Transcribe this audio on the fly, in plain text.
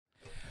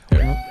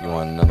You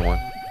want another one?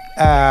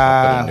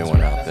 I'll put a new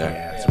one out there.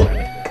 Yeah, that's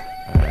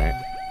right. All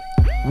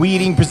right. We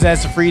Eating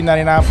presents the Free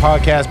 99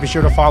 podcast. Be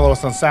sure to follow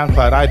us on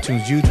SoundCloud,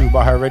 iTunes, YouTube,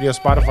 iHeartRadio,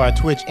 Spotify,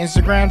 Twitch,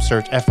 Instagram.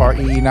 Search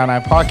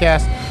FREE99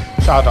 podcast.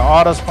 Shout out to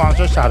all the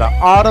sponsors. Shout out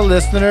to all the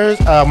listeners.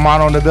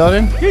 Mono in the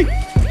building.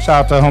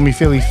 Shout out to homie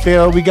Philly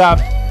Phil. We got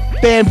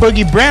Ben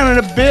Boogie Brown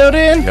in the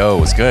building. Yo,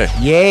 what's good?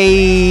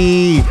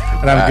 Yay.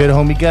 And I'm good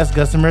homie Gus,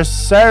 customer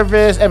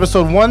service.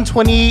 Episode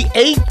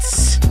 128.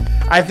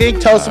 I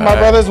think. Toast to my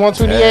brothers.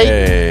 128.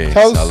 Hey,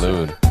 Toast.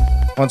 salud.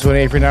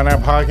 128 Free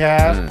 99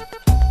 podcast.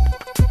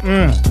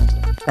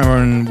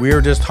 And we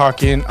were just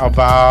talking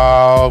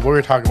about what we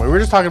were talking about. We were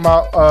just talking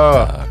about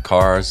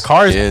Cars,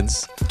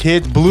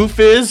 kids, Blue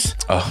Fizz.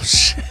 Oh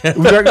shit!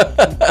 We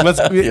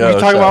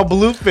talk about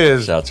Blue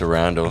Fizz. Shout out to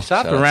Randall.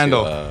 Shout out to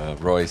Randall.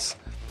 Royce.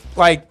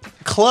 Like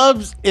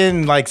clubs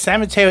in like San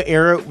Mateo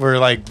area were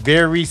like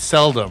very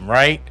seldom,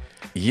 right?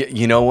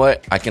 You know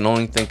what? I can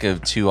only think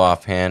of two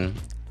offhand,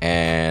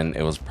 and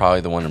it was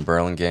probably the one in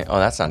Burlingame. Oh,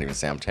 that's not even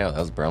San Mateo. That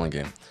was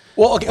Burlingame.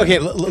 Well, okay.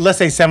 Let's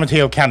say San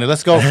Mateo County.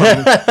 Let's go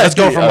from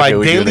like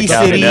Daly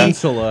City,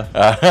 Peninsula,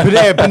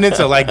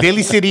 Peninsula, like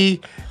Daly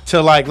City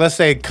to like let's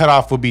say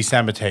cutoff would be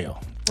San Mateo,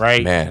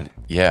 right? Man,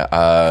 yeah.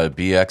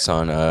 BX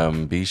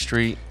on B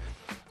Street.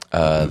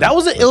 That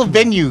was an ill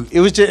venue. It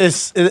was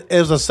just it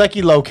was a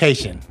sucky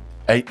location.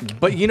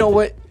 But you know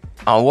what?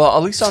 Well,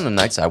 at least on the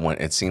nights I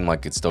went, it seemed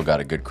like it still got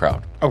a good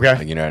crowd. Okay.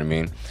 Like, you know what I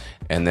mean?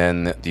 And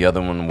then the other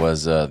one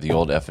was the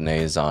old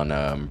F&A's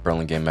on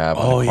Burlingame Ave.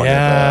 Oh, on the corner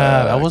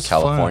yeah. of, That was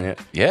California.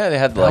 fun. Yeah, they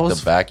had like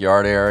the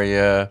backyard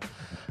area.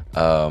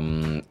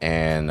 And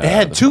they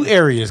had two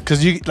areas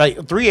because you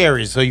like three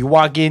areas. So you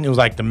walk in, it was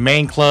like the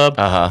main club.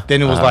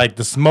 Then it was like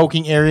the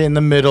smoking area in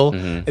the middle,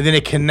 and then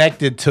it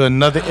connected to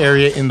another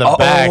area in the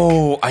back.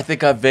 Oh, I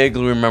think I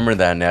vaguely remember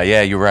that now.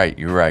 Yeah, you're right.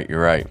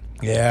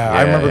 Yeah,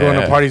 I remember going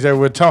to parties there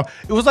with Tom.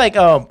 It was like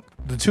the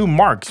two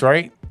Marks,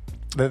 right?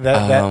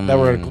 That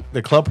were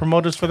the club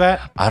promoters for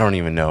that. I don't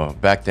even know.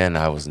 Back then,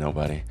 I was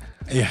nobody.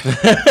 Yeah,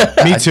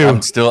 me too.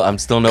 I'm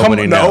still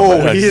nobody now.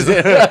 No, he's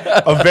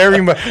a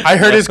very much. I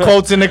heard his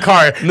quotes in the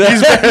car. No.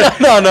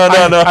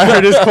 I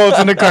heard his quotes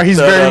in the car. He's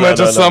very much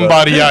a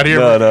somebody out here,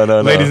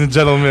 no, ladies and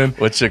gentlemen.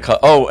 What's your call?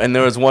 Oh, and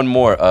there was one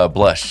more.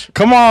 Blush.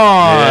 Come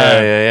on.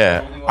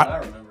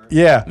 Yeah.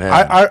 Yeah, Man.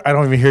 I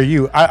don't even hear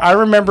you. I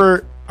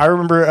remember.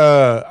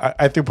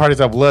 I threw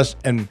parties at Blush,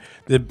 and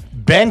the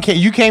band came.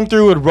 You came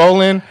through with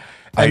Roland,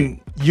 and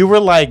you were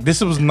like,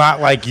 "This was not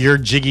like your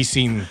jiggy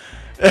scene."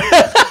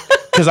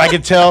 Because I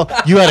could tell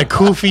you had a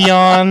kufi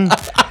on.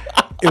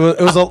 It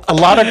was a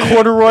lot of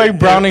corduroy,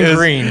 brown and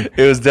green.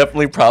 It was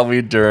definitely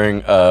probably during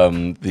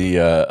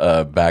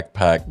the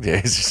backpack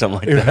days or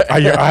something like that. Are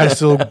your eyes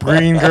still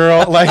green,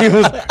 girl? Like it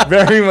was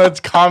very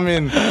much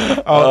common.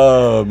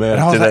 Oh man!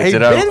 And I was like, "Hey,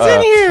 Ben's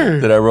in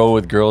here." Did I roll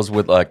with girls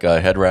with like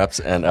head wraps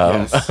and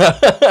Yes.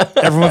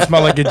 Everyone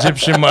smelled like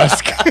Egyptian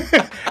musk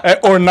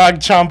or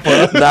Nag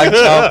Champa. Nag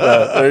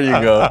Champa. There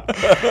you go.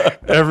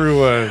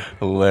 Everyone.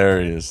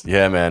 Hilarious.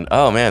 Yeah, man.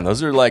 Oh man,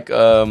 those were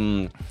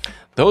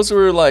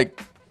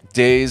like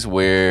days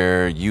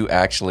where you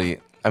actually,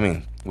 I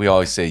mean, we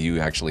always say you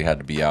actually had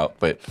to be out,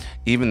 but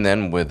even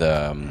then with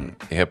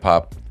hip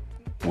hop,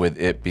 with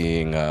it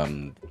being,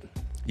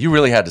 you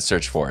really had to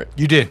search for it.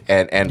 You did.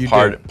 And you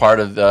part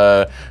of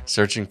the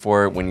searching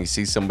for it, when you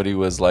see somebody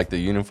was like the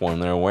uniform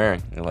they're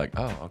wearing, you're like,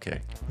 oh,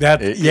 okay.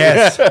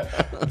 Yes.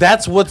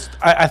 That's what's,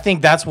 I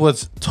think that's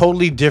what's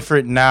totally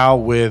different now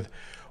with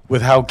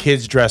how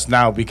kids dress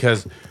now,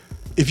 because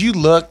if you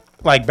look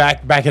like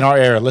back in our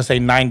era, let's say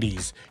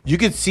 90s, you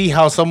could see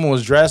how someone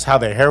was dressed, how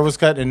their hair was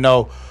cut, and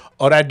know,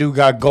 oh, that dude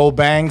got gold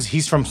bangs.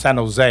 He's from San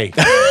Jose.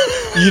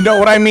 You know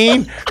what I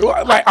mean?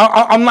 Like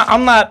I'm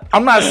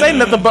not saying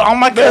nothing, but all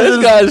my cousins,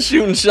 this guy's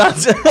shooting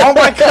shots. all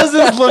my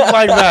cousins look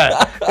like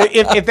that.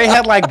 If they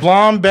had like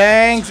blonde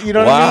bangs, you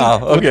know what I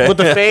mean? Okay. With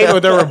the fade, or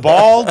they were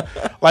bald,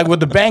 like with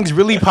the bangs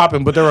really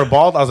popping, but they were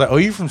bald. I was like, oh,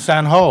 you from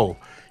San Ho?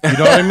 You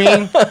know what I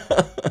mean?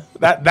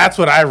 That's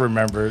what I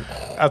remembered.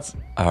 That's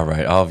all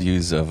right. All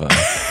views of Free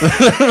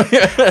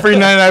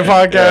 99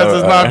 podcast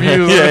is not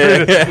views.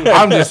 Yeah.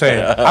 I'm just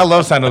saying. I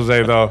love San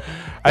Jose though.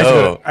 I used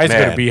to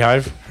go to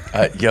Beehive.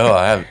 I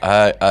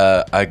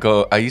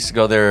used to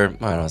go there. I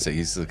don't want to say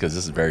used to because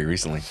this is very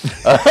recently.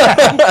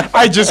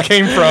 I just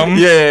came from.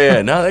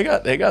 Yeah. No,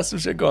 they got some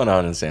shit going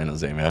on in San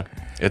Jose, man.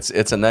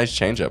 It's a nice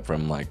change up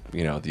from like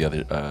the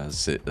other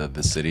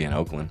the city in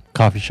Oakland.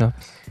 Coffee shop.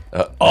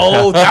 That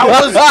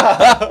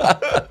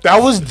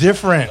was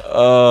different.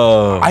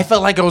 Oh, I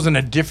felt like I was in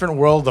a different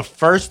world. The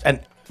first, and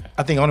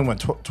I think I only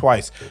went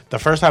twice. The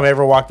first time I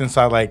ever walked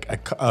inside like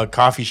a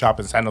coffee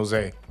shop in San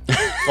Jose.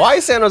 Why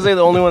is San Jose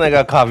the only one that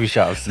got coffee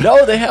shops?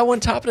 no, they had one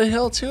top of the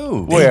hill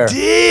too. Where? They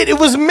did. It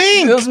was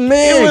Mink. It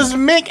was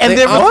Mink. And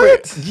there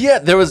was yeah,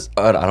 there was.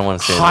 I don't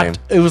want to say the name.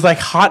 It was like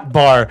Hot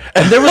Bar,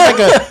 and there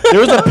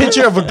was a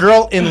picture of a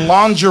girl in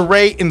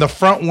lingerie in the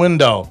front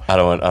window. I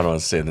don't want to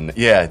say the name.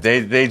 Yeah,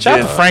 they Shout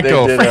did. out to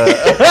Franco. They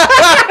did,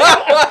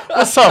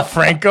 What's up,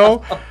 Franco?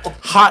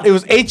 Hot. It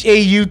was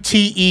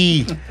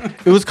HAUTE.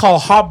 It was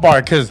called Hot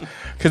Bar because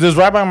because it was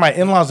right by my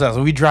in-laws' house.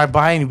 And we drive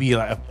by and it'd be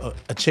like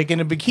a chick in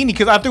a bikini.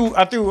 Because I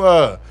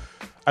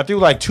threw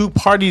like 2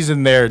 parties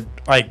in there,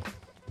 like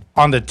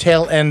on the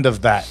tail end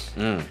of that,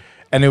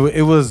 and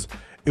it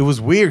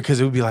was weird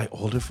because it would be like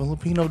older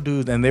Filipino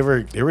dudes, and they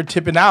were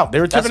tipping out. They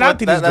were tipping out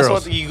to these That's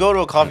girls. what you go to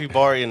a coffee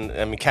bar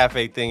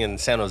cafe thing in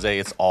San Jose.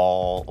 It's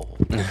all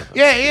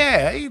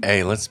Yeah.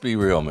 Hey, let's be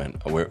real,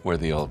 man. We're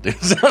the old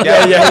dudes.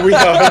 Yeah,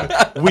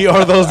 we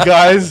are those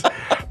guys.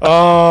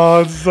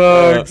 Oh, it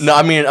sucks. No,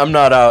 I mean I'm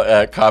not out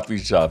at coffee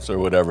shops or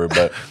whatever,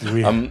 but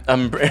I'm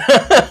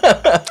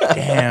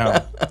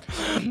Damn.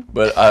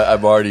 but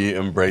I've already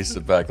embraced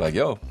the fact, like,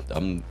 yo,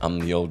 I'm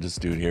the oldest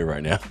dude here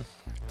right now.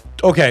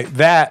 Okay,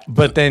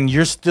 but then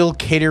you're still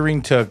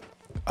catering to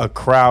a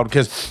crowd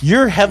because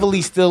you're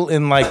heavily still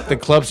in like the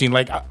club scene.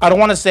 Like I don't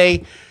want to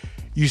say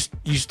you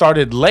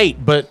started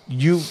late, but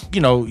you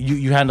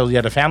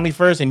had a family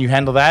first and you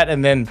handle that,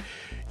 and then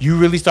you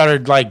really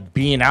started like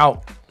being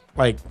out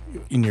like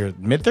in your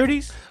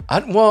mid-30s. I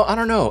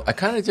don't know. I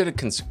kind of did it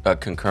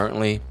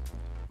concurrently.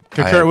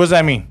 What does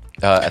that mean?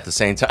 At the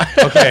same time.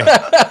 Okay.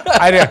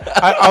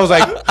 I was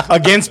like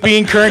against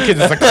being current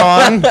because it's a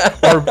con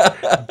or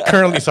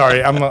currently.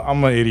 Sorry, I'm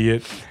an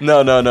idiot.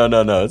 No.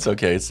 It's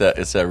okay. It's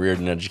that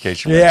Reardon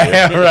education.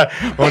 Yeah,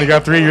 right. Only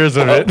got 3 years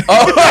of it.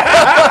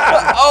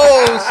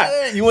 Oh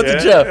shit! You went to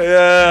Jeff.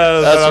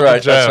 Yeah, That's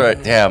right. That's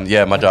right. Damn.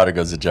 Yeah, my daughter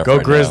goes to Jeff. Go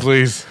right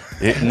Grizzlies.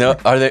 No,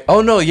 are they?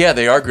 Oh no, yeah,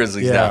 they are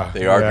Grizzlies Yeah, now.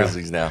 They are yeah.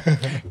 Grizzlies now.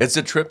 It's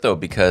a trip though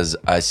because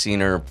I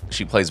seen her.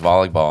 She plays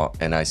volleyball,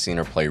 and I seen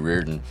her play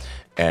Reardon.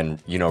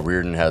 And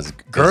Reardon has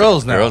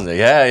Girls now.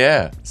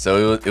 Yeah.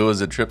 So it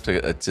was a trip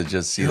to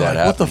just see that Like,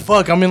 happen. what the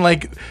fuck? I mean,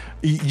 like,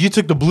 you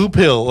took the blue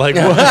pill. Like,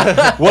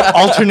 what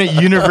alternate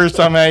universe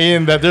am I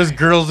in that there's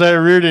girls at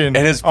Reardon?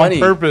 And it's on funny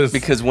purpose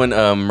because when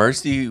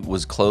Mercy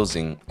was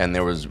closing and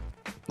there was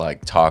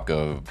like talk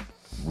of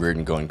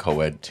Reardon going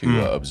co-ed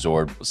to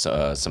absorb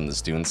some of the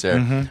students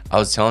there, I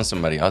was telling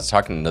somebody, I was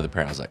talking to another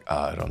parent, I was like,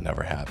 oh, it'll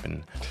never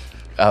happen.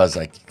 I was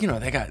like,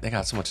 they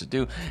got so much to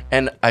do.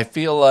 And I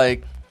feel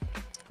like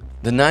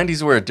the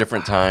 90s were a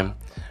different time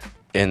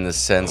in the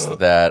sense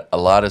that a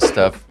lot of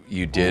stuff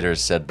you did or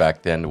said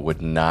back then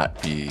would not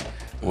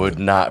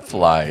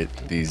fly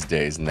these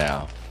days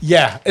now.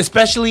 Yeah,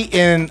 especially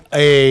in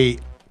a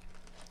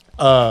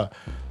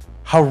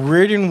how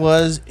Reardon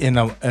was in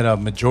a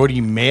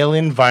majority male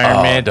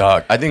environment. Oh,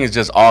 dog. I think it's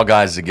just all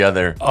guys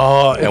together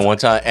at one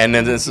time. And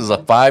then this is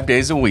 5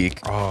 days a week.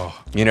 Oh.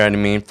 You know what I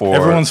mean? For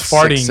Everyone's 6,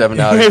 farting. 7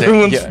 hours a day.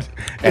 Everyone's- Yeah.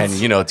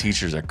 And,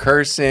 teachers are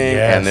cursing.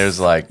 Yes. And there's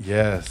like,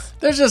 Yes.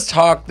 there's just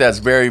talk that's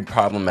very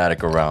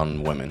problematic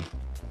around women.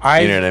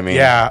 You know what I mean?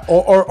 Yeah,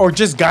 or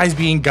just guys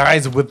being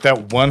guys with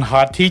that one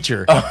hot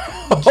teacher.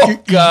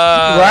 Oh,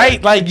 God.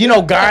 Right? Like,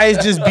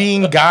 guys just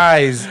being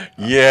guys.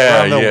 Yeah,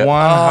 around the yeah.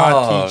 one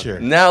hot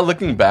teacher. Now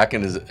looking back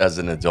as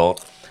an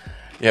adult,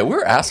 yeah,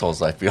 we're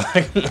assholes, I feel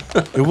like.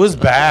 It was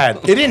bad.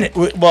 It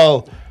didn't.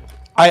 Well,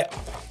 I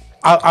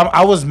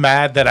was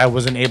mad that I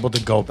wasn't able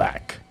to go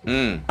back.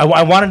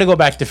 I wanted to go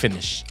back to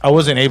finish. I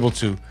wasn't able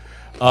to.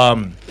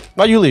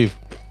 Why'd you leave?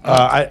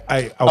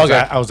 I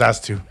was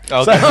asked to.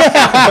 Okay.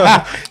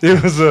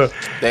 It was a.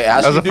 They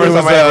asked That's you the to first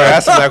time I ever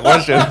asked him that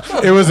question.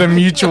 It was a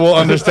mutual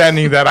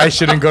understanding that I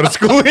shouldn't go to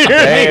school here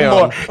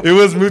anymore. It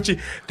was mutual.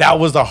 That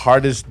was the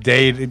hardest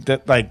day.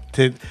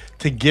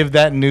 To give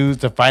that news,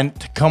 to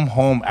come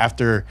home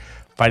after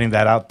finding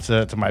that out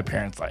to my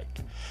parents. Like,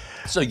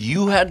 So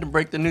you had to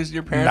break the news to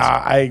your parents?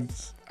 nah,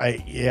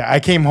 I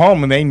came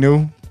home and they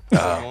knew.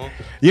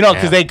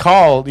 Because they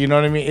called. You know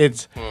what I mean?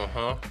 It's.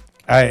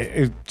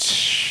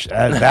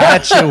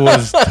 That shit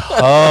was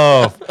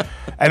tough,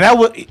 and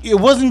it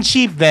wasn't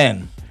cheap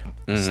then.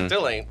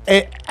 Still ain't.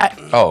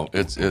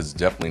 It's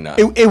definitely not.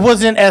 It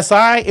wasn't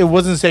SI. It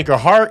wasn't Sacred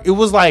Heart. It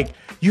was like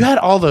you had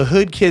all the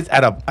hood kids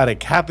at a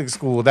Catholic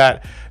school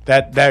that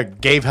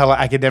gave hella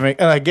academic,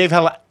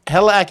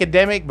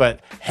 but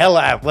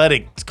hella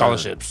athletic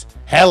scholarships.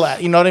 Hella,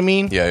 you know what I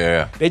mean?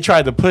 Yeah. They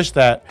tried to push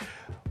that,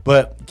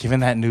 but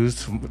giving that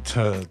news to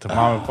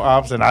mom and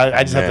pops, and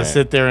I just had to Man.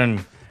 sit there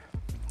and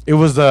it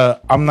was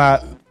I'm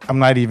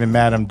not even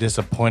mad. I'm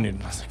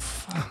disappointed. I was like,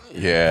 fuck.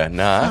 Yeah,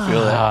 nah, I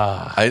feel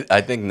that.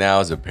 I think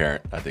now as a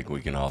parent, I think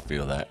we can all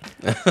feel that.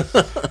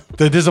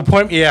 The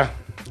disappointment, yeah,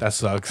 that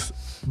sucks.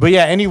 But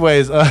yeah,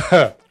 anyways,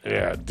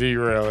 yeah,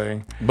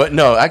 derailing. But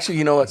no, actually,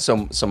 you know what?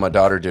 So my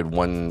daughter did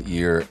 1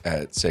 year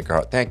at Sacred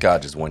Heart. Thank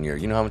God, just 1 year.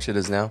 You know how much it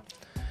is now?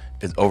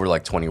 It's over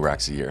like 20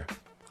 racks a year.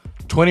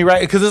 20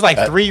 racks, because it's like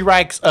 3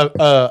 racks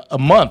a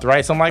month,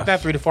 right? Something like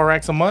that, 3 to 4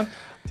 racks a month.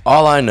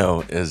 All I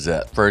know is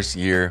that first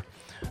year,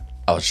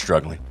 I was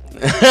struggling.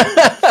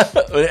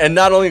 And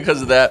not only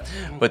because of that,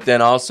 but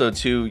then also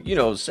too,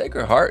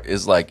 Sacred Heart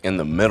is like in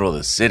the middle of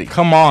the city.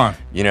 Come on,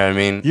 You know what I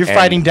mean? you're And-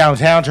 fighting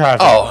downtown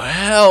traffic. Oh,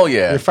 hell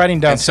yeah. You're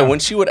fighting And so downtown. when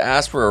she would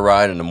ask for a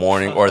ride in the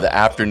morning or the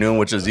afternoon,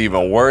 which is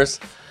even worse,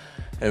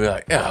 they'd be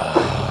like,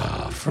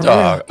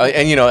 dog.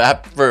 And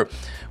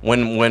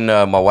when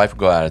my wife would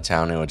go out of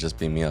town, it would just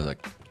be me. I was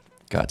like,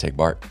 gotta take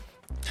Bart.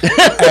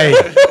 Hey,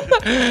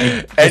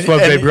 Guess what,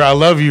 baby girl, I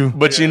love you.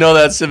 But you know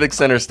that Civic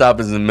Center stop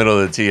is in the middle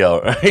of the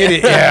TL, right?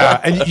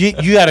 Yeah, and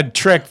you got to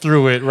trek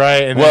through it,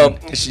 right? And Well,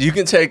 then, you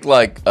can take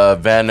like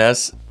Van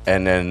Ness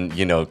and then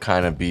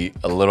kind of be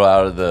a little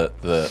out of the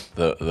woods.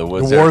 The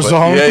war there. But-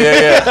 zone?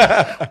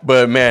 Yeah.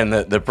 But man,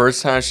 the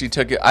first time she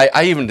took it,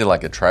 I even did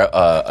like a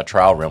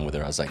trial run with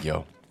her. I was like,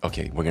 yo,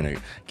 okay, we're gonna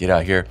get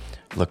out here,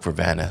 look for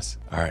Van Ness.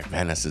 All right,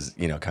 Van Ness is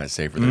kind of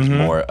safer.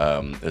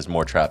 There's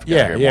more traffic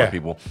out here, more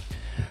people.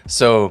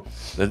 So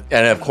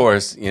and of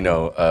course,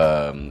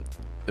 the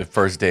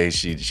first day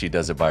she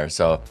does it by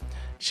herself.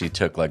 She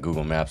took like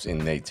Google Maps and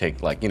they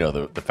take like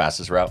the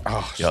fastest route,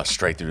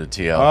 straight through the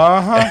TL.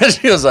 And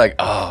she was like,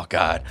 "Oh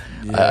God,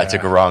 I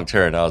took a wrong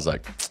turn." I was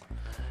like,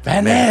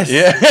 Van Ness.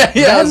 "Yeah."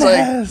 I was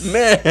Ness. like,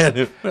 "Man,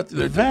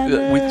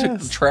 we took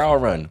Ness. the trial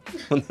run."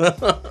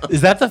 Is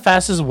that the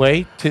fastest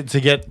way to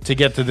get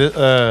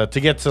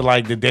to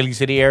like the Daly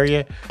City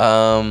area?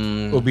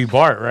 Will be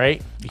BART, right?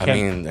 I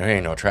mean, there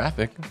ain't no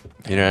traffic.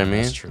 You know what I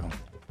mean? That's true.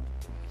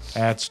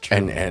 That's true.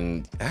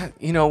 And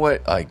you know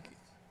what? Like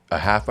a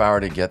half hour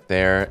to get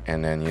there,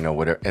 and then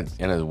whatever, and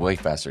it's way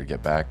faster to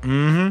get back.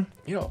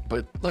 Mm-hmm.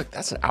 But look,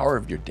 that's an hour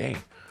of your day.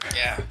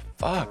 Yeah.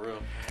 Fuck.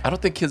 I don't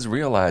think kids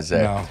realize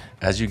that No.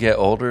 as you get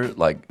older,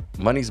 like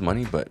money's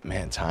money, but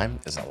man, time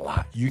is a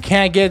lot. You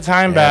can't get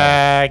time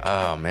back.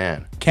 Oh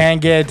man. Can't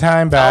get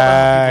time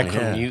back. People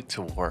commute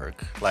to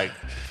work. Like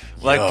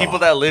Yo. people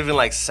that live in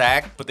like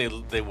Sac, but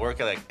they work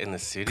at, like in the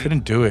city.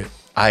 Couldn't do it.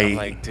 I'm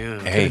like,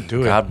 dude. Hey,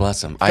 do it. God bless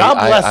them. God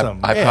bless 'em,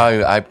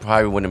 yeah. I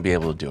probably wouldn't be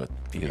able to do it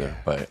either,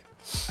 but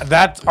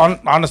That's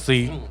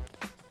honestly,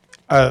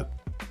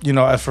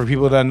 for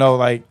people that know,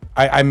 like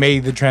I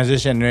made the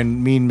transition,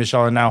 and me and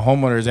Michelle are now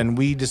homeowners, and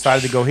we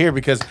decided to go here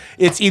because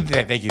it's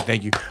either.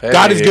 Thank you.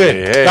 God is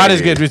good. Hey. God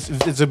is good.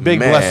 It's a big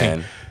Man.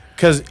 blessing.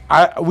 Because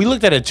we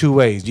looked at it two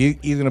ways. You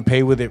either gonna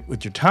pay with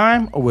your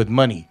time or with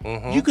money.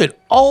 You could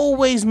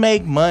always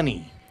make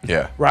money,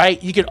 yeah.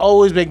 right? You can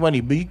always make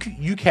money, but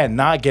you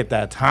cannot get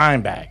that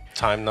time back.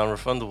 Time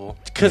non-refundable.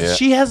 Because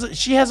Yeah.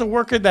 she has a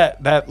worker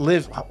that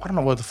lives. I don't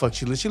know what the fuck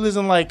she lives. She lives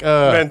in like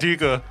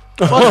Manteca.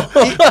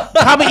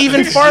 probably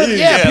even farther.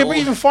 Yeah, Yeah. probably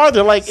even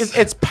farther. Like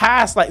it's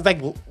past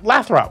like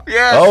Lathrop.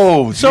 Yeah.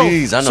 Oh,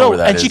 jeez, I know where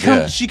that and is.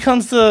 and she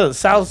comes to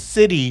South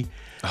City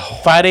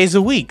 5 days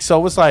a week.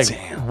 So it's like,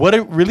 what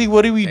are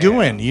we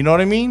doing? You know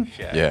what I mean?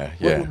 Yeah.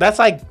 That's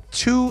like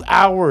 2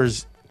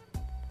 hours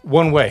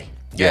one way.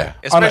 Yeah.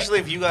 Especially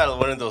if you got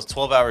one of those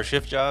 12-hour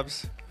shift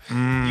jobs.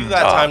 You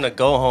got time to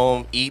go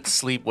home, eat,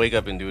 sleep, wake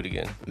up, and do it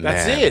again.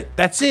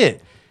 That's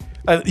it.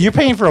 You're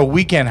paying for a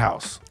weekend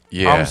house.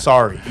 Yeah. I'm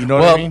sorry. You know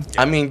Well, what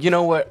I mean? you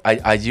know what?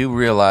 I do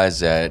realize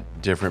that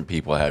different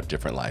people have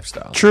different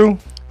lifestyles. True.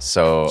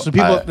 So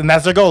people, and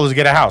that's their goal is to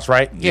get a house,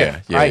 right? Yeah.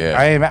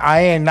 I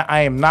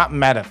am not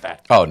mad at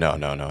that. Oh no,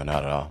 not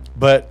at all.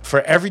 But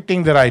for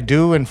everything that I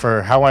do and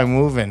for how I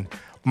move and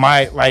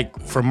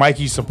for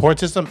Mikey's support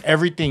system,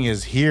 everything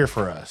is here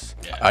for us.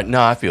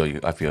 No, I feel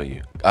you.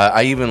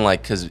 I even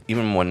because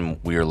even when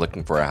we were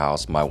looking for a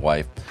house, my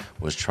wife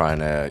was trying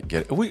to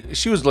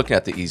she was looking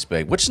at the East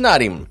Bay, which is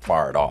not even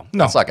far at all.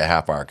 No. It's like a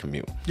half-hour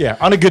commute. Yeah,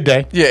 on a good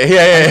day.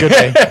 Yeah. Good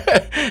day.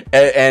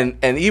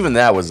 and even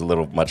that was a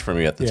little much for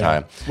me at the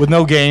time. With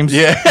no games.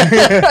 Yeah.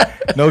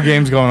 No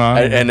games going on.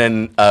 And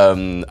then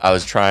I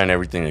was trying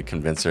everything to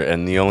convince her,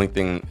 and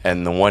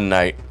the one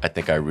night I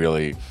think I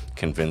really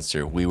convinced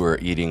her. We were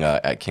eating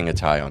at King of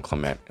Thai on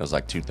Clement. It was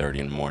like 2:30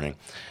 in the morning,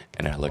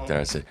 and I looked at her.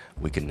 I said,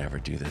 "We could never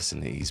do this in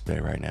the East Bay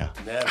right now."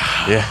 Never.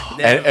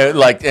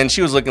 Yeah, and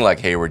she was looking like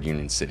Hayward,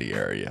 Union City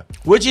area.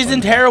 Which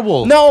isn't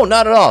terrible. No,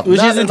 not at all. Which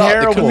Not isn't at all.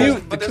 terrible.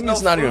 The But there's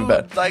commute's no not even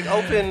food, bad. Like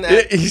open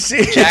You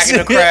see, Jack in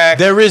the Crack.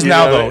 There is You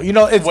now know,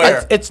 though.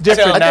 where? It's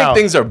different I now. think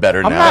things are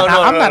better I'm now. not-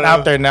 I'm not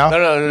out there now.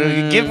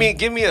 No.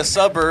 Give me a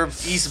suburb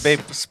East Bay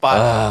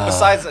spot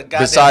besides a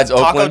goddamn Besides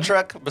taco Oakland?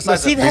 truck.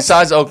 Besides, see,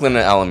 Besides Oakland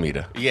and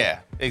Alameda. yeah,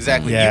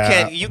 exactly.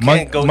 Yeah. You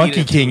can't go. Monkey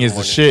eat at King 2 is in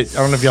the morning. shit. I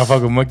don't know if y'all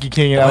fuck with Monkey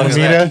King in What is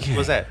Alameda. that?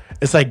 What's that?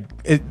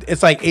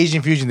 It's like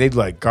Asian fusion. They do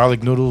like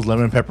garlic noodles,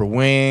 lemon pepper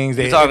wings.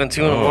 You talking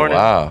 2 in the Oh, morning?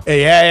 wow.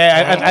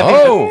 Yeah.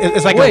 I think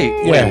it's like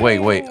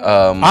Wait.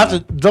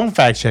 Don't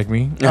fact check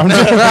me.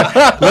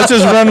 Let's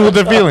just run with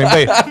the feeling.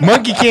 But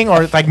Monkey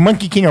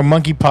King or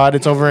Monkey Pod.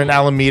 It's over in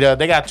Alameda.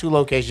 They got 2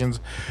 locations.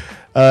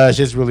 It's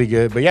just really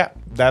good. But yeah,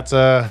 that's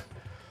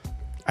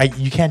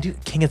you can't do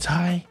King of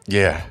Thai.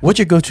 Yeah. What's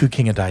your go-to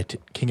King of Thai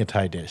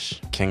dish?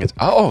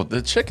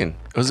 The chicken.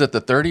 Was it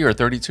the 30 or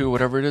 32,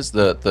 whatever it is?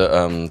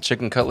 The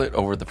chicken cutlet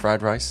over the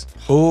fried rice?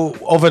 Oh,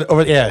 over.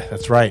 Yeah,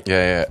 that's right.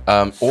 Yeah.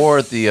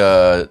 Or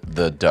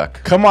the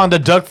duck. Come on, the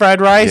duck fried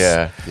rice.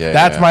 Yeah.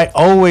 That's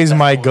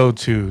my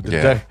go-to. The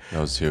Yeah, duck.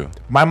 those two.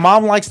 My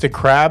mom likes the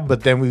crab,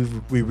 but then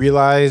we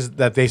realized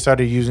that they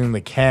started using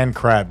the canned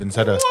crab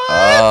instead of.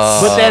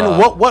 But then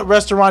what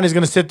restaurant is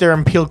gonna sit there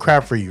and peel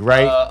crab for you,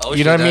 right?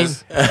 You know what I mean?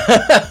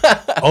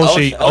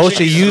 Osha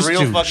used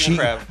real to. fucking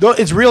crab. No,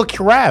 it's real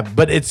crab,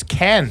 but it's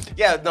canned.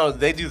 Yeah, no,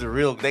 they do the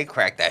real. They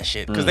crack that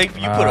shit because they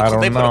put I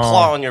don't a know.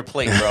 claw on your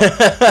plate, bro.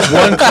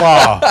 One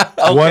claw.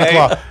 One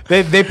claw.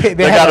 They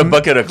got a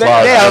bucket of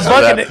claws. They have a just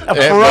for bucket that. of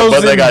Yeah, frozen.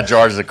 but they got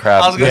jars of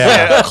crab. I was gonna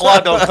say a claw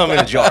don't come in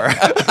a jar.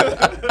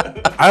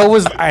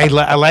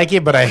 I like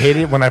it, but I hate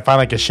it when I find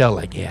like a shell.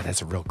 Like, yeah,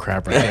 that's a real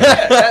crab right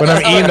there. When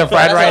I'm eating the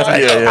fried rice,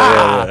 like,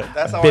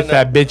 That's how I bit know.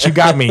 that bitch. You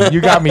got me.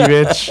 You got me,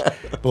 bitch.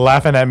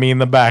 Laughing at me in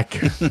the back.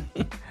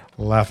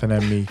 Laughing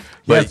at me.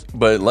 Yes.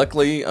 But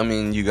luckily, I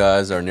mean, you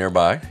guys are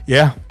nearby.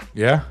 Yeah.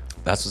 Yeah.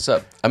 That's what's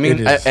up. I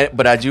mean, It is.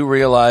 but I do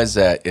realize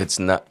that it's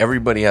not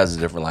everybody has a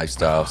different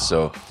lifestyle.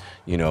 So,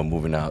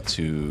 moving out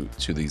to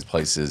these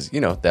places,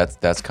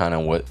 that's kind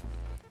of what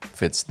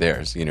fits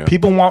theirs.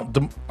 People want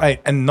the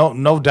and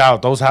no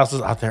doubt those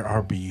houses out there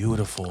are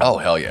beautiful. Oh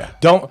hell yeah!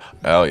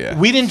 Hell yeah!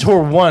 We didn't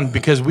tour one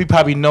because we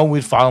probably know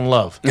we'd fall in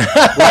love,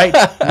 right?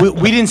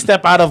 we didn't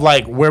step out of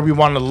like where we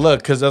wanted to look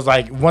because it's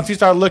like once you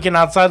start looking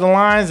outside the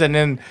lines and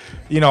then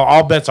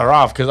all bets are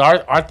off because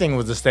our thing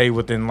was to stay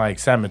within like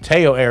San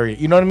Mateo area.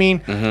 You know what I mean?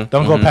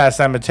 Don't go past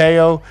San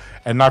Mateo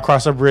and not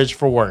cross a bridge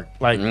for work.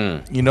 Like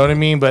you know what I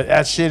mean? But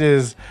that shit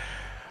is,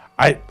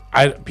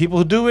 people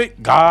who do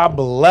it, God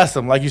bless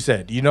them. Like you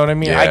said, you know what I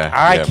mean? Yeah,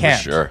 I yeah, for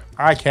can't. sure.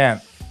 I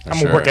can't. I'm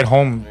sure. a work at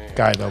home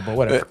guy though, but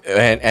whatever.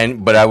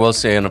 But I will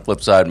say on the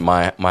flip side,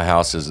 my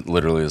house is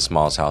literally the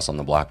smallest house on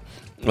the block.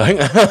 Like,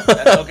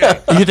 That's okay.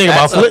 You think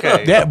about flip,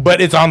 okay. yeah,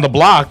 but it's on the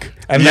block.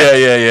 And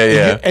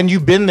yeah. And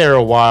you've been there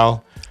a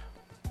while.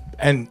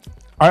 And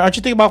aren't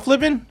you thinking about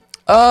flipping?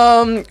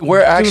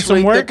 We're actually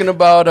some work? thinking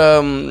about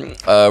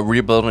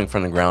rebuilding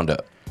from the ground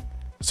up.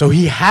 So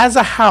he has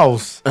a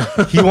house.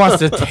 He wants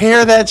to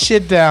tear that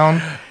shit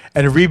down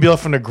and rebuild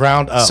from the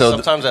ground up. So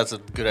Sometimes that's a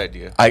good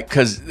idea. I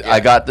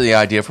got the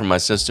idea from my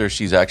sister.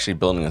 She's actually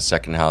building a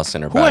second house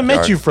in her who backyard. I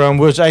met you from,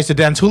 which I used to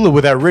dance hula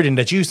with at Riordan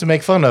that you used to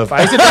make fun of.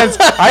 I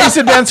used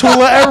to dance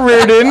hula at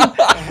Riordan.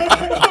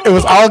 It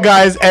was all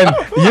guys, and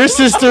your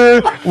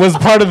sister was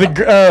part of the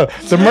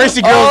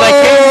Mercy Girls that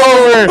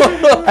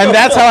came over, and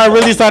that's how I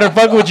really started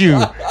fucking with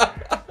you.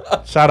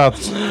 Shout out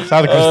to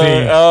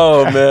Christine.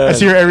 Oh man! I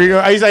see her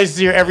I used to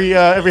see her every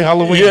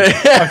Halloween.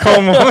 Yeah.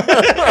 Como.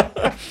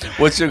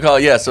 What's your call?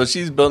 Yeah, so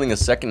she's building a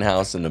second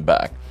house in the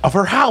back. Of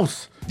her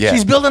house. Yeah.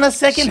 She's building a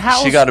second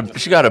house. She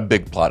got a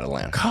big plot of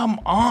land. Come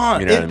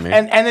on. You know what I mean?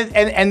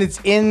 And it's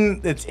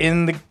in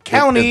the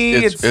county.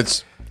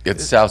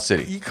 It's South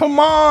City. Come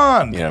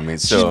on. You know what I mean?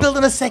 She's So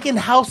building a second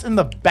house in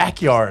the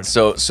backyard.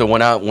 So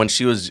when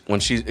she's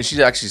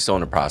actually still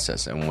in the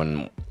process, and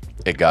when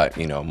it got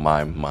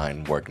my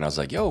mind working, I was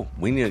like, yo,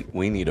 we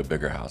need a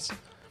bigger house.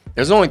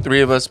 There's only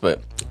 3 of us,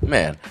 but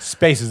man,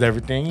 Space is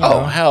everything. You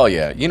oh know? hell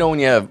yeah! When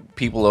you have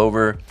people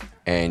over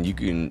and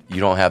you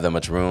don't have that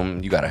much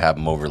room, you got to have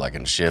them over like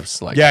in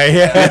shifts, like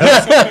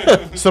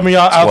Yeah. Some of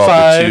y'all 12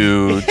 outside.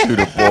 to 2, 2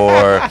 to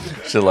 4,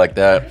 shit like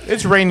that.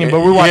 It's raining,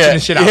 but we're watching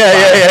this shit outside.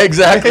 Yeah,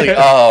 exactly.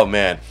 Oh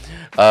man.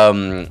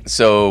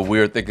 So we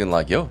were thinking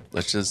like, yo,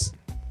 let's just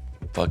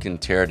fucking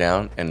tear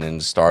down and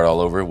then start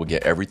all over. We'll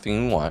get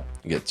everything we want.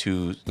 You get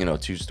 2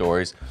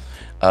 stories.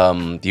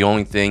 The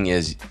only thing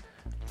is,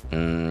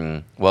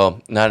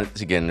 not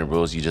to get into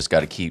rules. You just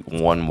got to keep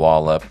one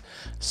wall up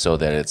so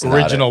that it's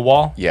Original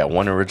wall? Yeah,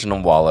 one original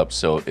wall up.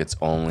 So it's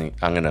only.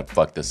 I'm gonna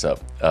fuck this up.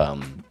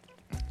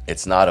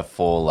 It's not a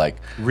full like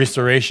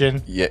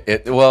Restoration. yeah.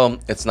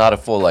 It's not a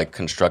full like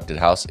constructed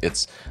house.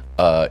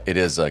 It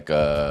is like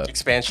a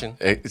Expansion.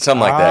 something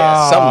like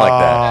that. Something like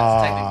that.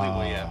 That's technically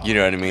what, yeah. You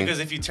know what I mean? Because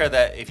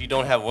if you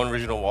don't have one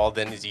original wall,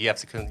 then you have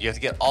to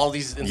get all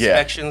these Yeah,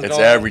 inspections. it's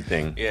going.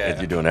 everything. Yeah. If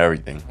you're doing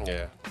everything.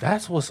 Yeah.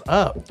 That's what's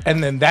up.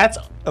 And then that's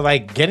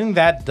like getting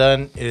that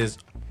done is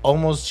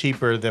almost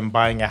cheaper than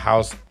buying a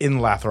house in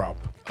Lathrop.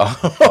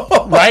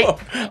 Right?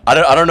 I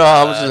don't know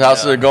how much the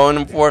houses are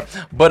going for,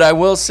 but I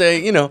will say,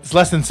 It's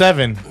less than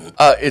 7.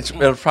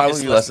 it'll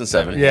probably be less than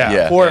 7.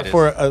 Yeah. it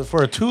is.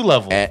 For a 2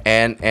 level.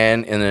 and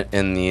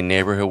in the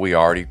neighborhood we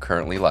already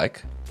currently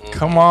like,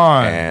 Come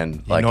on.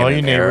 and like know in your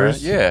an era-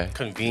 neighbors. yeah,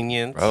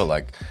 Convenience. bro.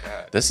 Like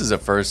this is the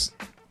first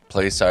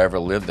place I ever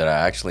lived that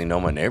I actually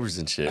know my neighbors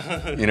and shit.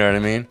 You know what I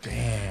mean?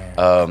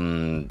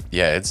 Damn.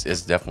 Yeah, it's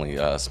definitely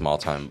small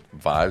time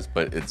vibes,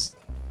 but it's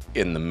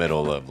in the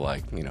middle of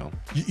like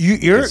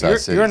You're Inside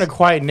you're in a cities.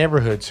 quiet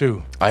neighborhood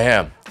too. I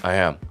am.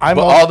 I'm But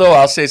al- although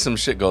I'll say some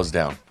shit goes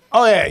down.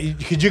 Oh yeah,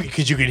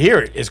 because you could hear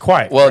it. It's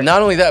quiet. Well,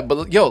 not only that,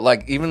 but yo,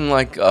 like even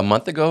like a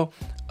month ago,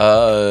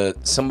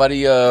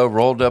 somebody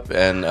rolled up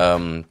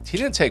and he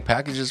didn't take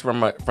packages from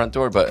my front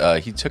door,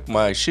 but he took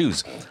my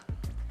shoes.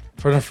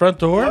 From the front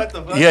door. What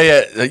the fuck?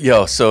 Yeah,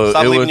 yo. So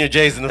Stop it leaving was your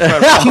J's in the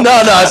front.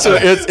 no. So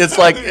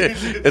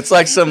it's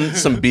like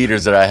some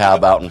beaters that I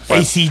have out in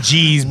front.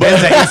 ACGs.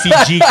 Ben's an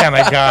ACG kind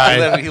of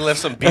guy. He left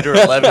some beater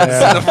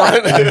 11s in the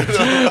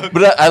front.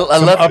 But I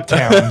left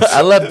uptowns.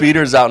 I left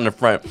beaters out in the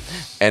front,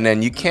 and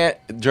then you can't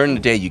during the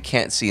day you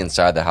can't see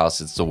inside the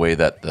house. It's the way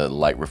that the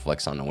light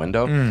reflects on the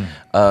window.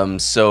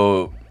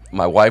 So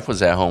my wife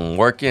was at home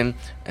working,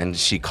 and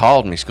she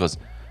called me. She goes,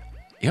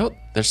 yo,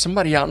 there's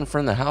somebody out in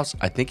front of the house.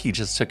 I think he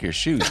just took your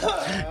shoes.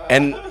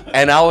 and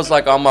I was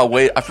like on my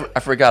way. I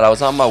forgot. I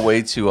was on my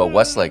way to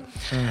Westlake,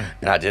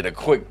 and I did a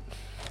quick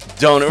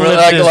donut.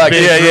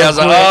 I was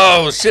like,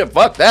 oh shit,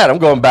 fuck that. I'm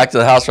going back to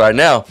the house right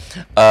now.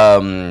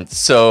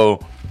 So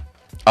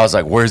I was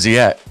like, where's he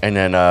at? And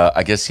then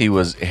I guess he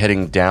was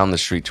heading down the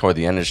street toward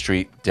the end of the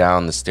street,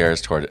 down the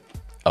stairs toward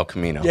El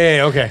Camino.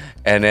 Yeah, okay.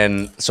 And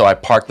then, so I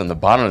parked on the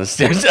bottom of the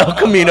stairs, El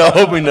Camino,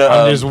 hoping to.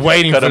 I'm just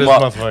waiting for this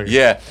motherfucker.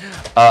 Yeah.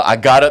 I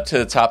got up to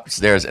the top of the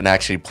stairs, and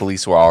actually,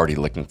 police were already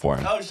looking for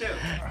him. Oh, shit.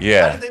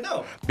 Yeah. How did they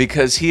know?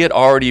 Because he had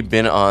already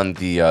been on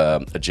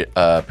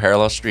the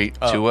parallel street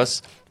to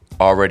us,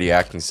 already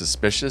acting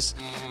suspicious,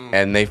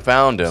 and they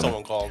found him.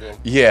 Someone called him.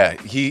 Yeah,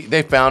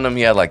 they found him.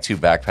 He had like 2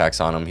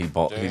 backpacks on him.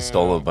 He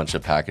stole a bunch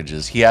of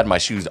packages. He had my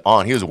shoes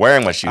on. He was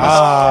wearing my shoes.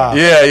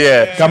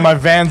 Yeah. Got my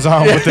Vans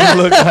on, but they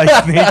look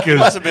like sneakers.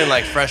 Must have been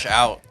like fresh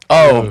out.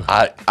 Oh,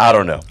 I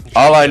don't know.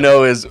 All I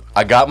know is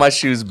I got my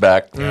shoes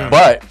back,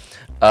 but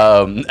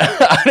I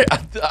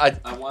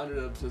wanted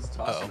to just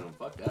toss them.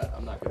 Fuck that.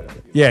 I'm not gonna.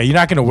 Yeah, you're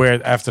not gonna wear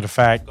it after the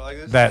fact. Like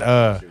this? That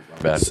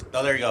Bad.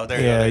 Oh, there you go.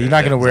 yeah, you're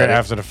not gonna wear it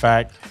after the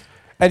fact.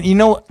 And you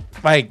know,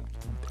 like,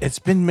 it's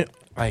been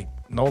like,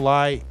 no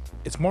lie,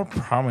 it's more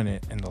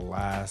prominent in the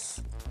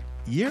last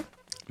year.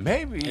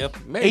 Maybe. Yep.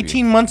 Maybe.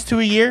 18 months to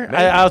a year.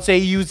 I would say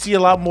you see a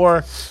lot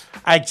more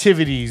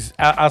activities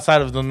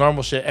outside of the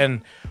normal shit.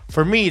 And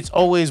for me, it's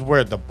always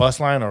where the bus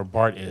line or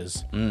BART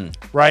is,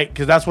 right?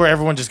 Because that's where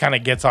everyone just kind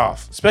of gets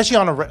off, especially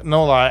on a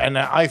no lie. And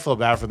I feel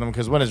bad for them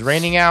because when it's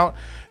raining out,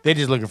 they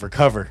just looking for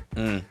cover.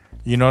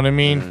 You know what I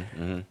mean?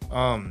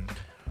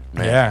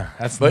 Yeah,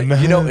 that's. But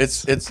nuts. you know,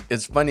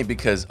 it's funny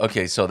because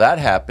okay, so that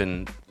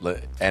happened,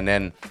 and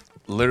then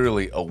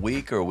literally a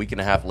week or a week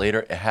and a half later,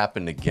 it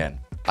happened again.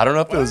 I don't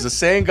know if it was the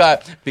same guy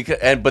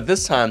but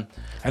this time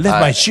I left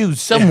my shoes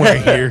somewhere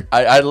here.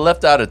 I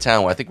left out of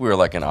town. I think we were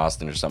like in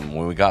Austin or something.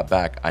 When we got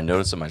back, I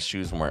noticed that my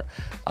shoes weren't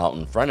out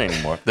in front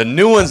anymore. The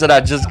new ones that I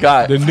just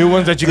got. The new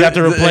ones that you got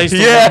to replace.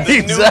 Yeah, the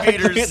exactly.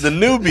 new beaters. The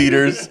new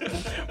beaters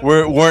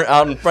weren't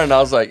out in front. I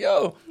was like,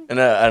 yo. And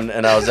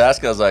I was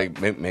asking, I was like,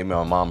 maybe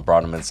my mom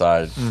brought them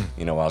inside,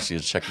 while she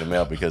was checking the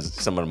mail because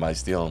someone might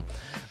steal them.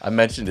 I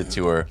mentioned it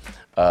to her,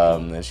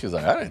 and she was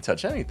like, I didn't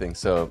touch anything.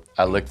 So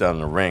I looked on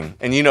the ring,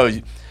 and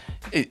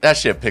that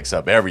shit picks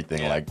up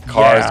everything, like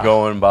cars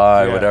going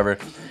by, whatever.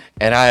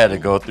 And I had to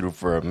go through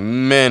for a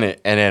minute,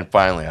 and then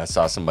finally I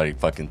saw somebody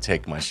fucking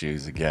take my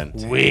shoes again.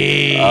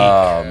 Wee.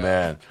 Oh,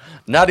 man.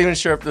 Not even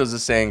sure if it was the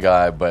same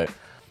guy, but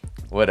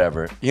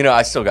whatever.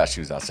 I still got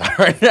shoes outside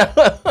right now.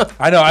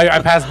 I know. I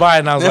passed by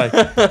and I was like,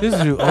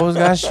 this dude always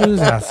got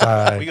shoes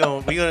outside. We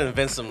gonna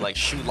invent some like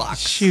shoe locks.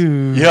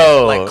 Shoes.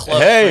 Yo, Like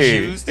clubs hey,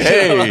 for shoes.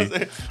 hey.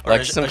 Or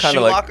Like a some shoe kind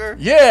of like, locker?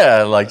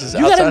 yeah, like just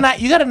You outside.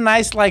 got a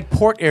nice like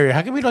port area.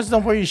 How come you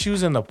don't wear your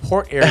shoes in the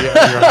port area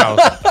of your house?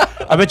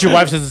 I bet your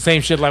wife says the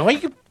same shit. Like, well,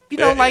 you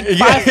like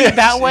 5 feet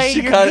that way,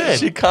 you're good.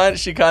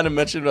 She kind of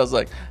mentioned it. I was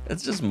like,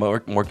 it's just more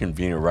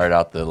convenient right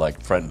out the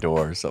like front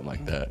door or something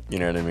like that. You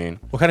know what I mean?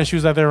 What kind of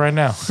shoes are there right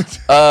now?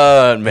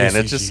 Man, Basic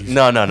it's just shoes.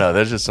 no.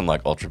 There's just some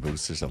like Ultra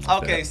Boosts or something.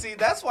 Like Okay, that. see,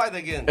 that's why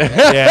they get.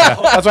 Yeah,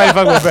 that's why you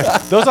fuck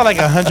with. Those are like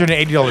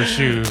 $180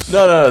 shoes.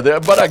 No,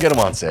 but I get them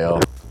on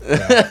sale.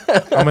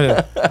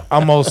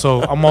 I'm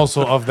also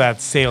of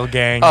that sale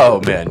gang. Oh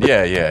man,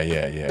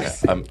 yeah.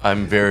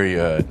 I'm very.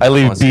 I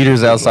leave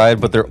beaters outside,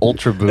 but they're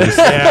Ultra Boost.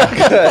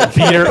 Yeah,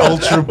 Peter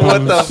Ultra Boost.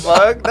 What the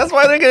fuck? That's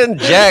why they're getting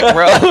jacked,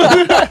 bro.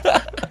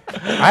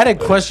 I had a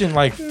question,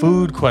 like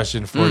food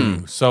question for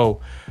you. So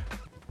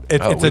we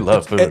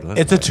love food.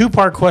 It's a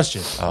 2-part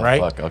question, Oh,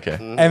 right? fuck, okay.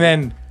 And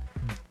then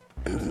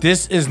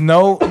this is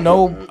no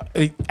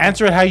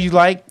answer it how you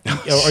like,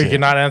 or you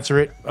cannot answer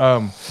it.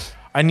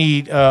 I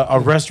need a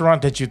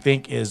restaurant that you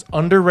think is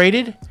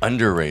underrated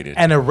Underrated.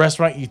 and a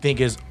restaurant you think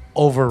is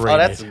overrated. Oh,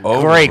 that's a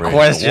Overrated. great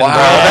question,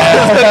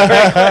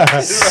 Wow.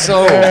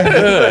 So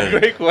good.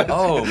 Great question.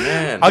 Oh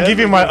man. I'll give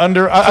you my I'll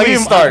give you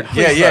Please start. my-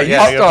 Yeah. You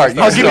Yeah, start.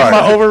 I'll give you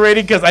my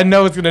overrated because I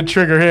know it's gonna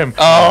trigger him.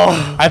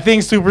 Oh. I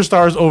think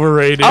Superstar is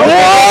overrated. What?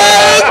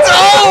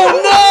 Oh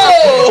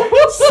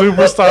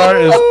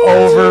Superstar is no.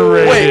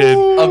 overrated.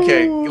 Wait.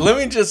 Okay. Let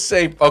me just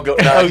say. Oh, go.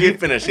 No, you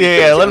finish.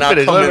 Yeah, let me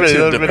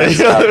finish.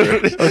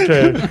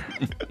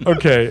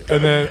 Okay,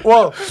 and then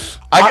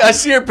I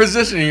see your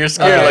position and you're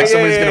scared like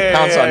somebody's gonna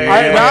pounce on you.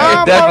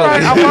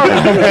 I'm all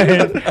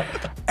right.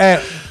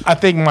 And I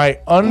think my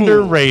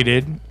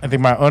underrated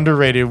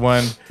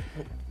one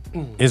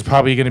is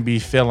probably gonna be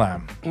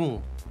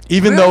Philam.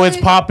 Even though it's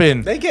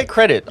popping, They get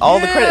credit. All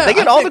the credit. They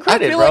get all the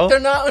credit, I feel bro. like they're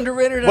not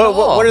underrated at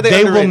all. What are they?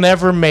 they will underrated?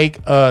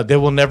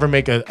 never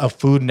make a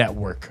Food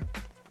Network.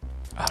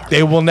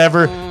 They will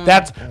never.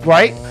 That's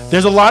right.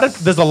 There's a lot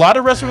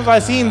of restaurants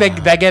I've seen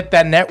that get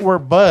that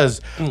network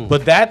buzz,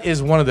 but that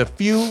is one of the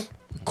few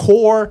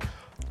core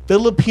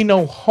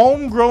Filipino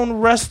homegrown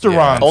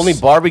restaurants. Only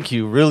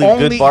barbecue, really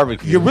good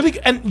barbecue. You're really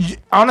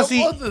honestly,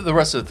 Well, the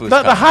rest of the food.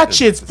 the hot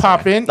shits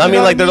pop in. I you mean,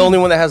 know like they're what the only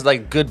one that has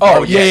like good. Oh,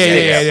 barbecue.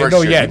 Yeah. for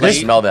No, sure. yeah. You can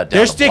smell that down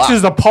Their the sticks block.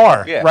 is the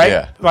par, Yeah. right?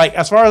 Yeah. Like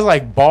as far as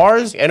like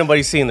bars,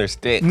 Anybody's seen their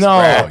sticks. no.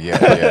 Oh,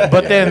 yeah.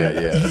 But yeah,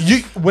 then yeah. you,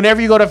 whenever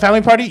you go to a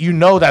family party, you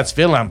know that's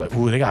Philam. Like,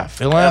 ooh, they got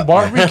Philam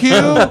barbecue.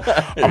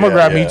 I'm gonna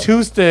grab me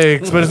 2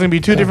 sticks, but it's gonna be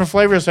 2 different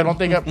flavors. So I don't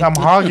think I'm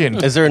hogging.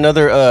 Is there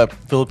another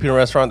Filipino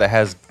restaurant that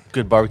has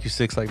good barbecue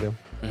sticks like them?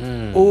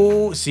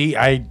 Oh, see,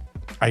 I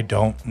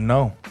don't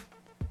know.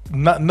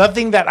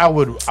 Nothing that I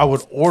would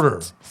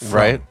order. From,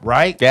 Right.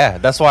 Right. Yeah,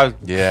 that's why.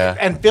 Yeah.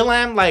 And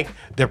Philam, like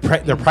their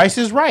price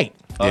is right.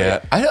 Yeah.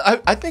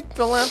 I think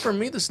Philam, for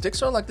me, the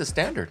sticks are like the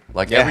standard.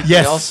 Like Yeah. everything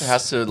Yes. else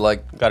has to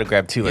like Gotta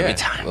grab 2 every yeah,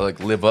 time. like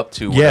live up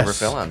to whatever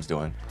Yes. Philam's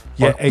doing.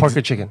 Yeah. Pork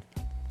or chicken?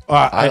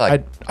 I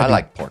like I do-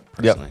 like pork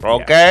personally.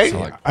 Okay. So,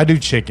 like, I do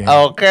chicken.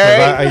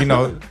 Okay.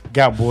 'Cause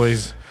got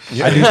boys.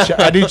 I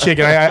do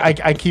chicken.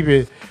 I keep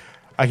it.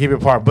 I keep it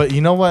part. But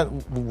you know what?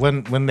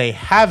 When they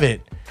have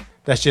it,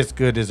 that's just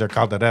good. Is their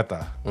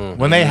caldereta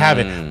when they have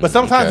it? But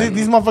sometimes okay.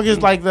 these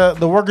motherfuckers, like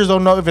the workers,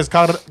 don't know if it's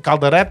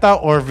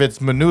caldereta or if it's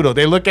menudo.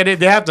 They look at it.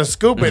 They have to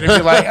scoop it and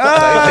be like,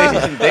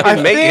 They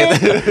didn't make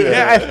it.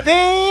 Yeah, I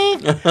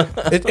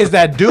think it's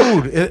that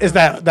dude. It's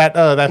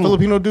that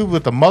Filipino dude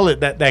with the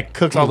mullet that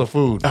cooks all the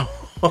food.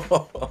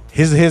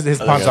 His pants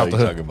know off what the you're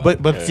hood. talking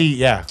about. But see,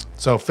 yeah.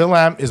 So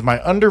Philam is my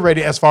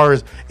underrated as far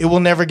as it will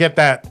never get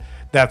that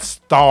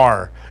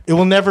star. It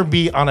will never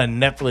be on a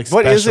Netflix.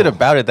 What is it special.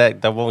 about it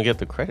that won't get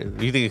the credit?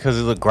 Do you think because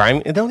it look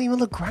grimy? It don't even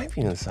look grimy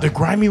inside. The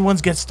grimy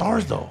ones get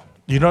stars though.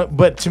 You know,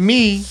 but to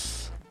me,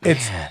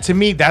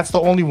 that's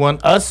the only one.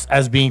 Us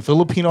as being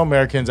Filipino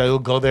Americans, I will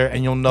go there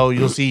and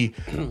you'll see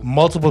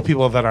multiple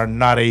people that are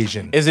not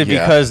Asian. Is it Yeah.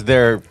 because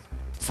they're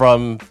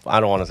from? I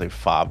don't want to say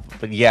FOB,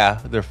 but yeah,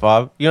 they're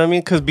FOB. You know what I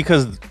mean?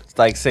 Because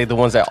like say the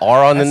ones that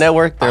are on the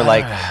network, they're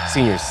like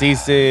Senior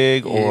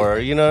Sisig or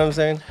you know what I'm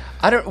saying?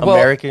 I don't.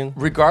 American. Well,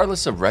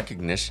 regardless of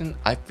recognition,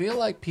 I feel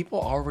like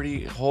people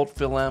already hold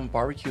Philam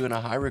barbecue in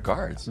a high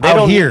regards. They out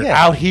don't- here,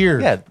 yeah. out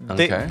here. Yeah,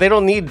 Okay. they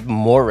don't need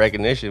more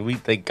recognition.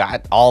 They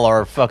got all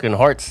our fucking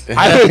hearts.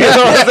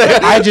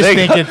 I just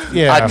think it's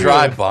yeah. I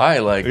drive by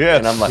like, Yeah.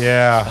 and I'm like,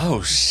 Yeah.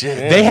 oh shit.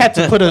 They had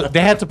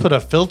to put a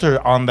filter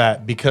on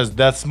that because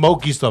that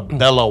smoke used to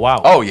bellow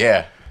out. Oh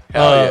yeah.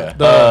 Hell yeah.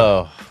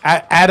 Oh,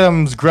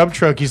 Adam's grub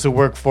truck used to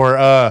work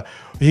for.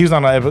 He was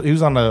on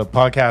a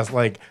podcast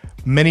like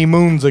many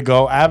moons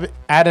ago.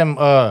 Adam,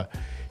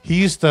 he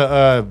used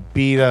to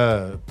be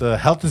the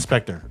health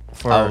inspector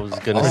for I was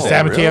gonna say,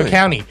 San Mateo really?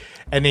 County,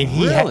 and then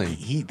Really?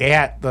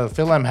 the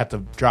Philam had to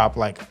drop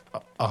like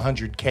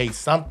 100K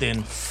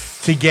something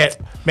to get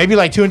maybe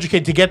like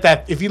 200K to get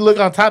that. If you look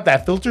on top,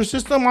 that filter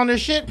system on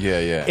this shit,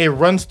 Yeah. it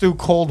runs through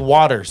cold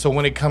water, so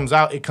when it comes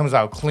out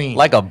clean,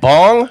 like a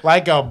bong.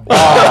 like a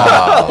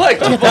bomb.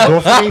 Like a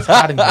It's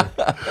hot in here.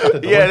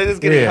 Yeah, it is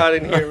getting Yeah. hot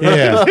in here. Bro.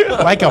 Yeah,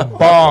 like a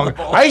bong.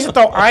 I used to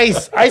throw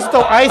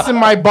ice in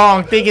my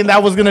bong, thinking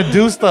that was gonna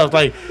do stuff.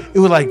 Like it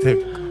was like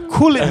to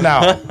cool it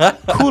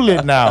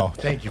now.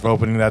 Thank you for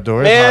opening that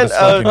door. It's Man, hot as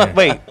fuck in here.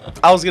 wait.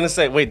 I was gonna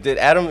say, did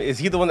Adam? Is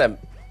he the one that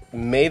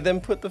made them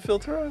put the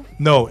filter on?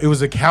 No, it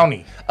was a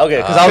county. Okay,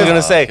 because I was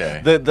gonna say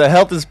okay. the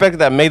health inspector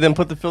that made them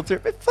put the filter.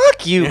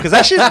 Fuck you, because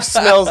that shit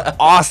smells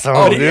awesome,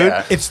 Oh, dude.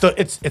 yeah.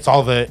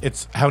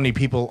 It's how many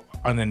people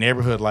in the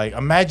neighborhood. Like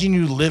imagine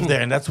you live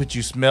there and that's what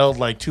you smelled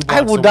like 2 blocks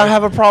I would not away.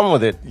 have a problem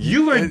with it.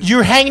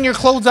 You're hanging your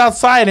clothes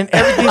outside and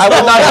everything. I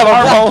would not have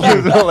a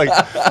problem with it.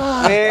 Like,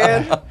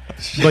 man.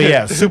 But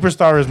yeah,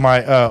 Superstar is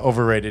my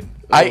overrated.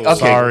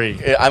 Sorry.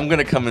 I'm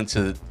gonna come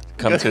to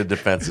the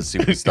defense of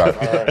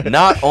Superstar.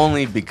 Not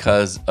only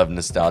because of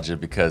nostalgia,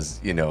 because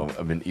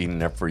I've been eating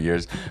there for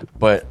years,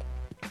 but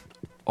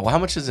how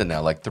much is it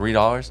now? Like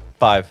 $3?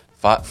 $5.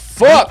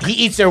 Fuck. He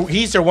eats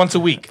there once a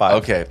week. $5.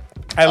 Okay.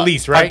 At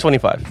least, right?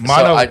 $5.25. So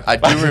Mono. I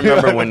do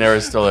remember when there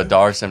was still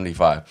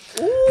 $1.75.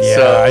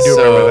 Yeah, I do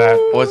remember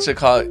that. What's it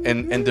called?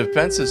 In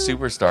defense of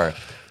Superstar,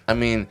 I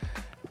mean,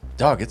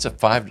 dog, it's a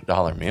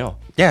 $5 meal.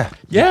 Yeah.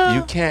 Yeah.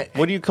 You can't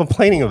What are you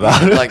complaining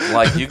about? like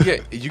you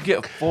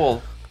get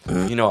full,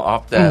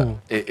 off that.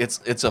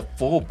 It's a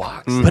full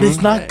box. But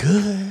it's not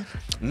good.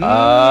 Mm.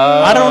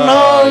 I don't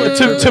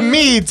know. To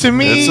me, It's a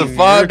meal.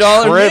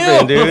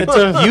 $5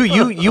 meal.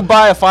 Dude. You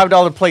buy a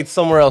 $5 plate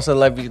somewhere else and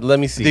let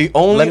me see. The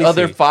only Let me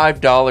other see.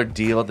 $5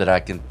 deal that I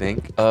can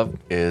think of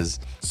is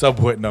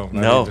Subway. No.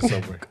 no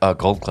Subway.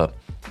 Gold Club.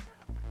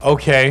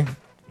 Okay.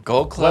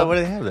 Gold Club. What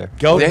do they have there?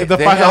 Go to the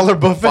have $5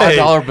 buffet.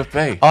 $5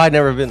 buffet. Oh, I've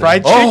never been there.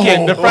 Fried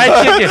chicken. The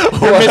fried chicken.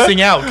 You're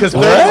missing out because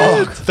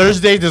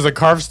Thursdays there's a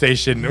carve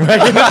station.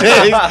 Back in the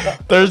days,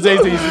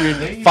 Thursdays they used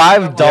to be.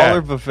 $5 Yeah.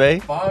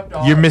 buffet.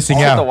 You're missing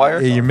With out. the wire?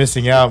 Yeah, you're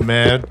missing out,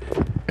 man.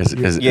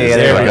 Yeah,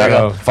 there we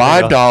go.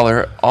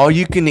 $5, all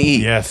you can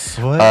eat. Yes.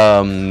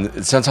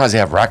 Sometimes they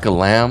have rack of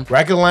lamb.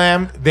 Rack of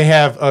lamb. They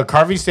have a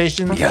carving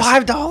station.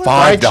 $5?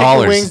 Fried chicken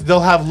 $5. wings.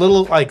 They'll have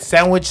little like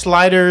sandwich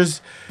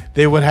sliders.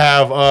 They would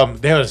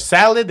have they had a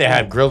salad. They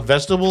had grilled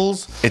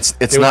vegetables. It's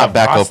They would not have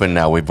back pasta. open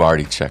now. We've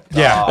already checked.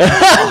 Yeah.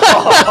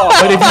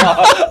 But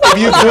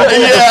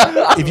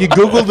if you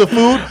Google the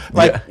food,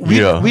 like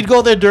we'd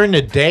go there during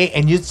the day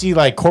and you'd see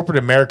like corporate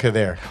America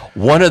there.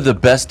 One of the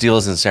best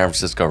deals in San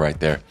Francisco right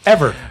there.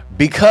 Ever.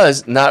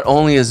 Because not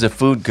only is the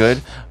food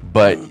good,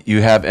 but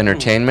you have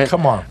entertainment.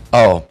 Come on.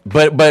 Oh,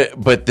 but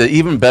the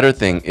even better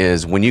thing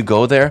is when you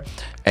go there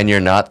and you're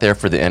not there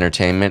for the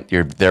entertainment,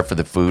 you're there for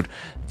the food.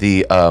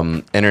 The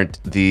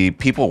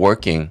people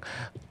working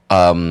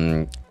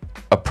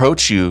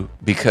approach you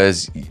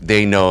because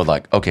they know,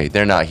 like, okay,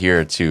 they're not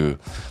here to,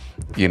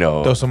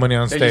 Throw some money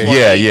on stage.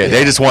 yeah,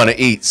 they just want to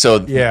eat.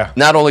 So Yeah.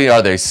 not only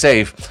are they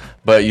safe,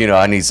 but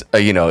I need,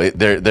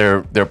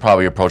 they're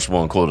probably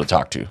approachable and cool to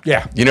talk to.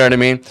 Yeah. You know what I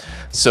mean?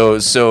 So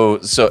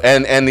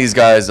and these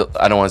guys,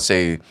 I don't want to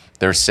say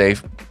they're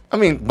safe.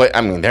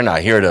 They're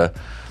not here to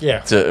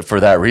for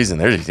that reason.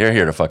 They're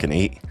here to fucking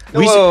eat.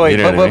 Wait, You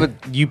know what I mean?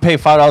 but you pay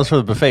 $5 for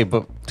the buffet,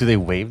 but do they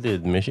waive the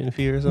admission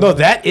fee or something? No,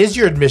 that is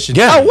your admission.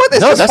 Yeah. fee. Oh, what? It's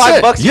just that's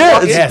 $5. it. Yeah,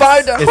 it's Yes,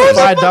 $5. It's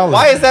 $5.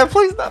 Why is that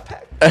place not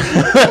packed?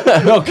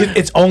 No, 'cause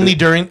it's only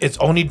during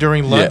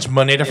lunch, Yeah.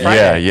 Monday to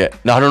Friday. Yeah.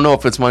 No, I don't know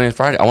if it's Monday and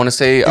Friday. I want to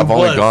say I've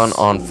only was. gone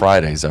on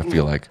Fridays. I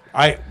feel like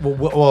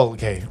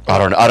Okay. I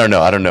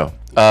don't know.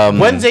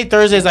 Wednesday,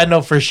 Thursdays, I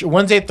know for sure.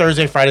 Wednesday,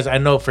 Thursday, Fridays, I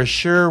know for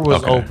sure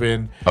was Okay.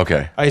 open.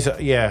 Okay. I used to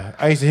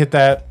hit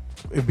that.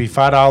 It'd be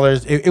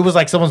 $5. It was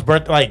like someone's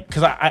birthday, like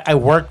because I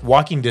worked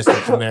walking distance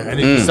from there, and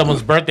it'd be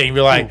someone's birthday, and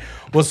be like,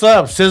 "What's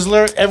up,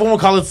 Sizzler?" Everyone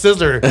would call it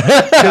Sizzler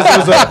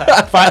because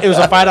it was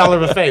a $5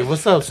 buffet.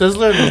 What's up,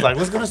 Sizzler? And it was like,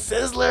 "Let's go to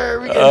Sizzler."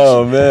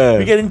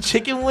 We're getting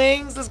chicken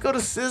wings. Let's go to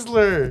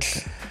Sizzler.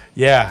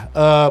 Yeah,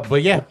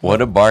 but yeah,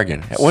 What a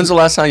bargain. When's the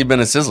last time you've been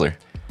to Sizzler?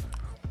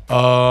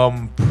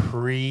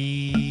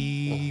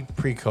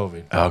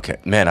 pre-COVID. Okay,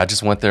 man, I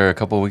just went there a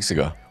couple of weeks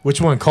ago. Which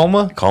one,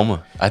 Colma?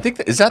 Colma. I think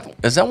is that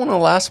one of the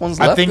last ones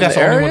left. I think in that's the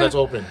the only area? one that's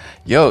open.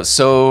 Yo,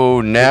 so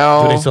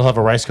now Do they still have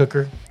a rice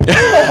cooker?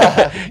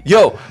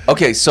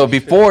 okay, so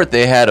before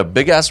they had a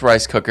big ass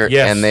rice cooker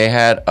Yes. and they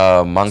had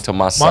Mang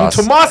Tomas sauce.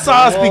 Tomas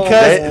sauce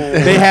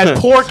because they had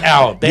pork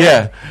out.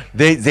 They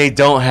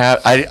don't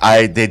have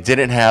they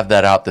didn't have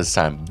that out this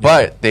time,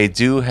 but they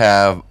do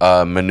have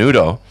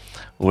menudo,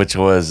 which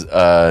was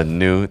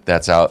new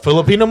that's out.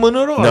 Filipino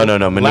menudo? No,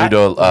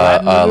 menudo,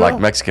 Latin menudo? like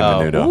Mexican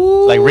menudo. Ooh.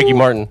 Like Ricky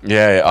Martin.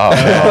 Yeah,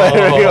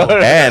 oh.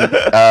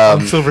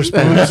 And Silver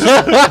spoons.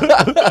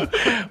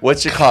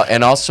 what's it called?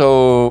 And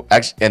also,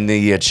 and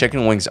the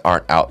chicken wings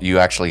aren't out. You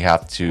actually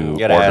have to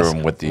gotta order ask.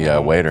 them with the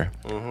waiter.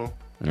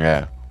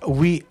 Yeah.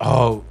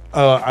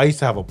 I used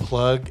to have a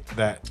plug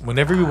that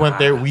whenever we went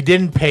there, we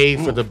didn't pay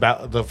for the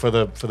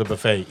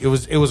buffet. It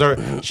was our.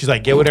 She's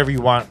like, get whatever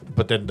you want,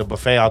 but then the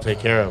buffet I'll take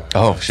care of.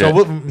 Oh, shit.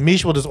 So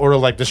Mish will just order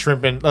like the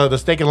shrimp and the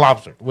steak and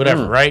lobster,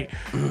 whatever, right?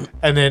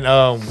 And then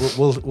I'll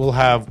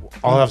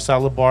have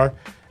salad bar,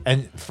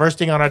 and first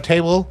thing on our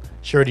table,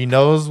 she already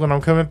knows when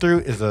I'm coming through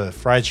is a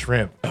fried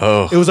shrimp.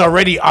 Oh. It was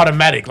already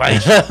automatic,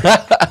 like.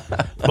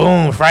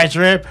 Boom, fried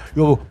shrimp.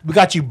 We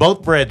got you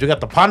both breads. We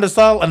got the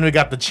pandesal and we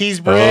got the cheese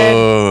bread.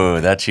 Oh,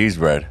 that cheese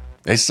bread.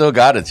 They still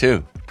got it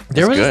too.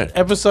 There It's was good. an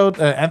episode,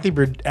 Anthony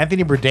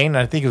Bourdain, and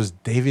I think it was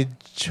David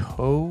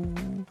Choi.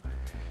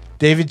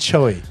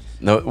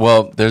 No,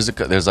 well,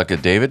 there's like a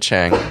David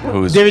Chang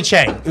who's David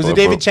Chang. It was a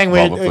David Chang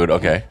where Bubble food.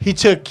 Okay. he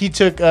took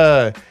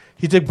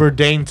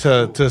Bourdain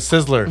to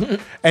Sizzler,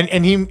 and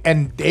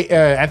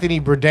Anthony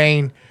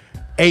Bourdain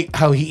ate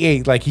how he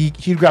ate. Like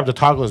he'd grab the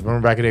tacos.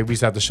 Remember back in the day we used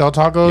to have the shell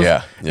tacos.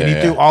 Yeah, and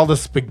he threw all the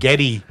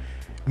spaghetti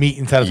meat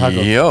inside the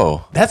tacos.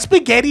 Yo. That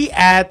spaghetti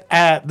at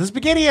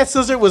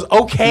Sizzler was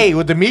okay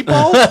with the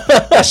meatballs.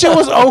 That shit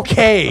was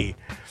okay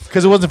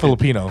because it wasn't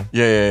Filipino.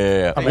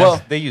 Yeah. I mean,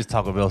 Well, they use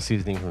Taco Bell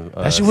seasoning from.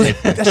 That shit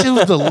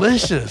was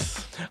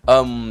delicious.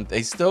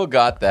 they still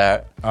got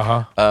that.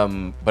 Uh-huh.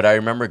 But I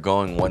remember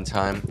going one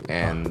time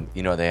and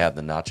they had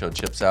the nacho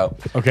chips out.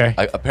 Okay.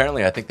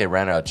 Apparently, I think they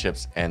ran out of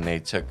chips and they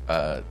took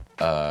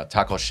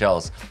taco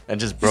shells and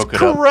just broke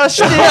it up.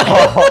 Crushed it.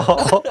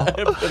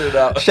 Put it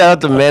out. Shout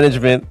out to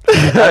management.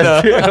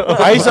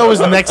 I used to always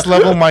next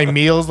level my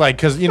meals, like,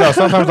 because,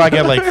 sometimes I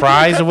get, like,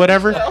 fries or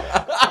whatever.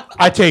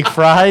 I take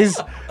fries.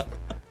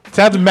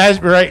 Sounds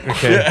magic, right?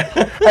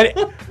 Okay. And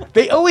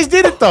they always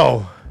did it,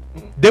 though.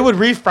 They would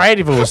refry it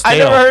if it was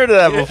stale. I never heard of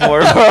that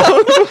before,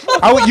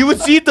 bro. You would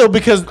see it, though,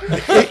 because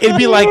it'd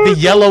be like the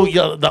yellow,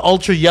 the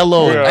ultra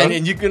yellow. Yeah.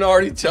 And you can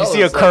already tell. You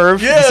see a it's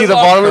curve? Yeah, You see it's the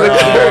all bottom of the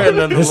curved curve? and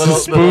then the This is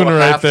little spoon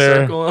right half there.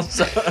 circle and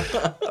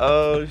stuff.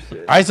 Oh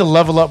shit. I used to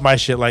level up my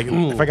shit. Like,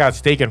 if I got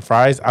steak and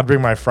fries, I'd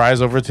bring my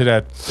fries over to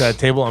that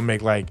table and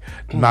make, like,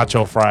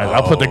 nacho fries.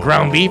 I'd put the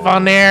ground beef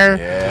on there.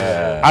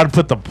 Yeah. I'd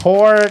put the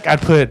pork.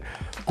 I'd put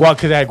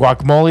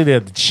guacamole. They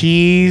had the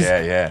cheese.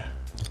 Yeah.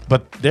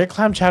 But their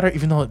clam chowder,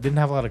 even though it didn't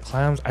have a lot of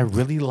clams, I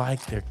really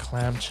liked their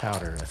clam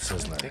chowder at I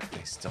Sizzler. think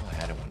they still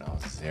had it when I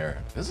was there.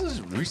 This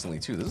is recently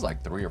too. This is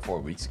like 3 or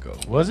 4 weeks ago.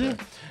 Was it?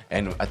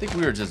 And I think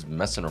we were just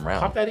messing around.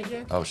 Pop that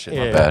again? Oh shit,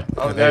 Yeah. my bad.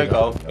 Oh, there you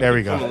go. There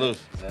we go. Loose.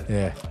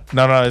 Yeah.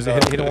 No, hit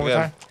it one more Yeah.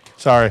 time.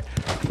 Sorry.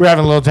 We're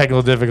having a little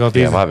technical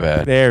difficulties. Yeah, my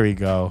bad. There we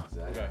go.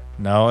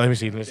 No, let me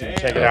see.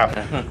 Check it out.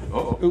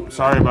 Oops,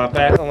 sorry about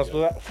that. Almost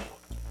blew that.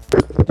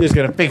 Just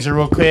gonna fix it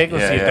real quick.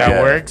 Let's see if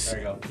that works. There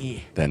you go.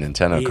 The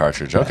Nintendo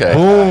cartridge. Okay.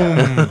 Boom.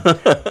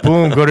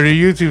 Boom. Go to the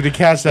YouTube to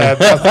catch that.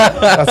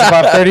 That's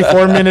about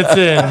 34 minutes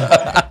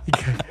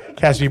in.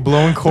 Catch me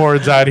blowing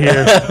cords out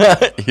here.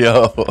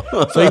 Yo.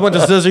 So you went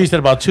to Scissor, you said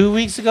about 2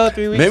 weeks ago,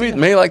 3 weeks ago?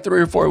 Maybe like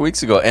 3 or 4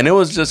 weeks ago. And it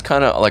was just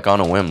kind of like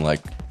on a whim.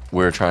 Like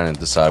we were trying to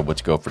decide what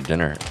to go for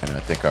dinner. And I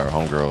think our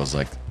homegirl was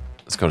like,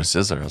 let's go to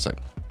Scissor. I was like,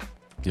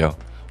 yo.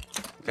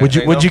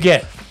 What'd you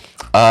get?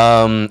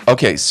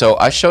 Okay, so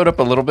I showed up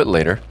a little bit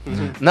later.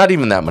 Not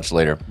even that much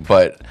later.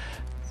 But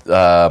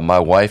my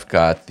wife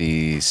got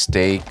the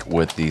steak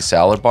with the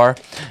salad bar.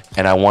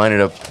 And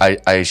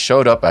I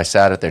showed up, I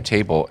sat at their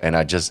table, and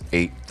I just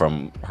ate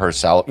from her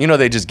salad. You know,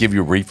 they just give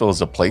you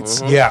refills of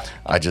plates. Yeah.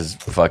 I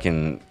just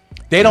fucking...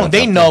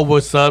 They know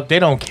what's up. They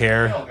don't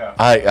care.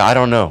 I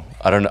don't know.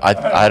 I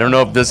don't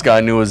know if this guy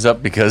knew what's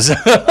up because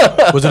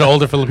Was it an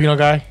older Filipino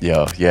guy?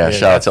 yeah,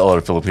 shout out to all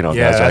the Filipino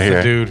guys right that's here.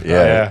 the dude.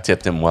 Yeah, Yeah.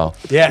 tipped him well.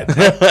 Yeah.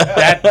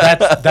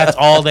 That's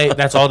all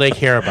they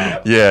care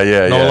about.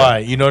 Yeah. No lie.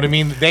 You know what I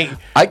mean?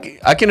 I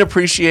can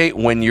appreciate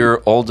when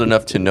you're old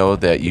enough to know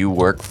that you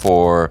work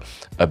for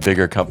a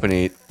bigger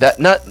company. That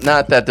not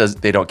that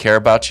they don't care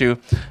about you,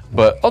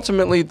 but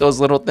ultimately those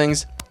little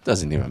things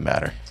doesn't even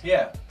matter.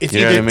 Yeah. It's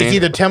You know either what I mean? it's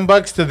either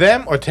 $10 to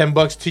them or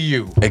 $10 to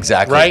you.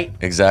 Exactly. Right?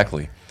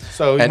 Exactly.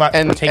 So you might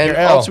take your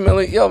L.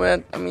 Ultimately, yo,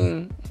 man, I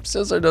mean,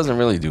 Sizzler doesn't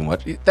really do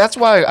much. That's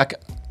why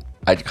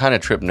I kind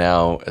of trip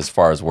now as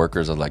far as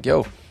workers. I'm like,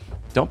 yo,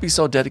 don't be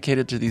so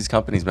dedicated to these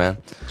companies, man.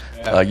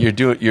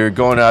 You're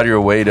going out of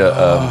your way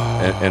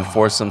to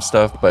enforce some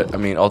stuff, but I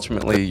mean,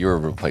 ultimately, you're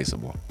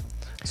replaceable.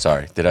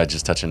 Sorry, did I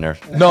just touch a nerve?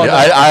 No, Yeah,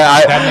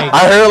 no.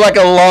 I heard like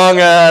a long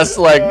ass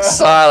like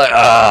silent.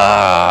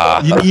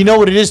 You know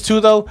what it is too,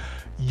 though.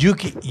 You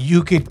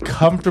could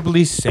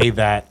comfortably say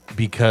that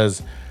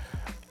because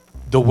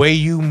the way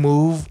you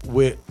move,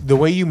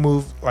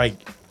 like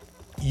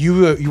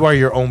you are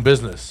your own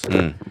business,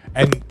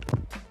 and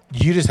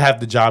you just have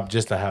the job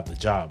just to have the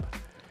job.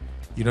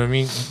 You know what I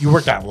mean? You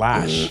work at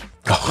Lash.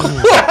 Did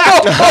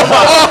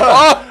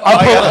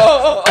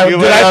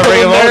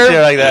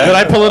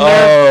I pull a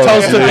nerve?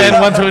 Toast to Ben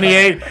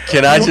 128.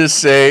 Can I just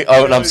say?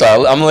 Oh, no, I'm sorry.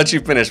 I'm gonna let you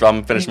finish, but I'm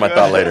gonna finish my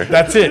thought later.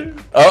 That's it.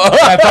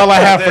 That's all I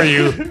have for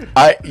you.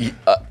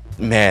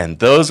 Man,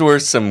 those were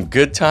some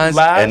good times,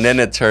 Lash? and then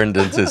it turned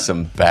into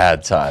some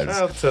bad times.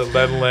 Shout out to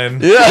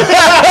Len. Yeah,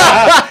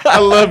 I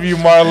love you,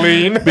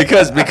 Marlene.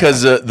 because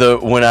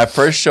when I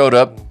first showed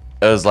up,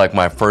 it was like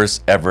my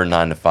first ever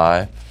 9 to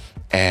 5,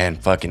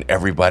 and fucking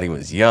everybody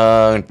was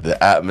young.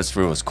 The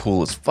atmosphere was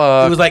cool as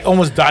fuck. It was like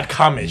almost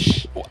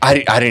 .com-ish. I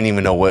didn't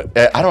even know what.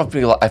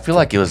 I feel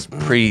like it was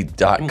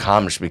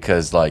pre.com-ish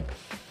because like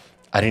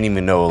I didn't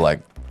even know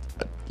like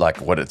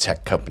what a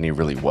tech company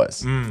really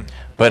was.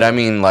 But I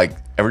mean, like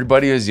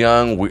everybody was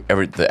young.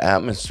 The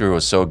atmosphere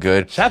was so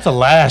good. Shout out to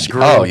Lash,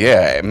 girl. Oh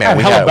yeah, man.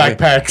 We had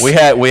backpacks. We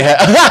had.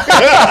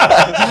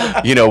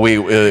 You know,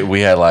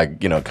 we had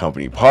like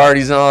company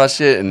parties and all that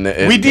shit, and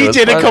We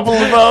DJ'd a couple of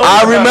those.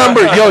 I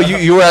remember, yo,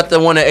 you were at the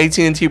one at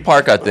AT&T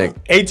Park, I think.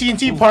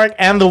 AT&T Park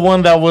and the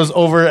one that was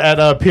over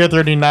at Pier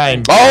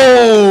 39.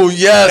 Oh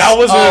yes. That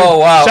was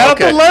wow. Shout out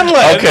to Len.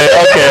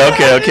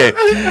 Okay.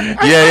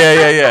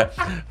 Yeah.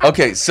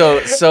 Okay,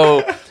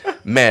 so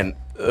man,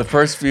 the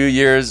first few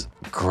years,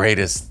 great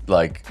years.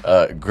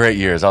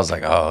 I was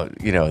like, oh,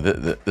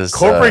 this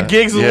Corporate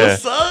gigs was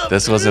what's up,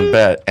 This wasn't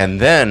bad. And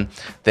then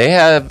they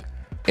have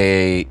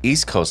a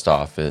East Coast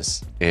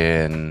office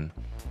in,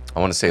 I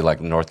want to say like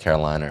North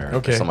Carolina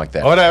or something like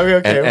that. Oh,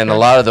 okay. And a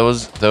lot of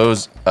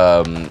those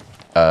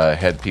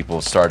head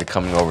people started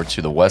coming over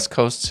to the West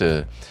Coast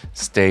to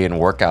stay and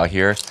work out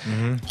here.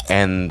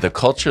 And the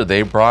culture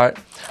they brought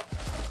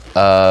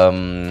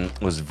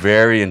was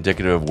very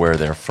indicative of where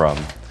they're from.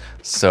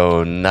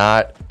 So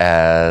not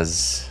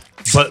as...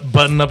 But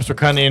button-ups were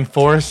kind of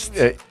enforced.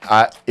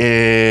 how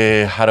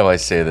do I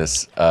say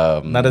this?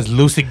 Not as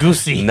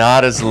loosey-goosey.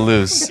 Not as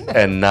loose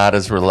and not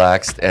as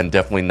relaxed and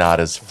definitely not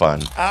as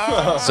fun.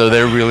 So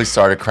they really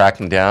started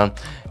cracking down.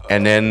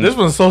 And then... This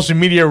when social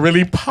media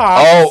really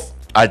popped. Oh,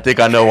 I think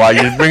I know why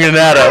you're bringing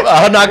that up.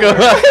 I'm not going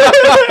to...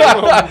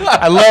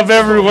 I love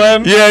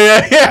everyone.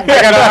 Yeah.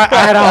 I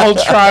had a whole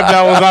tribe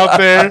that was out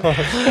there.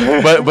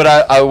 But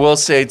I will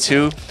say,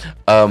 too,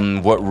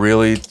 what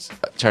really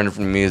turned it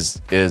for me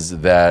is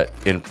that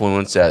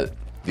influence that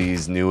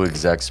these new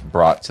execs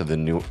brought to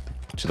the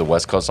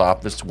West Coast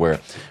office, where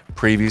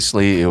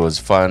previously it was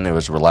fun, it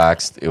was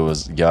relaxed, it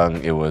was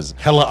young, it was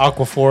hella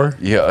Aquaphor.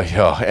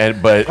 Yeah,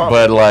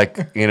 but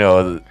like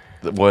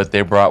what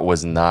they brought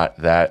was not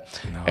that.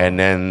 No. And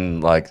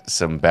then like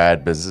some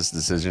bad business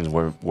decisions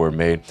were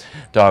made.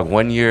 Dog,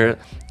 one year,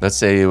 let's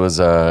say it was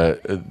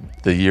the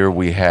year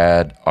we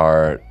had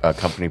our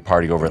company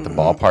party over at the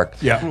ballpark.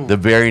 Yeah. The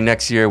very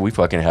next year, we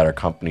fucking had our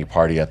company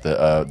party at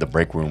the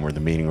break room or the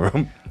meeting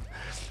room.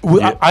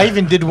 I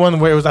even did one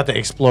where it was at the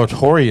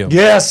Exploratorium.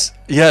 Yes.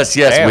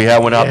 We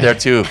had one out there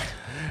too.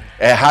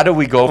 And how do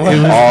we go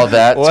from all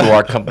that to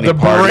our company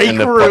party in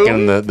the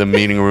fucking the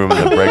meeting room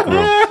and the break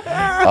room?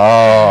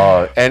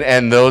 Oh,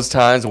 and those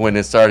times when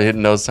it started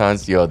hitting those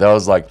times, yo, that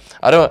was like,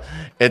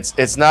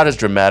 it's not as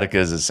dramatic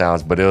as it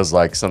sounds, but it was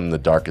like some of the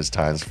darkest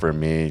times for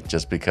me,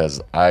 just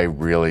because I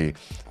really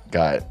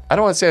got, I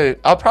don't want to say,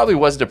 I probably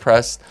was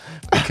depressed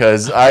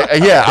because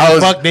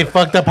they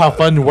fucked up how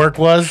fun work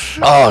was.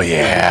 Oh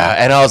yeah,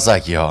 and I was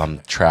like, yo, I'm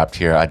trapped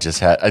here. I just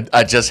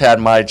had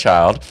my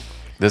child.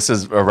 This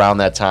is around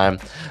that time.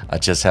 I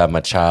just had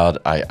my child.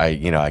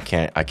 I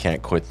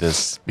can't quit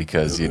this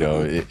because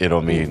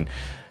it'll mean,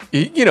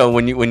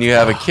 when you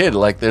have a kid,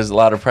 like there's a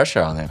lot of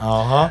pressure on that.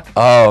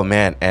 Oh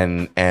man,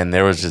 and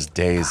there was just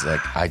days like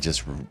I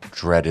just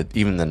dreaded,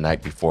 even the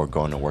night before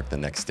going to work the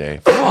next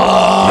day.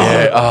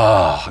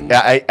 I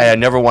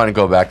never want to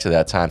go back to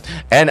that time.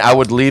 And I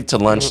would leave to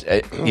lunch.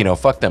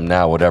 Fuck them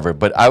now, whatever.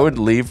 But I would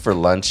leave for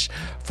lunch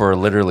for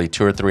literally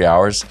 2 or 3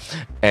 hours,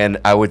 and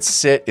I would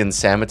sit in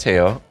San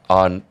Mateo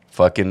on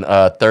fucking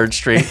 3rd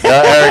Street, because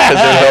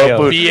there's no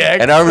food.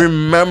 And I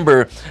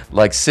remember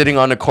like sitting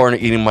on the corner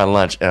eating my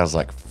lunch, and I was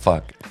like,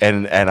 fuck.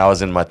 And I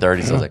was in my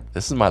 30s. I was like,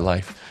 this is my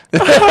life.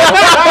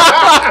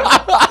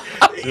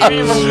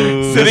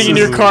 Sitting in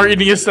your car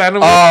eating a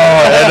sandwich. Oh,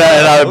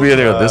 and I would be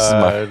there. This is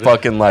my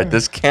fucking life.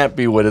 This can't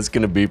be what it's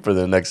gonna be for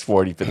the next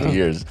 40, 50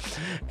 years.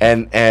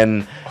 And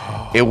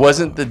it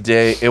wasn't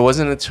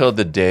until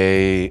the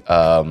day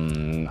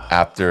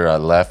after I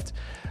left,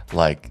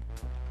 like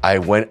I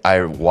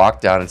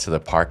walked down into the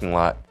parking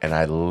lot and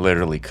I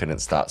literally couldn't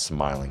stop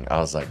smiling. I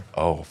was like,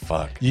 oh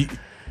fuck.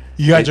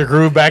 You got your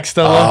groove back,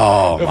 Stella?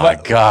 Oh my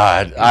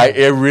God.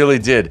 It really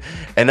did.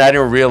 And I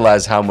didn't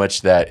realize how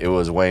much that it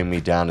was weighing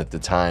me down at the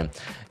time.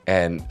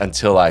 And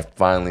until I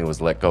finally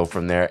was let go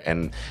from there.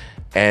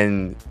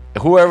 And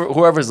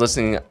whoever's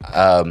listening,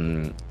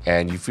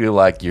 and you feel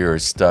like you're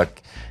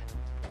stuck,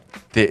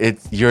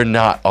 you're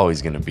not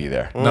always going to be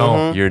there.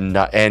 No, you're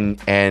not.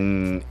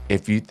 And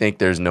if you think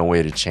there's no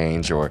way to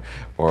change or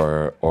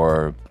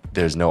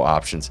there's no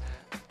options,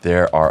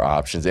 there are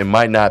options. It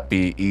might not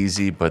be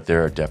easy, but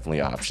there are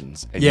definitely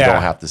options. And you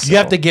don't have to settle. You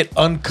have to get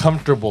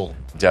uncomfortable.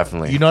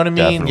 Definitely. You know what I mean?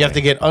 Definitely. You have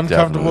to get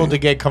uncomfortable to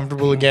get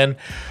comfortable again.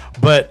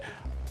 But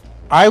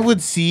I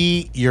would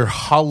see your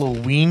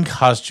Halloween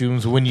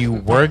costumes when you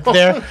work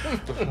there.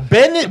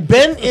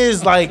 Ben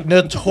is like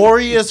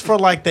notorious for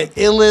like the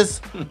illest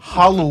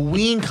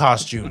Halloween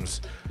costumes.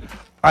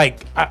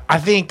 Like I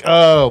think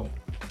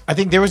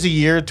there was a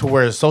year to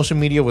where social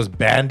media was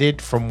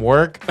banned from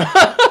work.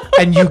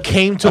 And you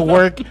came to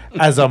work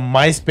as a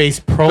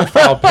MySpace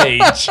profile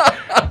page.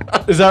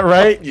 Is that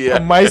right? Yeah. A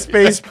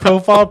MySpace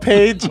profile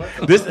page.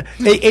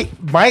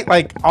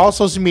 All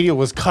social media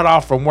was cut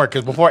off from work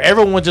because before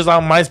everyone was just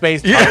on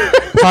MySpace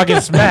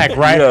talking smack,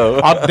 right?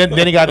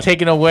 Then it got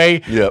taken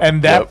away,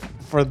 and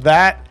for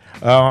that.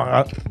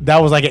 That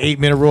was like an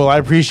 8-minute rule. I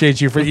appreciate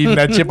you for eating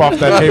that chip off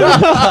that table.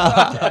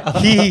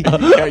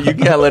 You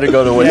can't let it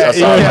go to waste.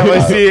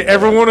 See,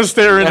 everyone is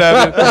staring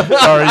at it.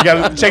 Sorry, you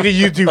gotta check the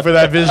YouTube for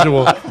that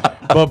visual.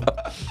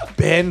 But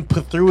Ben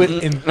threw it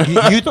in.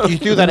 You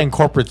threw that in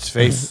corporate's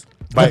face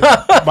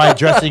by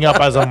dressing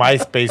up as a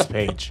MySpace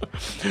page.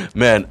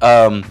 Man,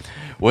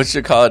 what's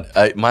it called?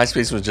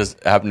 MySpace was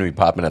just happened to be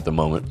popping at the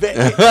moment.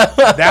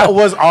 That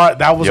was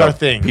our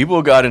thing.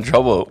 People got in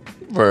trouble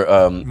for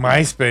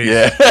MySpace.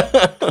 Yeah.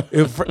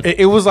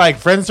 it was like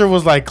Friendster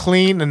was like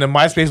clean, and then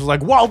MySpace was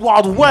like Wild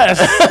Wild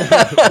West.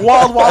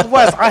 Wild Wild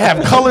West. I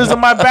have colors in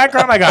my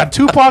background. I got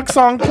Tupac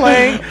song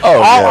playing.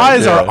 All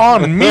eyes are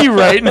on me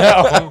right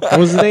now. What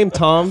was his name?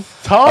 Tom?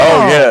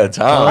 Oh yeah,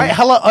 Tom. I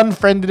hella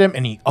unfriended him,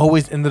 and he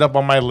always ended up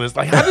on my list.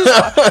 Like, how does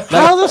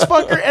this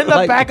fucker end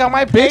up back on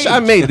my page? Bitch, I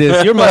made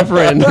this. You're my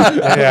friend.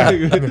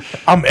 Yeah,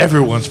 I'm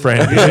everyone's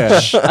friend.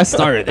 Bitch. I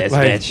started this,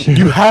 bitch.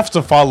 You have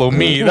to follow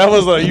me. That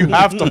was you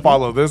have to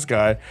follow this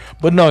guy.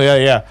 But no,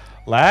 yeah.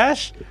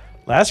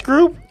 Last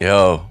group?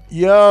 Yo,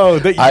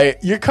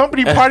 your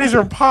company parties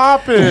are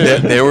popping.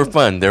 they were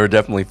fun. They were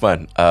definitely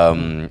fun.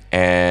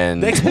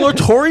 And the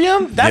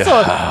Exploratorium?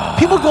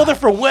 People go there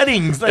for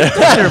weddings. Like,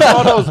 take their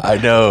photos. I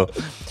know.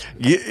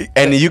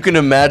 And you can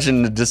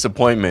imagine the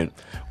disappointment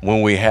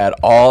when we had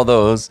all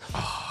those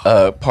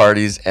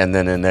parties, and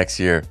then the next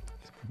year,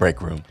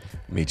 break room.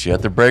 Meet you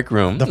at the break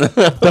room.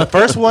 The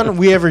first one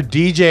we ever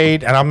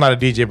DJ'd, and I'm not a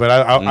DJ, but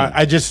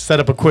I just set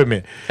up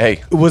equipment.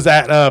 Hey, it was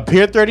at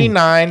Pier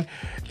 39.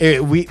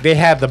 They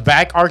had the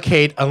back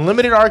arcade,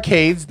 unlimited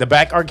arcades, the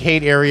back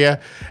arcade area,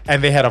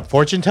 and they had a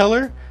fortune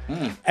teller,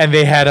 and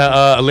they had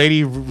a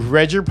lady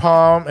read your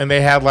palm, and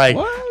they had like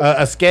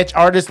a sketch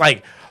artist,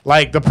 like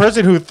the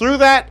person who threw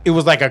that. It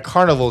was like a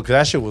carnival because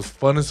that shit was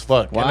fun as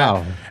fuck.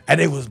 Wow, and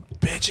it was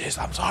bitches.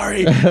 I'm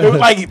sorry. It was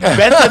like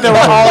Ben said they were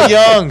all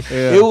young.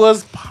 Yeah. It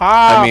was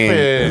popping.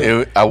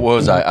 I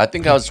mean, I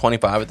think I was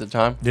 25 at the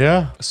time.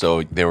 Yeah.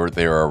 So they were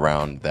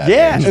around that.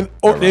 Yeah. Age. It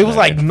was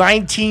like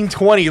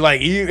 1920. Like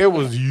it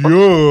was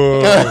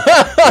young.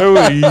 It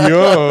was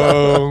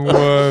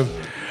young.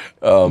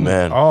 Oh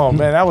man. Oh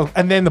man, that was.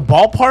 And then the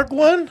ballpark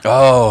one.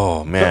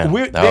 Oh man,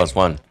 We- that they- was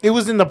fun. It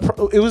was in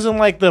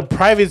like the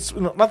private,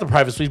 not the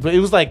private suite, but it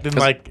was like in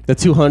like The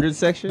 200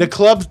 section. the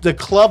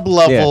club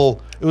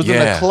level. It was in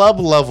the Yeah. club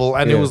level,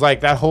 and it Yeah. was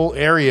like that whole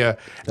area.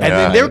 And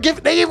Yeah. then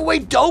they gave away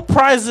dope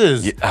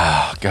prizes.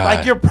 Oh god.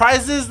 Like your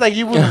prizes, like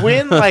you would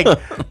win, like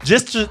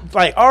just to,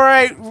 like, all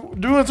right,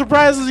 doing some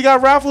prizes. You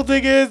got raffle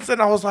tickets,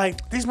 and I was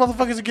like, these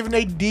motherfuckers are giving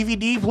they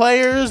DVD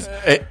players.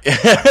 At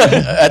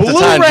the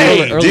time,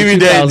 Blu-ray. Early DVD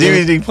 2000s.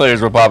 DVD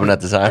players were popping at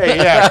the time. Hey,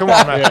 yeah, come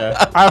on, man.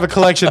 I have a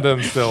collection of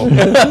them still.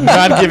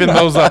 Not giving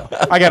those up.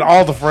 I got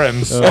all the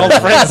Friends, all the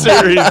Friends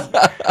series.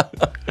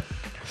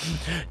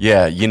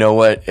 Yeah, you know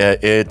what?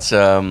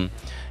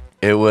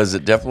 It was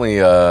definitely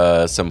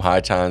some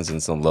high times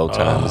and some low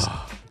times,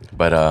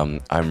 but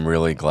I'm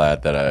really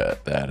glad that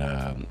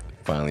I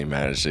finally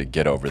managed to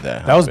get over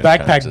that. That was hump and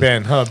kinda backpack just-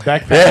 Ben, huh?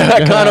 Backpack.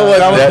 Yeah, kind of was.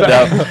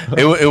 That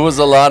was It was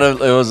a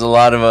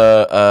lot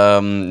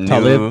of new.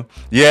 Talib?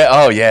 Yeah.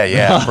 Oh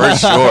yeah.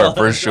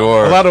 For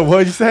sure. A lot of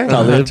what you say?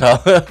 Talib.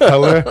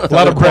 A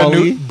lot of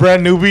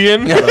brand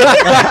Nubian.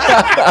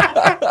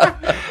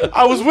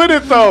 I was with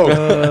it though.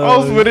 I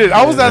was with it.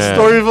 I was at Man.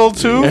 Storyville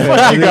too.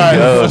 Fuck you guys.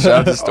 Yo, shout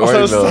out to So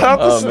Storyville. shout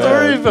out to Oh,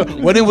 man.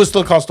 Storyville. When it was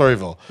still called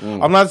Storyville.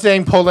 I'm not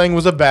saying Polang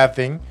was a bad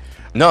thing.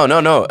 No.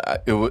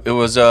 It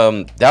was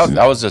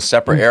that was a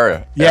separate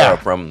era. Yeah. Era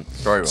from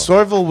Storyville.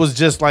 Storyville was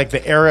just like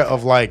the era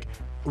of like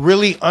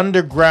really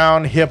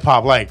underground hip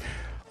hop. Like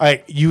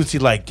you would see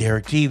like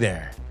Derek G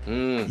there.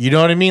 You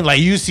know what I mean?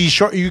 Like you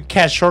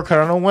catch Shortcut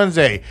on a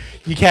Wednesday.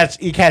 You catch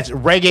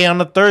reggae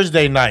on a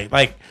Thursday night.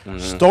 Like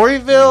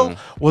Storyville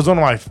was one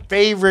of my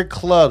favorite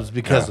clubs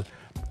because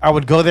I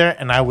would go there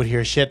and I would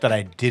hear shit that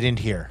I didn't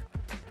hear.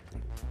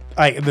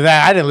 Like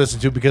that I didn't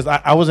listen to because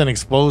I wasn't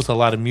exposed to a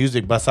lot of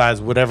music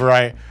besides whatever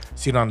I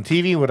seen on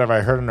TV, whatever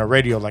I heard on the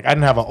radio. Like I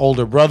didn't have an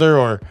older brother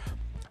or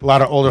a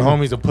lot of older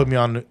homies that put me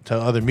on to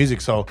other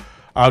music, so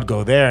I would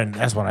go there, and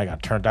that's when I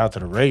got turned out to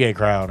the reggae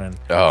crowd and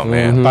Oh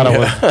man. thought it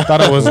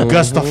was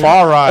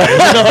Gustafari. You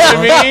know what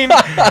I mean?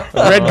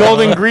 Red,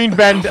 gold, and green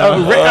band,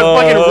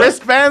 fucking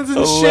wristbands and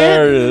shit.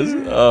 Hilarious.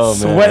 Oh man.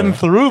 Sweating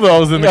through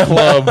those in the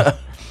club.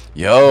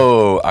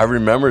 Yo, I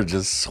remember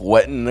just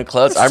sweating in the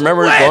clubs. I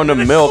remember going to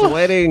Milk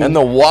Sweating. and the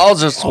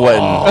walls are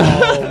sweating.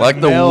 Like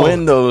the Milk.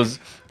 windows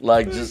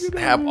like just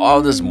have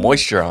all this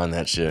moisture on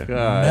that shit.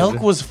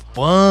 Milk was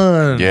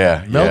fun.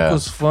 Yeah, Milk yeah.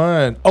 was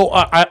fun. Oh,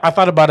 I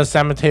thought about a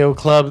San Mateo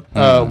club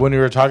when we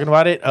were talking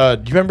about it. Do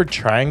you remember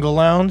Triangle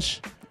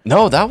Lounge?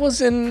 No, that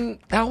was in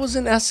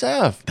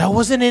SF. That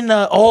wasn't in.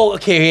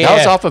 Okay. That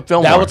was off of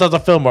Fillmore. That was off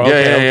of Fillmore. Yeah,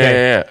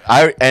 Okay,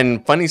 okay.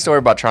 And funny story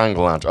about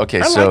Triangle Lounge.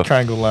 Okay, I so like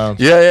Triangle Lounge.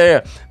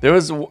 Yeah. There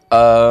was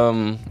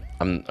I'm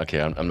not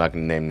gonna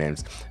name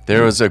names.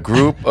 There was a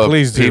group of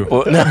Please do.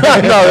 people. No,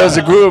 there was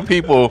a group of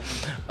people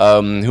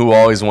who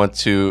always went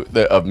to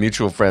of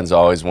mutual friends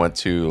always went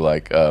to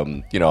like all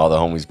the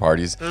homies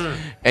parties.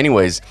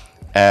 Anyways,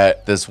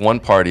 at this one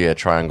party at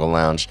Triangle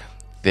Lounge,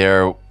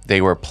 they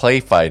were play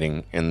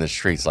fighting in the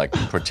streets, like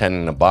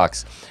pretending to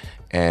box,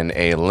 and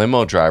a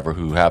limo driver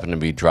who happened to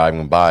be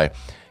driving by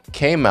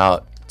came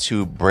out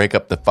to break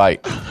up the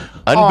fight.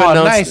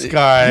 nice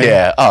guy.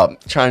 Yeah,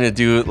 trying to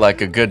do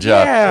like a good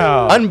job.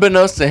 Yeah.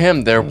 Unbeknownst to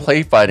him, they're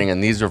play fighting,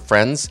 and these are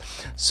friends,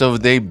 so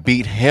they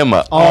beat him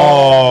up.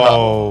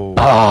 Oh.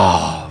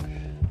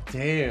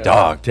 Damn.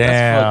 Dog.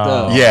 Damn. fucked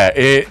up.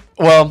 Yeah.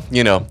 Well,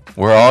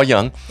 we're all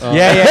young.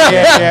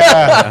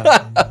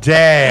 Yeah.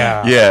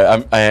 Damn.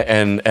 Yeah,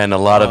 and a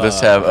lot of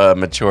us have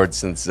matured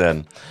since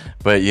then.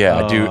 But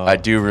yeah, I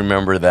do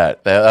remember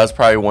that. That was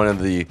probably one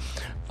of the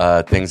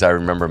things I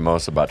remember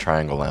most about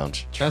Triangle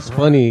Lounge. That's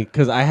funny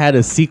because I had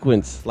a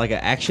sequence, like an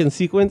action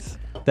sequence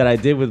that I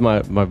did with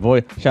my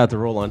boy. Shout out to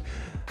Roland.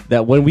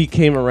 That when we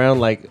came around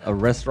like a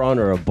restaurant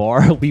or a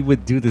bar, we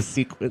would do the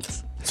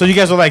sequence. So you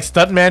guys were like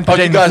stuntman? Oh,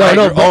 you guys No, had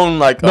no, your but- own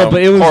like but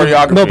it was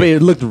choreography. no, but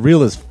it looked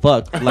real as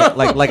fuck.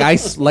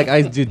 Like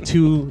I did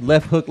two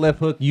left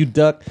hook, you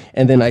duck,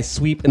 and then I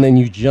sweep, and then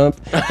you jump.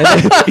 And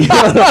then,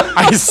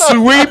 I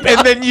sweep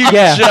and then you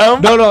yeah,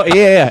 jump. No,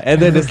 yeah,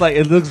 and then it's like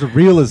it looks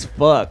real as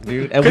fuck,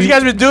 dude. And Because you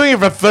guys been doing it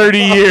for 30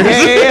 years.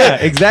 yeah,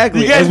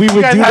 exactly. You guys- and we you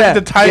would guys do have that.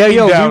 the timing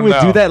down we would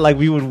now. do that. Like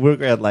we would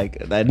work at like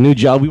that new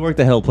job. We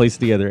worked at Hell Place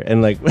together,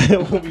 and like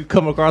when we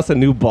come across a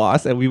new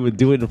boss, and we would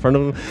do it in front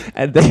of them,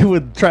 and they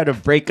would try to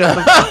break up.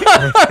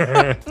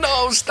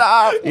 No,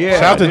 stop. Yeah,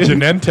 Shout out to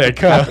Genentech.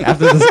 Huh?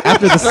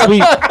 after the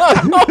sweep.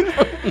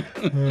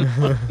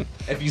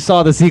 If you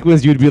saw the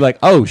sequence, you'd be like,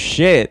 "Oh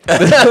shit!"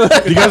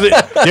 You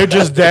guys, they're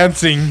just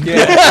dancing.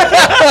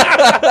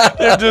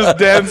 They're just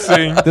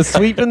dancing. The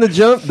sweep and the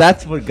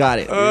jump—that's what got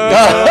it.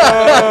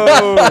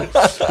 Oh.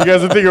 You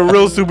guys are thinking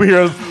real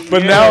superheroes,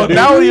 but now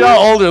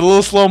y'all older, a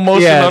little slow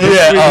motion Yeah, on the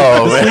Yeah. sweep.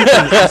 Oh man.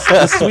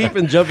 The sweep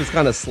and jump is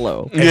kind of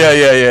slow.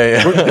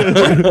 Yeah.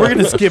 We're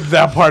gonna skip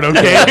that part,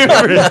 okay?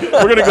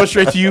 We're gonna go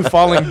straight to you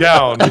falling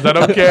down. Is that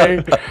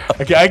okay?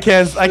 Okay, I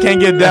can't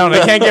get down.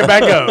 I can't get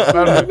back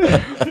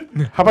up.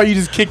 How about you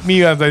just kick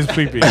me as I'm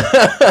sleeping?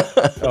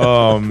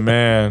 Oh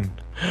man.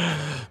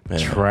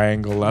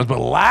 Triangle Lounge, but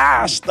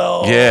last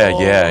though.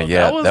 Yeah.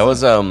 That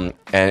was and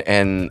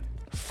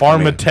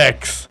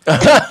Pharmatex.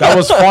 That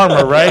was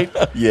Pharma, right?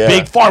 Yeah.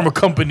 Big Pharma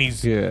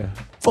companies. Yeah.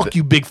 Fuck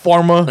you, Big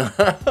Pharma.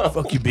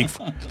 Fuck you, Big.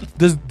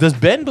 Does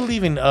Ben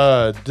believe in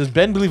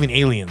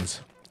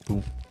aliens?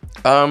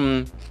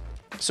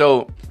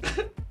 So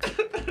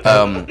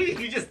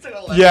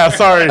Yeah,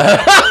 sorry.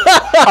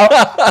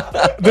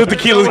 The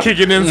tequila's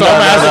kicking in, so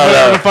I'm asking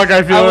whatever the fuck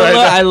I feel right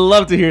now. I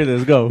love to hear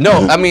this. Go. no,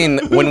 I mean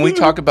when we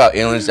talk about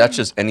aliens, that's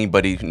just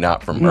anybody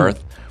not from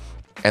Earth,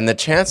 and the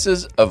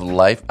chances of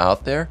life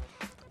out there,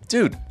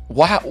 dude.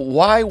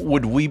 Why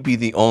would we be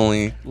the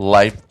only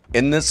life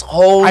in this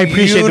whole I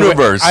appreciate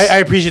universe? I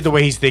appreciate the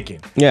way he's thinking.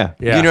 Yeah.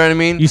 Yeah. You know what I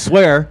mean? You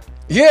swear.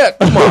 Yeah,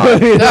 come on. You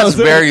know what That's I'm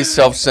saying? very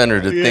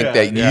self-centered to think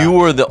that you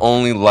are the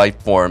only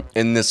life form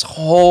in this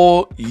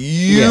whole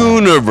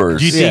universe.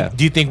 Do you think? Yeah.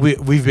 Do you think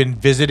we've been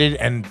visited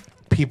and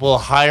people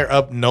higher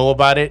up know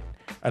about it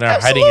and are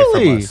hiding it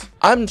from Absolutely. us?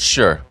 I'm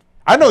sure.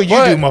 I know you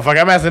But- do, motherfucker.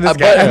 I'm asking this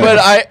guy.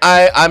 But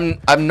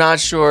I'm not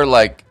sure.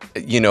 Like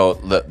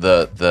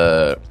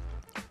the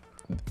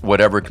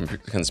whatever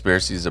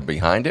conspiracies are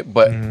behind it.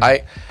 But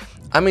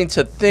I mean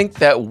to think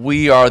that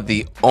we are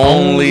the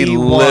only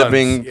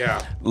ones,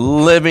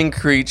 living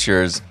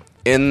creatures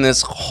in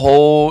this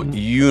whole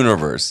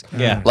universe.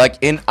 Yeah. Like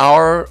in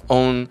our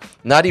own,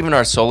 not even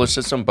our solar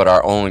system, but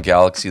our own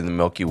galaxy, the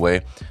Milky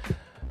Way.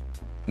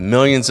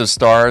 Millions of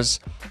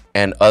stars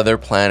and other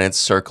planets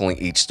circling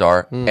each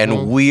star,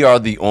 and we are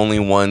the only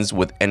ones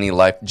with any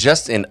life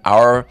just in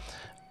our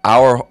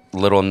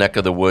little neck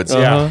of the woods.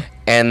 Yeah.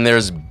 And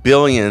there's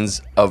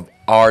billions of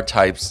our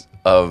types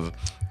of,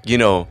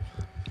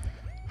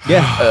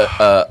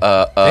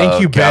 Yeah.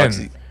 Thank you,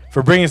 galaxy. Ben,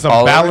 for bringing some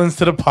All over? balance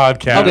to the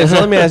podcast. Okay, so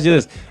let me ask you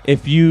this: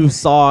 if you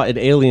saw an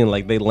alien,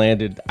 like they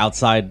landed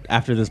outside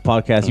after this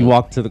podcast, you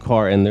walked to the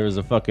car and there was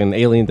a fucking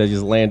alien that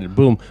just landed.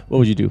 Boom! What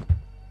would you do?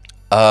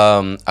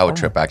 I would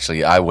trip.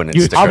 Actually, I wouldn't.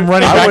 stick I'm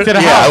running I back would- to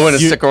the yeah, house. I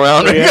wouldn't You- stick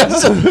around. I'm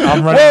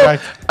running Well,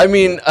 back. I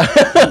mean,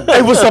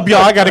 Hey, what's up,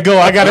 y'all? I gotta go.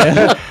 I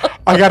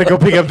gotta go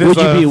pick up this.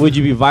 Would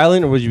you be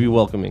violent or would you be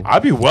welcoming?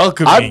 I'd be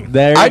welcoming.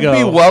 There you I'd go.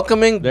 be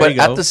welcoming, There but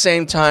you at go. the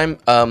same time,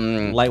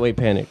 Lightweight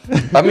panic.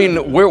 I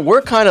mean,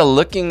 we're kind of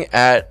looking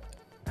at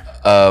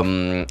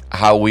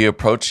how we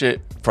approach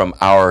it from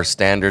our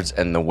standards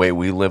and the way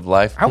we live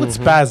life. I would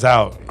spaz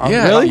out.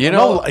 Yeah, really? you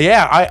know- No,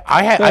 yeah,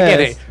 I get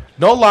Yes. it.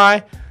 No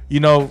lie.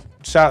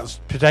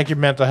 Protect your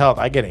mental health.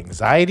 I get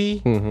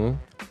anxiety, and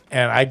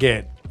I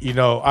get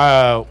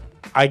I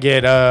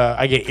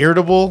get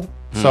irritable.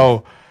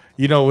 So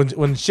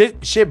when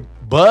shit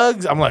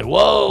bugs, I'm like,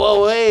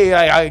 whoa, hey,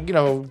 I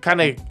kind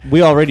of.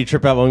 We already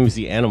trip out when we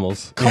see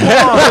animals. Come on.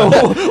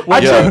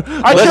 Yeah.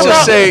 I Let's trip just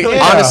out. say,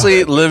 Yeah.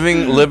 honestly,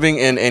 living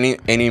in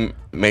any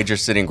major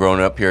city,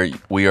 growing up here,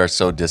 we are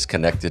so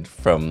disconnected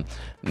from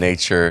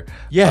nature.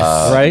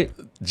 Yes. Right?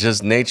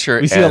 Just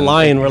nature. We see a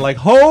lion, we're like,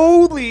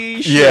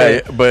 holy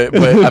shit. Yeah, but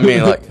I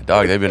mean, like,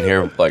 dog, they've been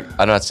here. Like,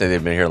 I'm not saying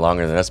they've been here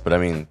longer than us, but I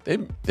mean,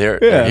 they're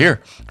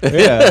here.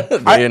 Yeah.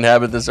 They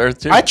inhabit this earth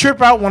too. I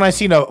trip out when I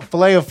seen a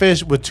fillet of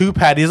fish with 2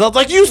 patties. I was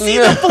like, "You see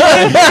the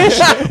fillet of fish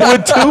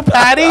with 2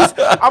 patties?"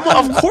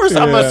 Of course,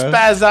 I'm gonna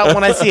spaz out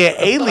when I see an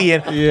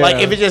alien. Yeah.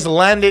 Like if it just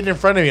landed in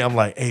front of me, I'm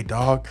like, "Hey,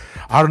 dog,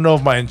 I don't know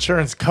if my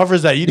insurance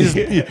covers that. You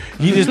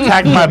just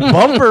tagged my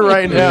bumper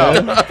right now."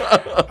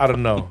 I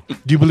don't know.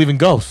 Do you believe in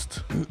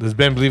ghosts? Does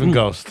Ben believe in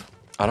ghosts?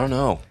 I don't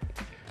know.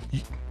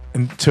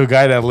 And to a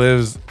guy that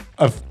lives,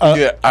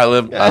 Yeah, I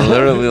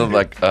literally live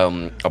like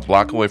a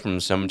block away from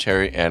the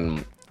cemetery,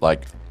 and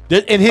like,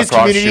 in his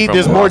Across community, shit from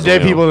there's more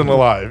dead Mausoleum. people than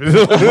alive.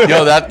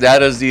 yo,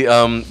 that is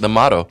the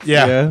motto.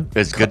 Yeah.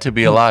 It's good to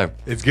be alive.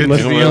 It's good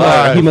Must to be be alive.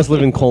 alive. He must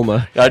live in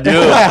Colma. I do.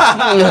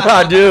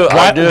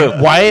 I do.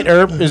 Wyatt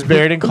Earp is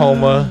buried in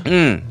Colma.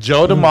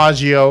 Joe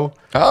DiMaggio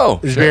Oh,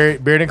 is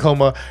shit. buried in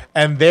Colma.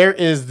 And there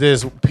is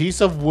this piece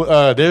of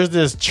there's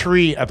this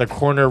tree at the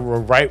corner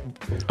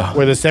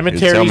where the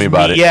cemetery tell me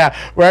about meet. it. Yeah,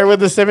 right where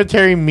the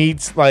cemetery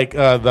meets like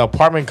the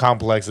apartment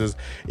complexes.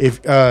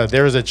 If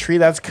there is a tree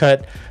that's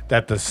cut,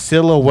 that the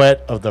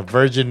silhouette of the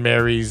Virgin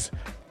Mary's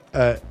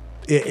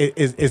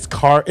is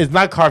carved. It's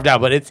not carved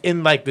out, but it's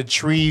in like the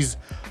tree's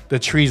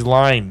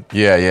line.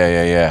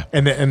 Yeah.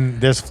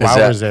 And there's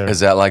flowers there.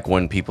 Is that like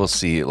when people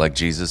see like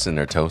Jesus in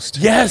their toast?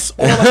 Yes,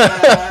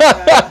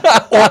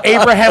 or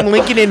Abraham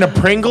Lincoln in a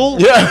Pringle.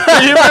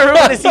 Yeah, you remember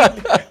when they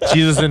see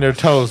Jesus in their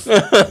toast?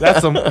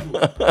 That's some.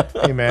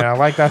 Hey man, I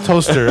like that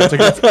toaster.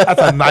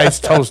 That's a nice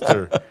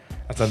toaster.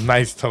 That's a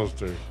nice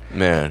toaster.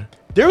 Man.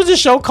 There was a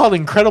show called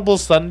Incredible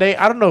Sunday.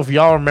 I don't know if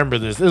y'all remember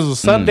this. This was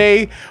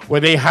Sunday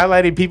where they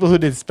highlighted people who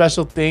did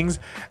special things.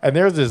 And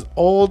there was this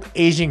old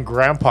Asian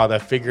grandpa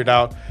that figured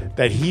out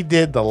that he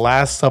did the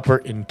Last Supper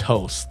in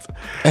toast.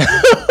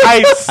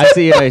 I I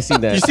see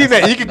that. You see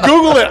that? You can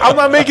Google it. I'm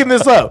not making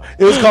this up.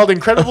 It was called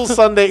Incredible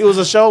Sunday. It was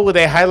a show where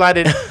they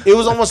highlighted. It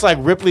was almost like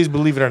Ripley's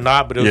Believe It or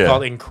Not, but it was Yeah.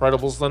 called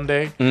Incredible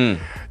Sunday.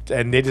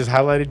 and they just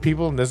highlighted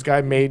people, and this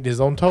guy made his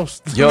own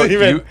toast. Yo,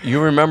 you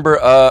remember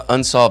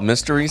Unsolved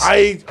Mysteries?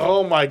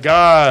 Oh my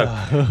god,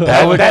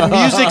 that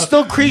music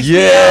still creeps me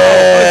out.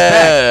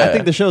 Yeah. I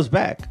think the show's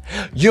back.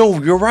 Yo,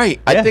 you're right.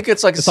 I Yeah. think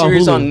it's like a It's on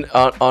series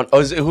Hulu. on oh,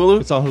 is it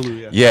Hulu? It's on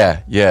Hulu.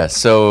 Yeah. Yeah.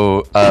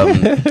 So,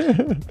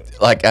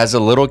 like as a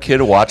little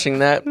kid watching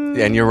that,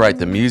 and you're right,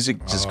 the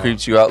music just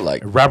creeps you out.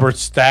 Like, Robert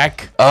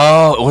Stack.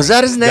 oh, was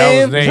that his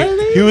That was name? his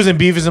name. He was in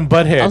Beavis and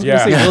I Butthead. was Yeah,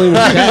 gonna say William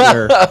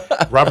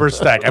Shatner. Robert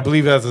Stack. I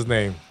believe that's his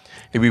name.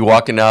 He'd be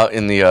walking out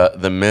in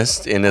the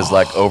mist in his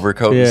like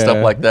overcoat and stuff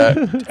Yeah. like that.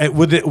 And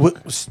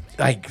with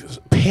like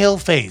pale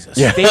face,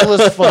 stale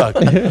as fuck.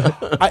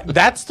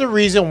 That's the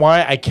reason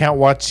why I can't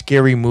watch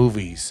scary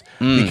movies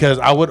because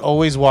I would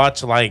always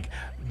watch like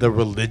the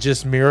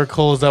religious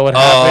miracles that would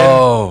happen.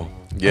 Oh,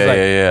 yeah, like-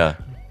 yeah.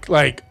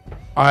 Like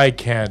I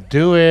can't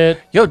do it.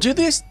 Yo, do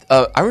these?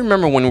 I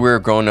remember when we were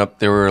growing up,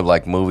 there were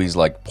like movies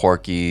like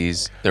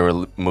Porky's. There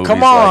were movies.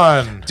 Come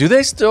like- on. do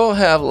they still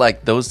have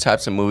like those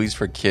types of movies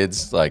for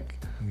kids? Like,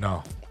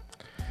 No.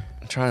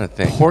 I'm trying to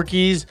think.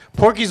 Porky's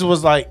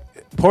was like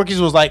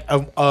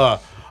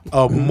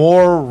a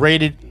more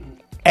rated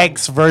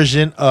X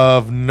version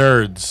of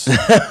Nerds.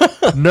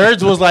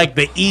 Nerds was like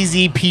the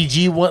easy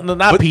PG one, no,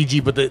 not PG,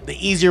 but the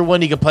easier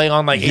one you could play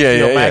on like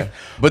HBO Max.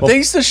 But they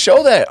used to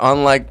show that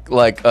on like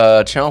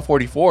Channel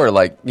 44.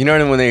 Like, you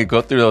know when they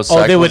go through those.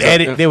 Oh, they would cycles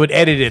of- edit. They would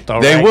edit it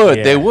though. They right? would.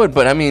 Yeah. They would.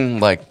 But I mean,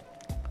 like,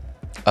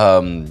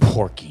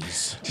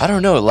 Porky's. I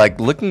don't know. Like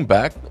looking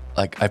back,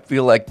 like I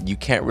feel like you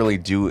can't really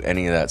do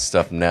any of that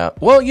stuff now.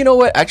 Well, you know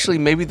what? Actually,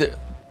 maybe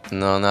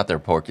no, not their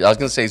Porky. I was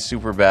gonna say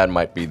Superbad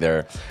might be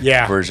their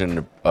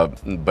version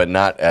of, but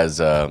not as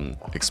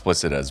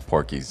explicit as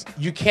Porky's.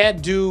 You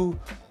can't do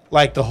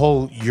like the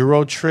whole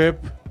Euro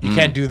trip. You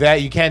can't do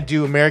that. You can't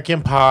do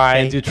American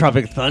Pie. Do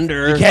Tropic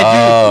Thunder. You can't do.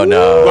 Oh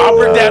no!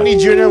 Robert Downey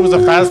Jr. was the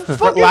last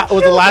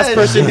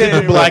person to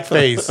do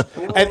blackface,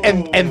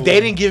 and they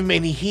didn't give him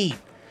any heat.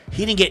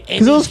 He didn't get any.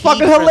 Because it was heat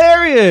fucking for-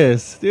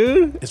 hilarious,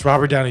 dude. It's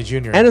Robert Downey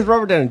Jr. And it's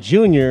Robert Downey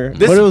Jr.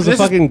 But it was a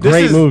fucking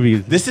great movie.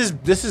 This is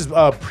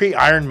pre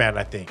Iron Man,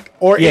 I think,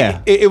 or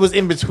Yeah. it was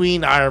in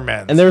between Iron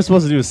Man. And they were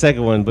supposed to do a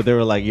second one, but they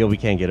were like, yo, we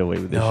can't get away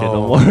with this shit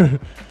no more.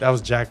 That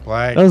was Jack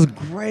Black. That was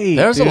great.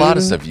 There's a lot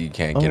of dude. stuff you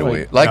can't Oh get my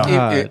away. Like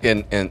God.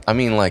 and I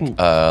mean like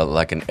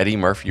an Eddie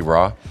Murphy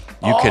Raw.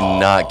 You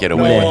cannot get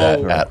away with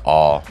that at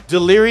all.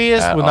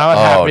 Delirious At would all. not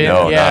Oh, happen. no,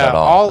 not yeah, at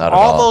all. Not at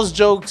all all. those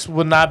jokes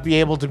would not be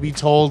able to be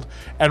told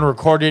and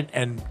recorded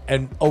and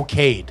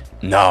okayed.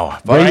 No,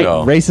 fuck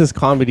no. Racist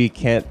comedy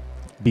can't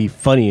be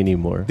funny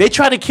anymore. They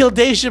try to kill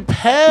Dave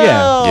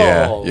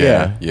Chappelle.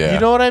 Yeah. You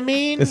know what I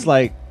mean? It's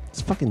like, it's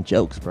fucking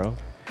jokes, bro.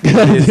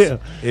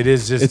 It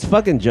is just It's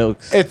fucking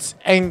jokes.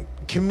 and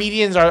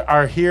comedians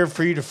are here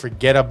for you to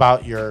forget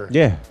about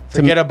Yeah.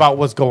 about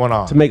what's going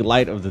on. To make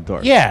light of the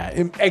dark.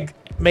 Yeah,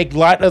 make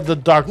light of the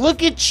dark.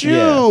 Look at you.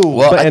 Yeah.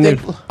 Well, But- I and think.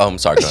 if- Oh, I'm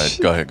sorry.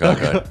 Go ahead.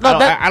 No,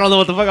 I don't know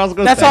what the fuck I was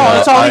going to that's say. all.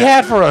 That's all he I-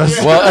 had for us.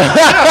 Well,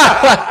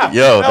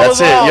 yo, that's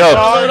was it. all, Yo,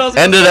 dog.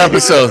 end of the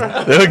episode.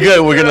 We're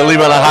good. We're gonna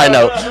leave on a high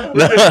note.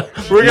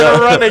 We're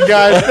gonna run it,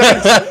 guys.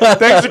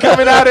 Thanks for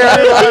coming out here,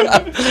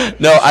 everyone.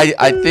 No,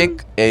 I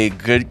think a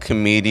good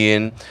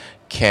comedian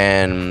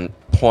can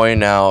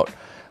point out.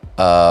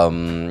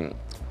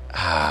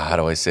 How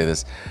do I say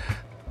this?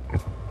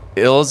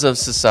 Ills of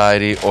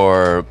society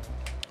or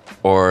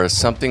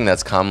something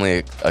that's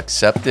commonly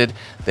accepted.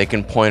 They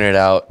can point it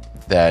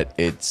out that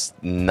it's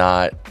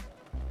not.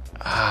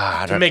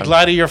 To make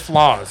light of your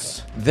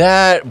flaws.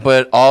 That,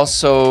 but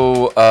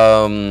also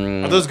Are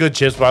those good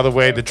chips, by the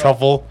way? The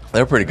truffle.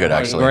 they're pretty good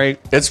actually. Great.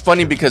 It's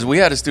funny because we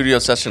had a studio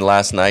session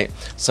last night.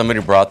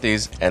 Somebody brought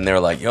these and they were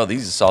like, "Yo,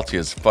 these are salty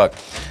as fuck,"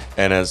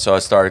 and then so I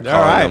started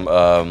calling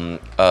them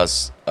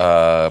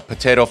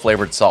potato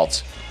flavored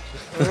salt.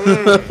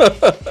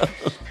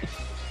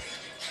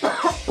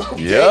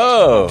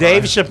 Yo,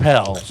 Dave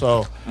Chappelle.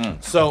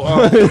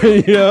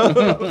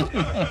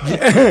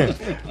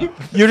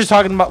 You're just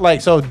talking about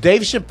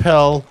Dave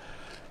Chappelle.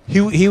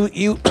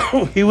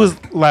 He was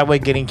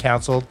lightweight getting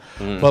canceled,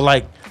 but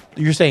like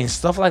you're saying,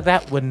 stuff like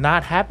that would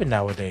not happen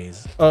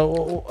nowadays.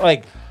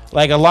 Like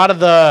a lot of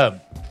the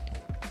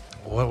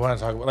what am I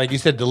talking about? Like you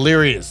said,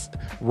 Delirious,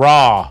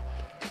 Raw,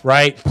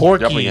 right?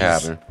 definitely Porky's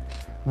happen.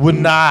 would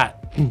not.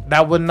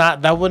 That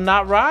would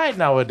not ride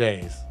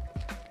nowadays.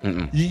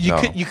 You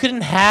No.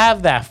 couldn't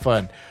have that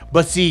fun.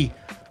 But see,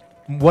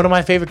 one of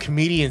my favorite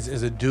comedians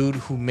is a dude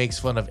who makes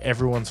fun of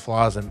everyone's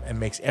flaws and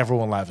makes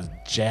everyone laugh. Is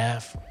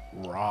Jeff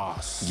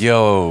Ross.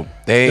 Yo,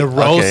 The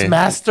roast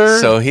master?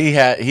 So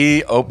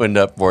he opened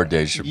up for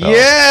Dave Chappelle.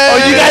 Yeah.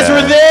 Oh, you guys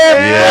were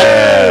there?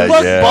 Yeah,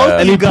 Fuck yeah. both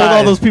And you he pulled guys.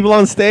 all those people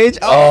on stage.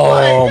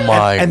 Oh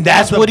my! And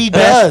that's what he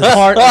Best does.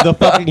 part of the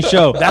fucking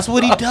show. That's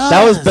what he does.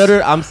 That was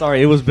better. I'm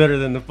sorry. It was better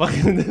than the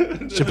fucking.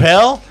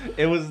 Chappelle?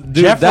 It was. Dude,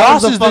 Jeff that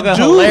Ross was is the fucking dude.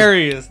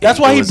 hilarious. That's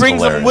why It he was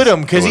brings them hilarious. with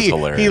him, because It was he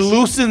hilarious.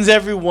 loosens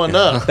everyone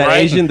up. That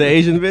right? the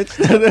Asian bitch.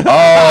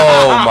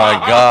 Oh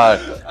my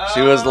God!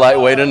 She was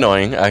lightweight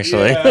annoying,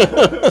 actually.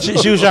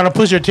 She was trying to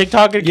push her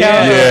TikTok account.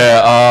 Yeah.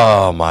 Yeah.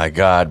 Oh my my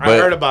God! I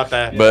heard about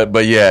that.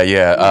 But yeah.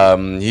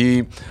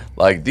 He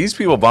like these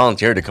people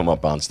volunteered to come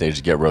up on stage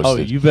to get Oh,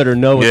 roasted. you better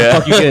know what Yeah. the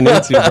fuck you getting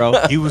into,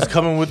 bro. He was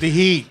coming with the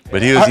heat.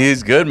 But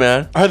he's good,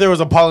 man. I heard there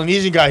was a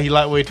Polynesian guy he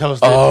lightweight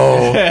toasted.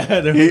 Oh,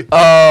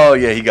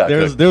 he got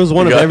cooked. There was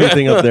one of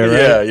everything up there,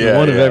 right? Yeah,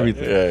 One yeah, of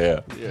everything.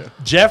 Yeah.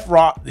 Jeff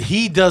Ross,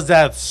 he does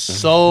that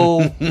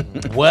so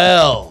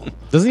well.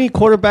 Doesn't he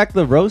quarterback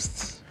the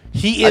roasts?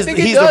 He is. think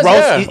he He's does, the roast.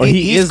 yeah. Or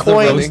he he's is the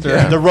coined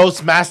roaster. the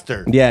roast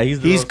master. Yeah, he's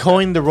the roast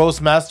coined the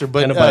roast master.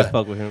 But Ain't nobody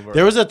fuck with him, bro.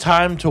 there was a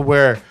time to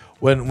where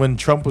when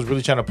Trump was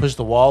really trying to push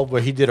the wall,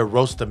 where he did a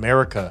roast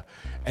America,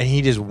 and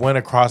he just went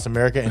across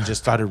America and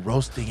just started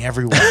roasting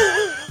everyone.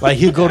 Like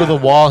he'd go to the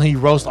wall, and he'd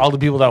roast all the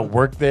people that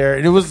work there,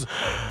 and it was.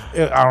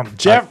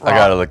 Jeff, I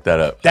gotta look that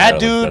up. that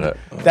dude,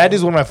 that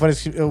is one of my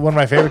funniest, one of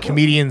my favorite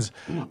comedians.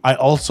 I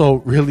also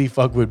really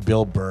fuck with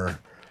Bill Burr.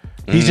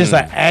 He's just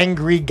an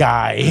angry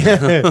guy.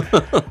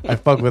 I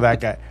fuck with that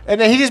guy, and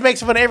then he just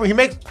makes fun of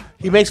everyone.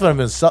 He makes fun of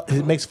himself.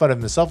 He makes fun of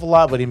himself a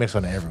lot, but he makes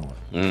fun of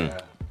everyone.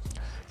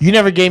 You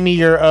never gave me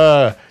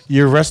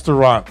your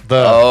restaurant.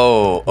 The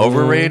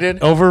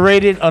Overrated,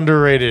 overrated,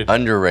 underrated,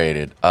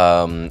 underrated,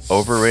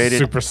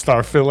 overrated.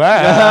 superstar Phil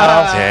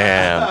Ash.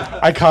 Damn.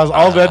 I caused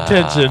all that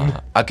tension.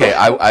 Okay,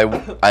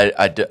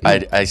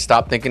 I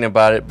stopped thinking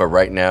about it, but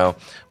right now,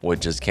 what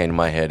just came to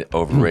my head,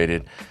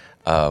 overrated.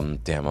 Damn,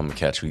 I'm gonna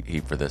catch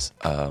heat for this.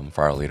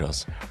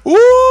 Farolitos.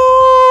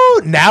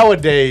 Ooh,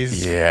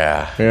 nowadays.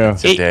 Yeah. Yeah.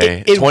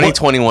 Today, It-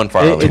 2021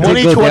 Farolitos. it did go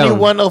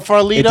 2021 El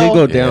Farolito. It did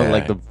go down Yeah.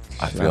 like the.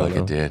 I feel like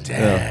it did.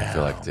 Yeah. I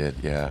feel like it did.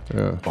 Yeah.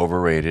 Yeah.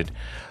 Overrated.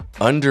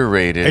 Are you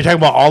Underrated. talking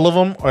about all of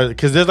them, or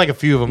because there's like a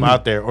few of them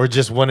out there, or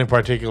just one in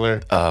particular?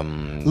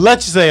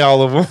 Let's just say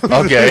all of them.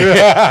 Okay.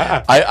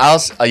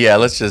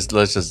 Let's just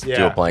do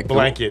Yeah, a blanket.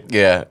 blanket.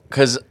 Yeah,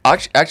 because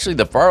actually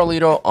the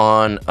Farolito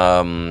on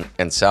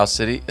in South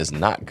City is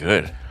not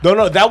good.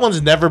 No, that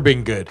one's never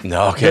been good.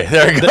 No, okay,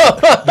 there you go.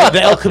 The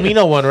El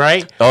Camino one,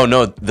 right? Oh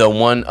no, the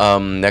one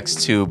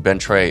next to Ben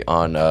Trey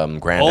on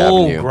Grand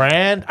Avenue.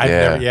 Grand. I've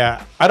Yeah. never.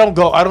 Yeah, I don't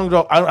go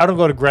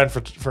to Grand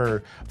for.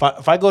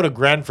 If I go to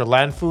Grand for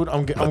land food,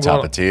 I'm going.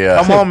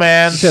 Tapatia. Come on,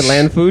 man. You said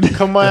land food.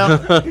 Come on.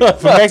 For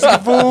Mexican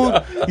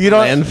food, you don't.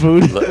 Land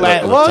food.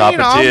 Well, you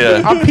know,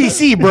 Tapatia. I'm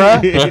PC,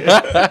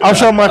 bruh. I'm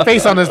showing my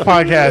face on this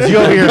podcast. You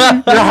over here,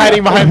 you're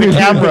hiding behind the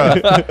camera.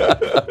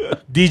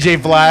 DJ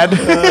Vlad.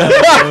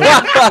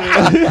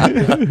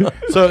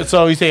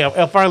 so you say El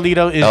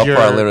Farolito is El your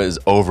Farolito is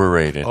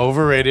overrated.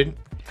 overrated,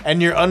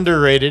 and you're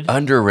underrated.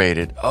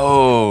 Underrated.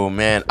 Oh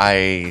man,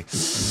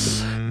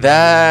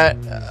 that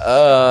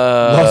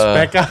Los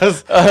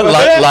Pecas.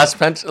 Las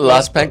Pencas.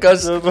 Los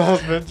Pecas.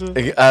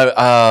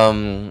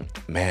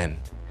 Man,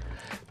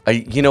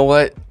 you know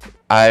what?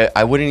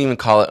 I wouldn't even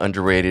call it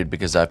underrated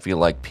because I feel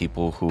like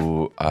people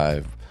who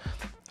I've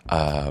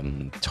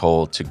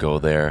told to go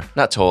there,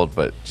 not told,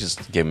 but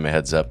just give them a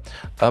heads up.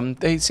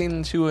 They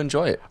seem to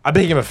enjoy it. I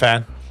became a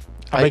fan.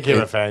 I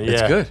became a fan. Yeah,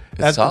 It's good. It's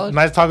That's solid.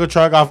 Nice taco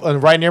truck off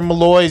right near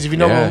Malloy's. If you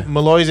know Yeah. where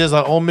Malloy's is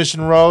on Old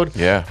Mission Road.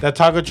 Yeah. That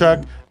taco truck.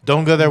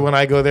 Don't go there when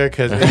I go there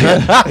because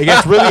it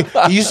gets really.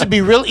 It used to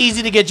be real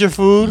easy to get your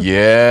food,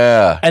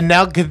 Yeah, and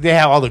now because they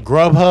have all the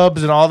Grub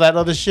Hubs and all that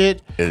other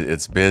shit,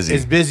 it's busy.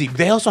 it's busy.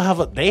 They also have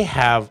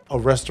a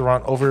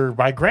restaurant over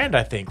by Grand,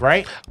 I think,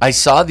 right? I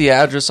saw the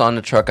address on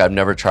the truck. I've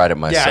never tried it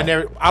myself.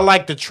 Yeah, I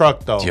like the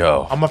truck though.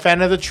 Yo. I'm a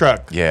fan of the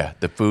truck. Yeah,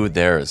 the food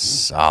there is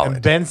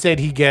solid. Ben said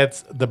he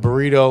gets the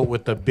burrito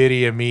with the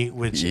birria meat,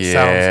 which Yeah.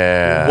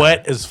 sounds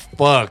wet as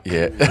fuck.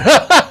 Yeah.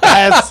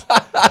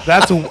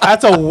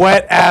 That's a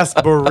wet ass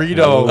burrito.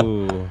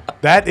 Ooh.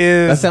 That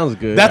That sounds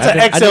good. That's I an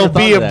never thought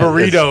XLB of of that.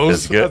 burritos.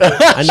 It's good.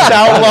 I know.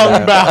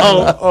 Xiaolong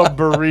Bao of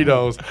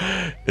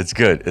burritos. It's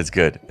good. It's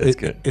good. It's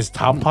good. Is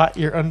Top Pot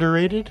your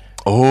underrated?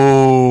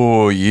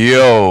 Oh,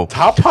 yo.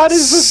 Top Pot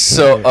is the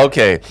So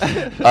okay.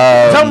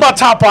 Tell me about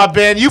Top Pot,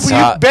 Ben.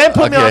 Ben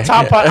put me on okay.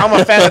 Top Pot. I'm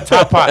a fan of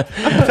Top Pot.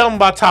 Tell me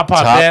about Top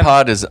Pot, Top Ben.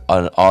 Pot is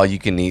an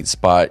all-you-can-eat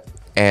spot,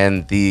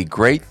 and the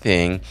great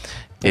thing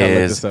Yeah, look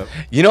is, this up.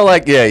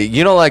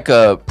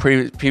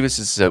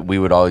 previously we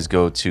would always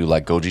go to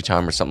like Goji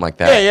Time or something like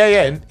that.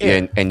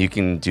 Yeah. And you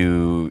can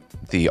do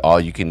the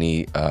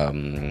all-you-can-eat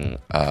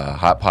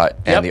hot pot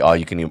and Yep. the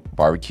all-you-can-eat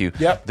barbecue.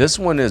 Yep. This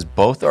one is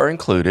both are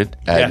included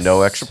at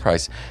no Yes. extra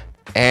price.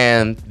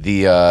 And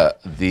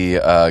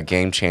the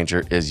game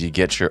changer is you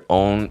get your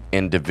own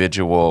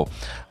individual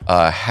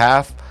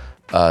half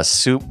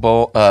soup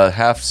bowl,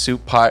 half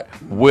soup pot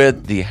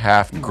with the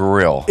half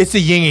grill. It's a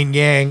yin and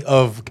yang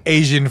of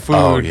Asian food.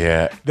 Oh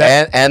yeah,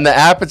 That- and the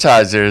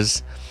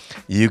appetizers,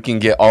 you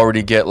can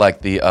already get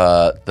like the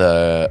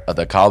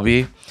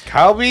kalbi.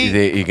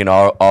 Kalbi, You can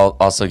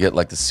also get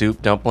like the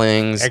soup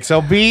dumplings.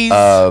 XLBs.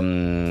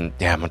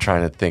 I'm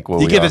trying to think what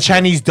you we get the also-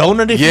 Chinese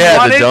donut if you Yeah,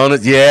 want the it.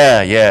 donuts.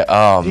 Yeah.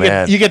 Oh You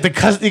man, get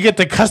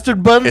the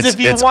custard buns if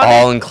you it's want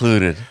all it.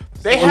 included.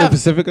 They On the have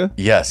Pacifica?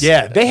 Yes.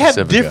 yeah, they have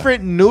Pacifica.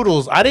 different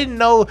noodles. I didn't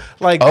know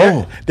like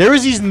Oh. there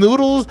was these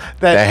noodles that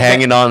They're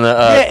hanging on the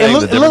yeah, thing,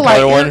 the different like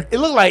color one. it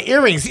looked like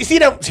earrings. You see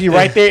them? See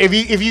right there.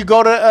 If you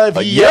go to if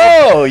you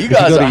Yo, you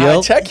guys go are to high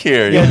Yelp? tech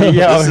here. Yeah,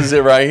 yeah. This is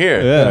it right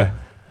here.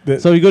 Yeah.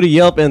 So you go to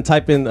Yelp and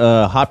type in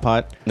hot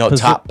pot. No,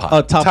 Top Pot.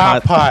 Oh, top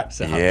top pot,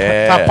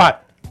 Yeah. top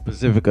pot,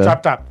 Pacifica.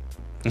 top.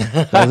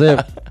 That's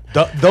it.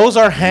 Those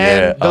are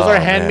hand. Yeah. Those are Oh,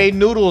 handmade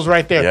noodles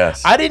right there.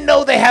 Yes. I didn't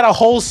know they had a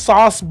whole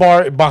sauce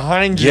bar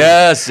behind you.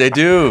 Yes, they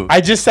do.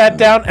 I just sat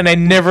down and I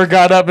never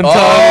got up until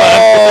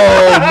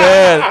I Oh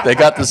man, they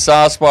got the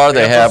sauce bar.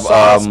 They got have the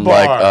sauce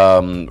like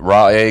bar.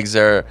 raw eggs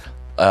there,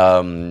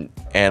 and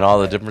all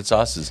the different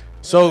sauces.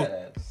 So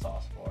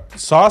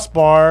sauce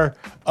bar.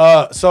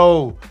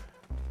 So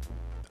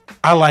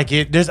I like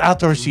it. There's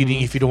outdoor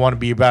seating if you don't want to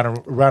be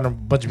around a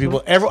bunch of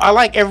people. I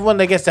like everyone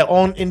that gets their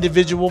own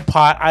individual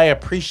pot. I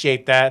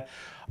appreciate that.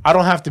 I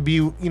don't have to be,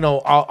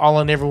 all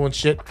on everyone's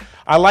shit.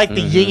 I like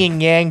the yin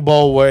and yang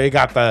bowl where you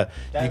got That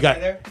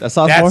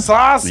sauce that bar?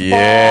 sauce bar.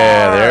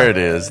 Yeah, there it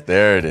is.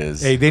 There it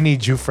is. Hey, they need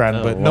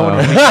Jufran, but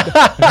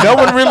wow. no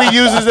one really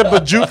uses it.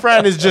 But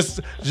Jufran is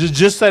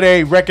just so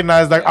they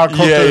recognize like our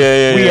culture.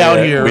 yeah, we yeah, out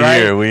yeah. here, We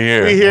right? here, we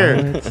here. We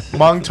here.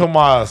 Mang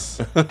Tomas.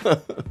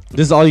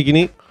 This is all you can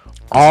eat?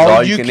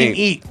 All you can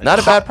eat. Not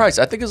a bad price.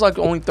 I think it's like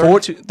only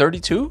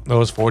 32. No, it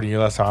was 40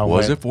 last time I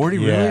Was went. it 40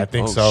 Yeah, really? I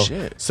think Oh, so.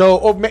 shit.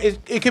 So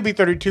it could be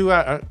 32,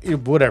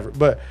 whatever.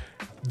 But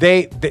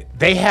they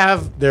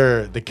have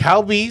the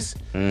Calbees,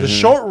 the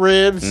short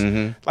ribs,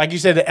 like you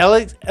said, the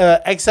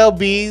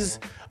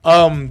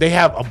XLBs. They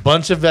have a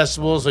bunch of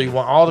vegetables, so you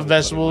want all the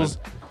vegetables.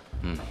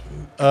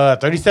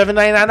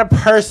 $37.99 a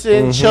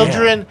person.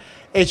 Children,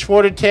 age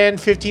 4 to 10,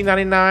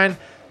 $15.99.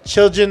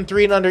 Children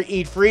 3 and under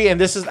eat free, and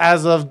this is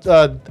as of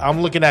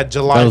I'm looking at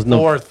July That was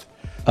 4th.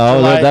 Oh,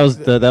 July- that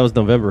was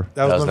November.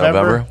 That That was was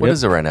November. What Yep.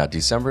 is it right now?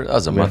 December? That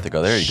was a month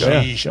ago. There you go.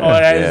 Sheesh. Oh,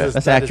 that is Yeah. That's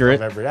that is accurate.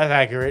 November. That's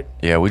accurate.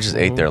 Yeah, we just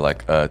ate there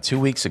like 2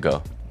 weeks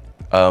ago.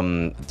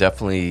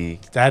 Definitely.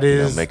 That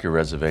is make your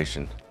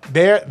reservation.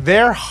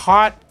 their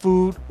hot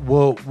food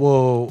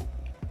will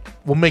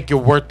make you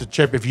worth the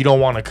trip if you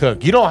don't want to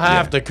cook. You don't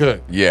have to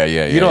cook. Yeah,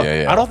 yeah, You yeah, don't.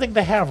 yeah. I don't think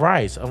they have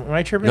rice. Am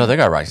I tripping? No, they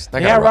got rice. They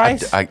got ri-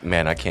 rice?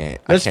 Man, I can't.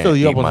 Let's I can't fill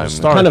you up eat with my- some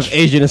starch. Kind of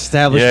Asian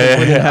establishment Yeah,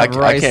 wouldn't have I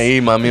rice. can't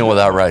eat my meal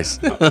without rice.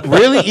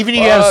 Really? Even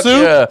if you have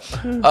Fuck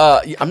soup?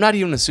 Yeah. I'm not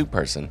even a soup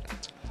person.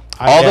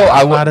 Yeah, Although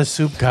I'm would- not a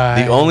soup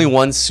guy. The only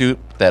one soup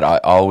that I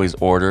always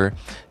order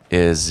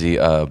is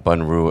the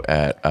bun roux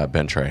at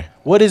Bentray.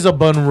 What is a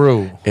bun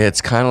roux?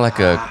 It's kind of like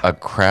a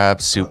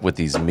crab soup with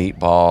these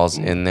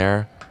meatballs in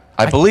there.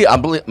 I believe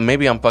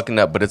maybe I'm fucking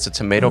up, but it's a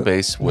tomato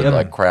base with Yep.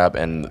 like crab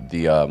and the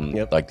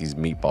Yep. like these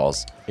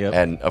meatballs, Yep.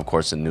 and of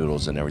course the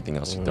noodles and everything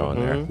else you throw in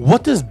there.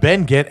 What does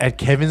Ben get at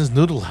Kevin's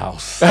Noodle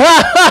House?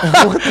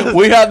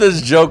 We had this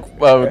joke.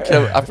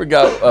 I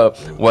forgot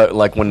what,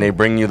 like when they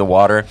bring you the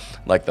water,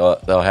 like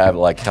they'll have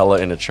like hella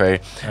in a tray,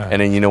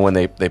 and then when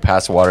they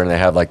pass water and they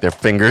have like their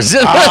fingers in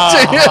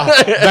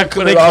they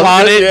Put it on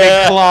clawed there, it.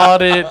 They yeah.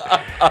 clawed it.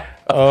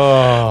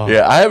 Oh,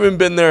 Yeah, I haven't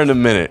been there in a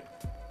minute.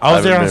 I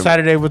was there on remember.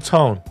 Saturday with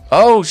Tone.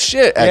 Oh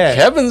shit! At Yeah.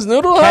 Kevin's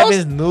Noodle House.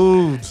 Kevin's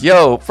Nudes.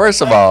 Yo,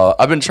 first of all,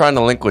 I've been trying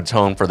to link with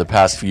Tone for the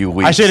past few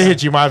weeks. I should have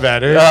hit you. My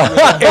bad. It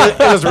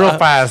was real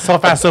fast. So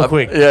fast, so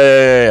quick.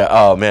 Yeah.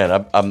 Oh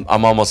man, I'm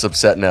almost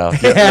upset now. No,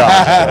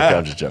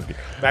 I'm just joking.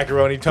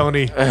 Macaroni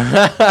Tony.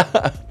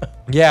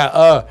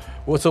 Yeah.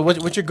 So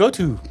what's your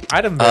go-to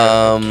item there?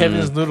 at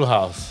Kevin's Noodle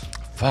House.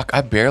 Fuck,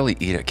 I barely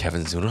eat at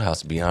Kevin's Noodle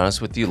House, to be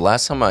honest with you.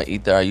 Last time I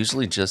eat there, I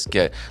usually just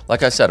get,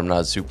 like I said, I'm not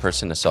a soup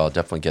person, so I'll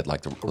definitely get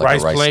like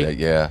Rice a rice plate? steak.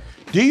 Yeah.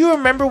 Do you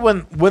remember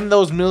when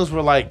those meals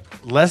were like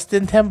less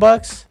than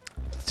 $10?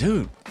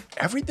 Dude,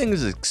 everything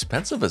is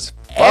expensive as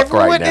fuck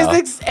right now.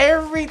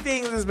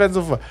 Everything is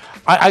expensive.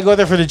 I go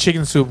there for the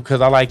chicken soup because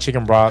I like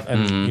chicken broth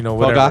and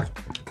whatever.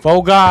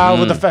 Foie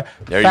with the fat,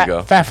 There you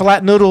go. fat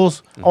flat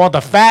noodles. I want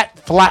the fat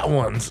flat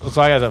ones.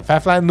 So I got the fat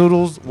flat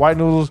noodles, white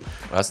noodles.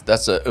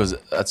 That's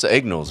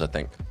egg noodles, I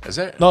think. Is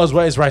it? No, it's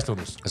rice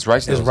noodles. It's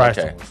rice It's noodles. rice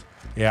Okay. noodles.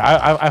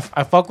 Yeah,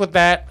 I fuck with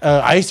that.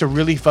 I used to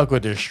really fuck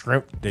with the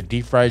shrimp, the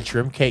deep fried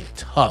shrimp cake.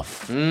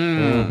 Tough.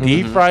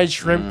 Deep fried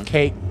shrimp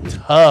cake.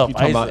 Tough. You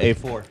talking about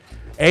A4?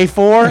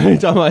 A4? You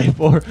talking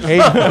about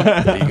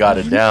A4? You got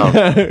it down.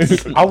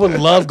 I would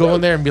love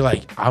going there and be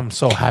like, I'm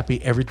so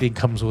happy everything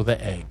comes with an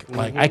egg.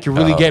 Like I could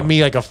really get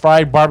me like a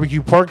fried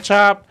barbecue pork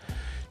chop.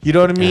 You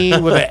know what I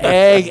mean? With an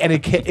egg, and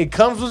it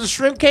comes with a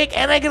shrimp cake,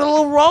 and I get a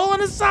little roll on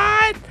the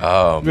side.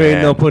 Oh You ain't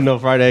man. no putting no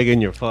fried egg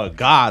in your fuck.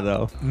 God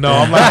though. No,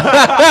 I'm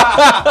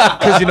like,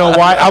 because you know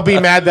why? I'll be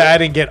mad that I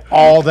didn't get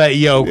all that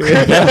yolk.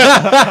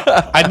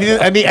 I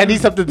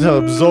need something to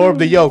absorb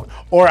the yolk,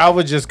 or I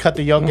would just cut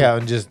the yolk out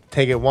and just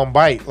take it one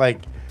bite, like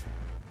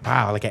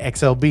an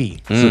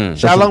XLB.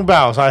 Shalong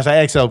Bao, so I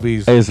say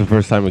XLBs. Hey, it's the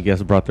first time a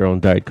guest brought their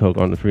own Diet Coke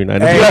on the free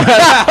night. Hey,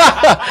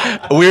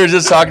 We were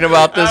just talking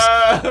about this.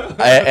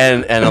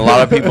 and a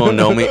lot of people who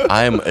know me,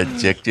 I am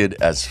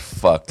addicted as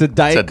fuck To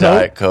Diet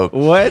Diet Coke?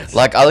 Coke. What?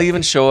 Like, I'll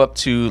even show up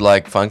to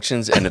like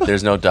functions, and if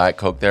there's no Diet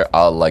Coke there,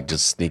 I'll like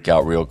just sneak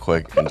out real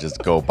quick and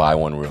just go buy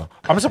one real.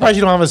 I'm surprised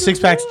you don't have a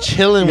 6-pack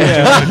chilling with you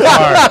in the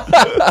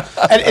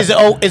car. And is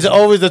it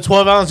always the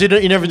 12 ounce? You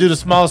never do the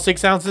small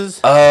 6 ounces?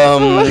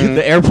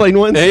 The airplane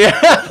ones? You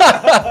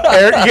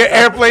get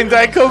airplane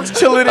Diet Cokes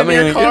chilling I in mean,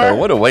 your you car? know,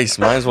 what a waste.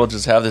 Might as well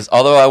just have this.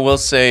 Although I will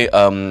say,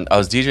 I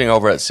was DJing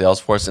over at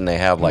Salesforce, and they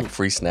have like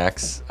free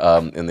snacks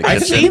in the I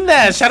kitchen. seen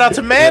that. Shout out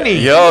to Manny.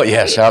 Yo,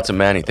 yeah, shout out to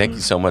Manny. Thank you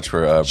so much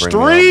for bringing me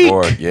Streak. on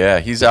board. Yeah,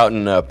 he's out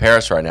in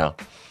Paris right now.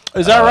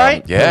 Is that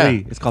right? Yeah.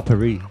 Paris. It's called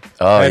Paris.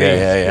 Oh,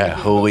 yeah.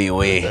 Hooey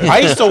wee. I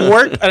used to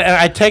work, and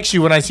I text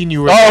you when I seen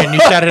you were there, and you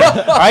shouted.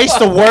 I used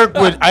to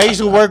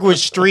work with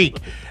Streak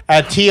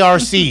at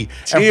TRC.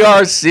 And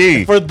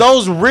TRC. For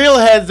those real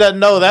heads that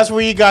know, that's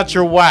where you got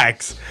your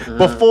wax.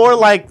 Before,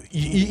 like,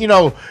 you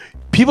know,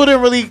 people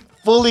didn't really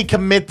fully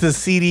commit to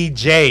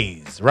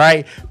CDJs,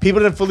 right?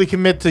 People didn't fully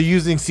commit to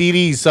using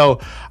CDs. So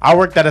I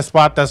worked at a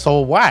spot that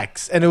sold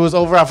wax, and it was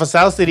over off of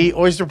South City,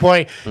 Oyster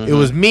Point. It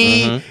was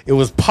me. It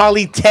was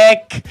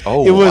Polytech.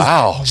 Oh, it was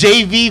wow.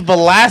 JV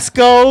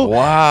Velasco.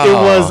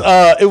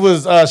 Wow. It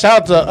was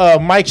shout out to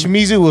Mike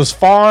Shimizu. It was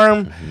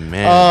Farm.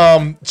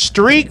 Man.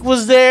 Streak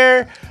was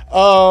there.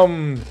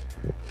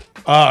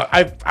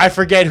 I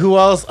forget who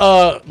else.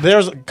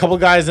 There's a couple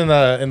guys in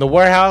the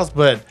warehouse,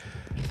 but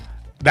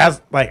that's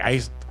like I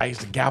used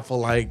to gaffle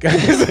like. They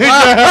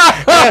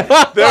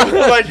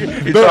were like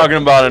You're talking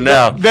about it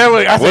now.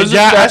 What's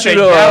the statute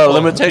of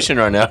limitation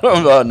right now?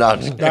 No, I'm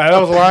just kidding. That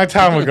was a long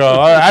time ago.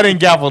 I didn't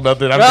gaffle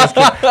nothing. I'm just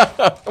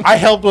kidding. I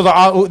helped with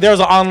there was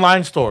an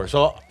online store,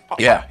 so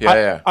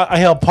Yeah. I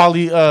helped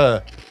Polly.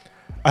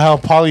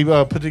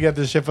 Put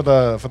together the shit for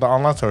the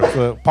online store.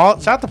 So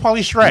shout out to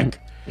Polly Shrek.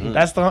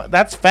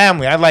 That's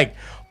family. I like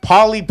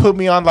Polly put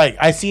me on. Like,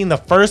 I seen the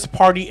first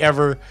party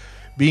ever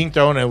being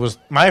thrown. It was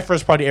my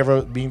first party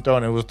ever being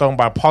thrown. It was thrown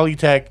by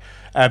Polytech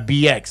at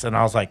BX, and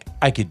I was like,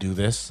 I could do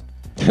this.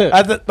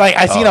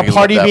 I seen a you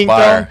party lit that being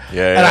fire. thrown,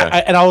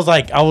 Yeah. and I was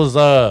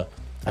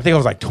I think I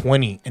was like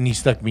 20, and he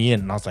stuck me in,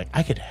 and I was like,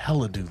 I could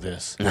hella do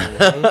this.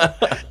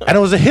 And it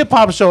was a hip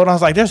hop show, and I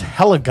was like, there's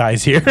hella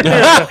guys here. Then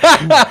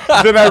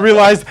I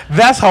realized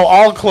that's how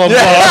all clubs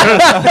are.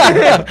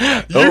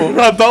 You're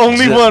not the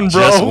only one,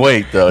 bro. Just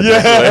wait, though.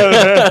 Just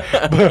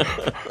wait.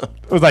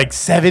 It was like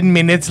 7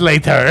 minutes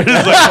later. It's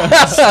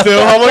like,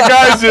 still hella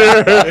guys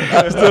here.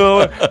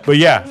 But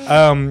yeah,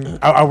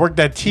 I worked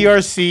at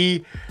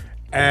TRC,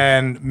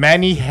 and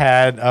Manny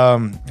had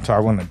sorry, I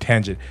went on a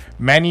tangent.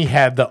 Manny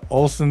had the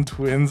Olsen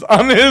twins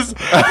on his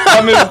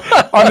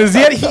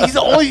he's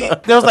only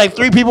there was like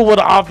 3 people with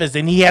an office,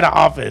 and he had an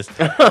office.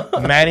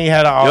 Manny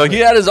had an office. Yo, he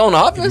had his own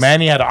office?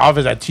 Manny had an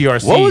office at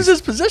TRC. What was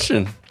his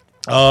position?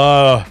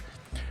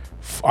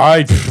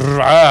 I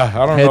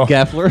don't Head know.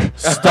 gaffler.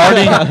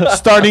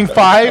 Starting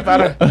 5.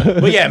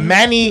 But yeah,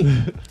 Manny.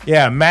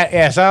 Yeah,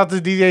 shout out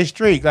to DJ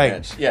Streak.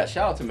 Like, Yeah,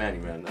 shout out to Manny,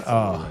 man. That's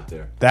right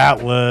there.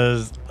 that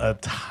was a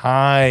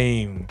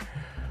time.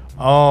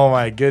 Oh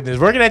my goodness.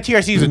 Working at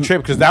TRC is a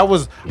trip, because I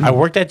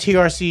worked at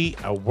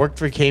TRC, I worked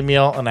for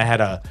K-Meal, and I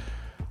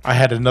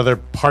had another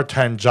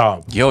part-time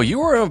job. Yo, you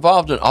were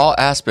involved in all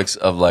aspects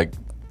of like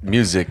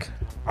music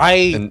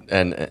and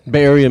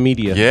Bay Area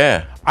media.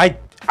 yeah.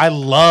 I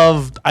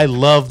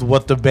loved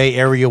what the Bay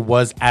Area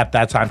was at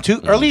that time.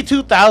 Early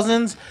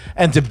 2000s,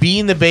 and to be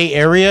in the Bay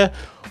Area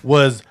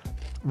was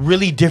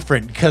really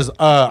different, because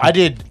I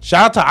did,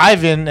 shout out to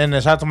Ivan, and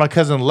shout out to my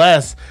cousin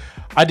Les.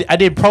 I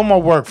did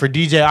promo work for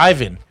DJ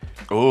Ivan.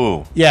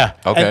 Ooh. Yeah.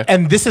 Okay.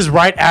 And this is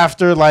right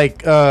after,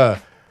 like, I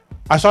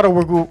started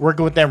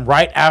working with them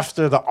right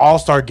after the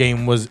All-Star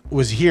game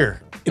was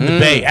here in the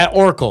Bay at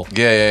Oracle.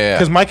 Yeah.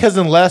 Because my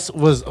cousin Les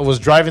was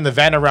driving the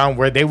van around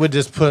where they would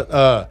just put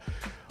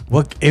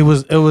when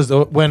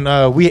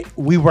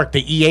we worked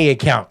the EA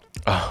account,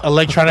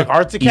 Electronic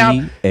Arts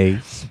account. EA.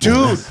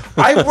 Dude,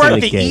 I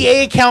worked the game.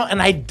 EA account,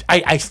 and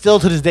I still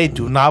to this day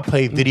do not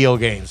play video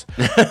games.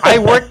 I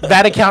worked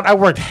that account. I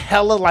worked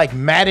hella like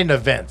Madden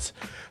events.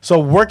 So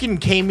working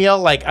K-Meal,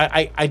 like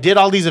I did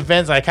all these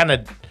events. I kind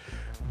of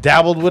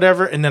dabbled,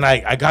 whatever, and then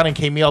I got in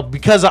K-Meal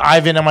because of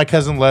Ivan and my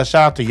cousin Les.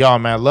 Shout out to y'all,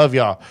 man. Love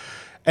y'all.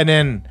 And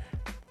then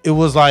it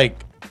was like,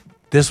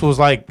 this was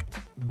like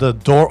the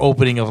door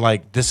opening of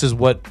like, this is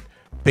what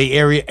Bay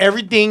Area,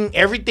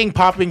 everything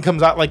popping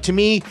comes out. Like, to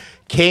me,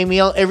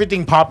 K-Meal,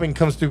 everything popping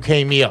comes through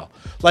K-Meal.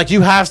 Like,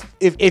 you have,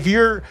 if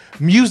you're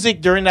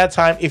music during that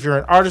time, if you're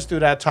an artist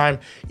through that time,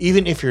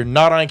 even if you're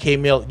not on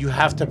K-Meal, you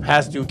have to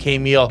pass through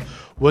K-Meal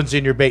once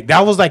in your Bay.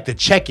 That was like the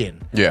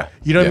check-in. Yeah.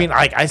 You know what I mean?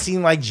 Like, I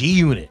seen like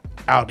G-Unit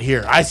out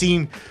here. I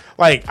seen,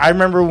 like, I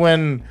remember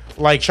when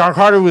like Sean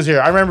Carter was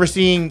here. I remember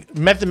seeing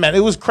Method Man. It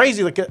was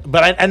crazy. Like,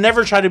 but I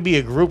never tried to be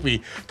a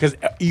groupie, because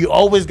you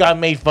always got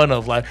made fun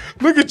of. Like,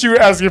 look at you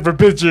asking for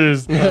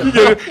pictures. You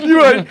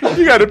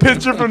got a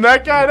picture from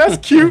that guy. That's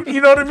cute. You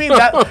know what I mean?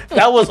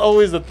 That was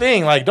always the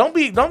thing. Like, don't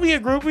be a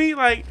groupie.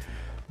 Like,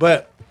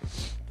 but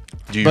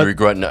Do you But-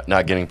 regret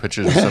not getting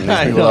pictures of some of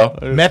I these know.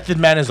 people? Method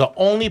Man is the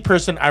only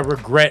person I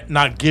regret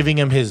not giving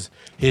him his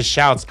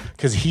shouts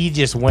because he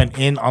just went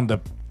in on the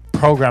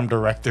program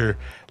director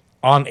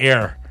on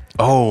air.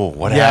 Oh,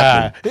 what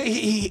Yeah, happened?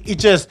 he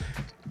just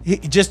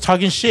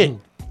talking shit.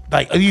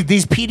 Like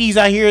these PDs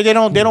out here, they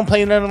don't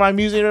play none of my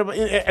music,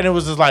 and it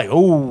was just like,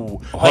 oh,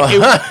 like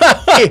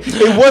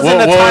it wasn't Whoa,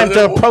 the time whoa,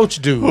 to approach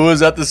dude. Who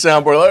was at the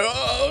soundboard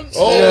like,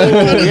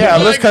 Yeah,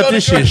 let's cut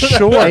this shit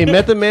short. Hey,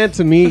 Method Man,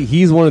 to me,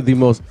 he's one of the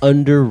most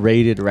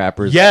underrated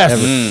rappers Yes.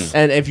 ever.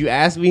 And if you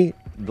ask me,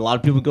 a lot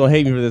of people gonna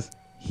hate me for this.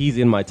 He's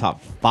in my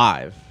top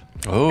 5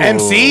 Oh,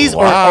 MCs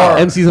or- wow. or-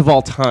 MCs of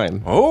all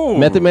time. Oh.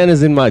 Method Man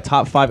is in my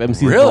top 5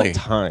 MCs Really? of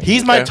all time.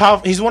 He's my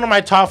top. He's one of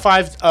my top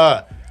 5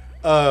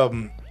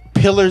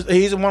 pillars.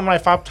 He's one of my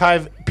top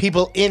 5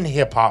 people in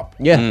hip hop.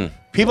 yeah.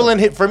 People in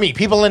hip hop.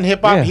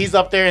 Yeah. He's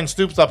up there and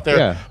Snoop's up there,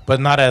 Yeah. but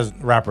not as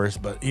rappers.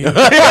 But He's good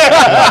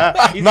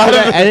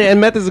at- and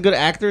Meth is a good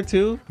actor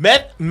too.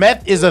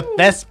 Meth is a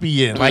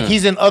thespian. Like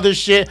he's in other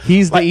shit.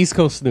 He's like, the East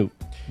Coast Snoop,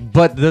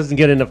 but doesn't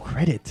get enough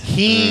credit.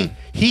 he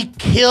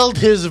killed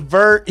his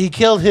he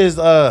killed his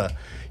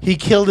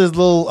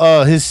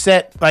little his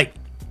set, like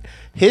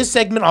his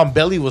segment on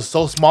Belly was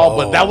so small,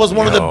 but that was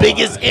one of the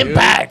biggest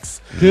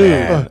impacts. Dude.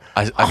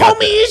 I got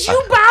Homie, is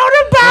you bout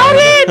about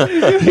it?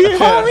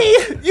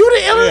 Homie, you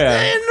the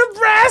illest in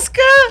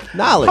Nebraska?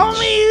 Knowledge.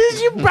 Homie,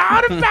 is you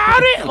bout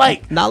about it?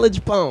 Like,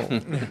 Knowledge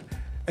bone.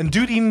 and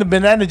dude eating the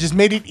banana just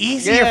made it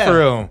easier Yeah. for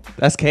him.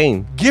 That's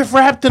Kane. Gift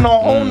wrapped in a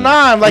whole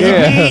nine. Like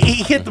Yeah.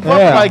 he hit the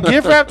button Yeah. like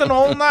gift wrapped in a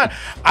whole nine.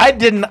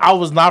 I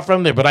was not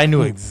from there, but I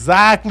knew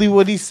exactly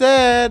what he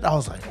said. I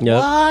was like, Yep.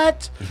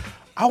 what?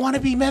 I want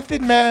to be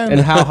Method Man. And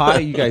How High?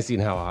 You guys seen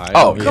How High?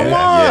 Oh, Come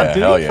yeah, on, yeah,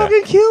 Dude, hell he yeah.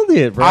 fucking killed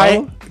it,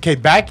 bro.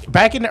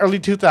 Back in the early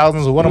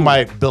 2000s, one of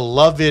my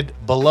beloved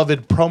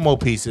promo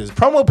pieces.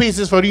 Promo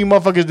pieces, for you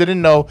motherfuckers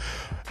didn't know,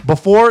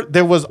 before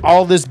there was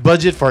all this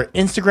budget for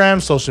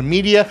Instagram, social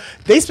media,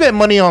 they spent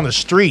money on the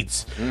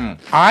streets.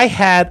 I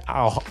had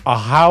a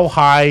How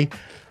High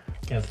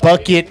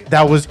bucket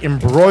that was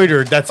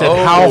embroidered that said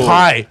How Oh.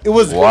 High. It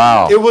was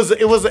Wow. It was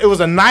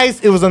a nice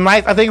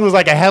I think it was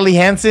like a Helly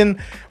Hansen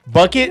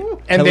bucket,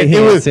 and Helly then it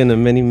was Hansen, a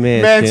mini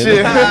man.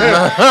 mansion.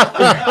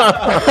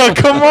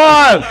 Come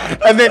on.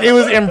 And then it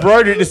was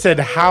embroidered. It said,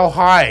 how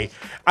high?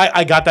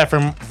 I got that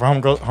from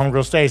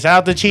Homegirl Stace. Shout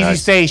out to Cheesy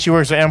Nice. Stace. She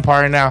works at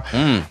Empire now.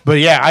 But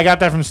yeah, I got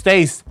that from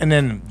Stace. And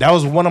then that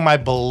was one of my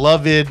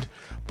beloved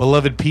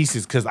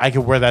pieces because I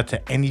could wear that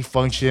to any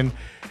function.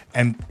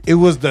 And it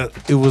was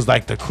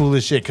like the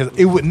coolest shit because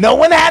no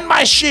one had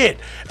my shit.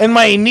 And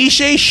my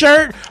Iniche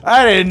shirt, I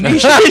had a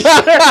Iniche shirt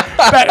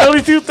back early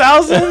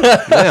 2000s.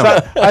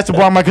 So I had to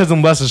borrow my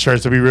cousin Les's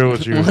shirt, to be real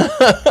with you.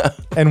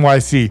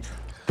 NYC.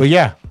 But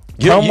yeah,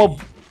 early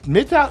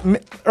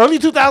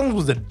 2000s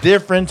was a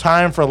different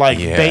time for like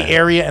Yeah. Bay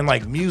Area and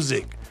like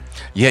music.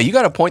 Yeah, you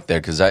got a point there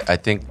because I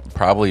think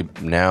probably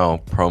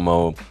now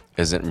promo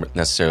isn't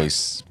necessarily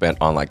spent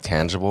on like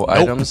tangible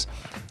items,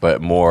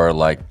 but more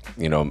like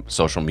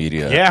social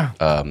media. Yeah.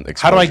 Exposure,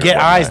 How do I get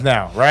whatnot. eyes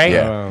now? Right?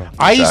 Yeah.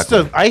 I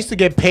Exactly. used to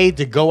get paid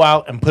to go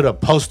out and put up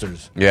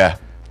posters. Yeah.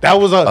 That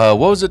was a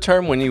What was the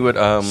term when you would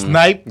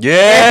snipe.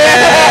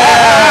 Yeah.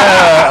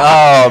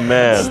 Oh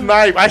man.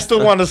 Snipe. I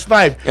still want to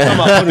snipe.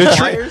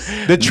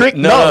 The trick.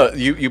 No,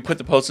 you put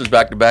the posters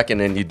back to back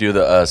and then you do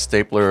the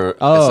stapler.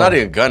 Oh. It's not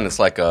even a gun. It's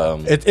like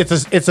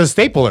It's a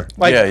stapler.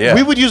 Like Yeah.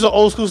 we would use an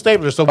old school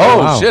stapler. So Oh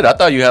Wow. shit! I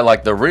thought you had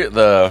like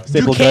the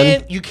Staple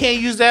gun. you can't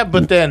use that,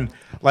 but then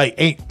like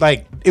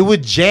it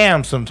would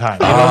jam sometimes.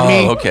 You know what I Oh,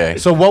 mean? okay.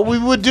 So what we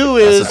would do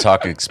That's is a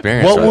talk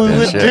experience. what right we there,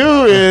 would shit.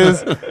 do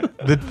is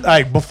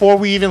before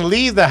we even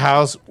leave the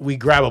house, we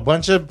grab a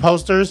bunch of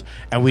posters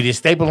and we just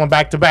staple them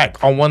back to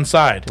back on one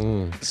side.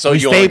 So we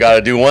you only staple- got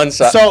to do one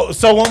side.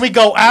 So when we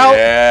go out,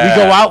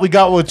 Yeah. we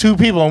got with 2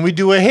 people and we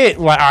do a hit.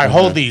 Like, all right,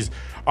 hold these.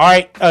 All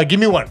right, give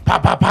me one.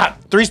 Pop, pop, pop.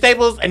 3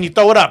 staples and you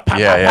throw it up. Pop,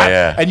 Yeah, pop, yeah, pop.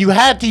 yeah. And you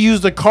had to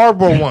use the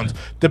cardboard ones.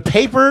 The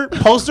paper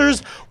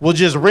posters will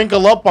just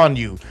wrinkle up on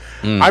you.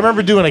 I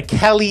remember doing a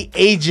Kelly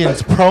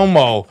Agents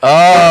promo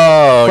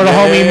Oh, for the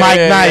homie Mike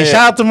Nice.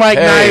 Shout out to Mike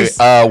Nice.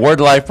 Word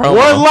Life promo.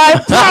 Word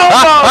Life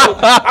promo.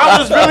 I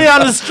was really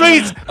on the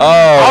streets.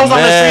 I was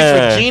on the streets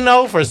man. for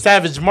Gino, for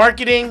Savage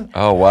Marketing.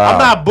 Oh, wow. I'm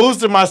not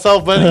boosting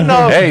myself, but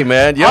Hey,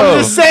 man. Yo. I'm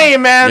just saying,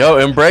 man. Yo,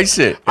 embrace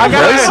it. I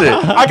got Embrace it.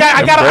 I got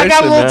Embrace a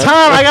it, little man.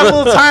 time. I got a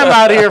little time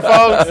out here,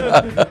 folks.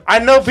 I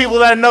know people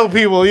that know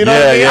people. You know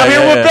what I mean? Yeah, I'm here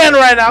yeah, with yeah. Ben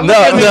right now. No, Look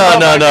at me, no,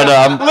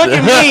 motherfucker. no. Look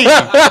at me.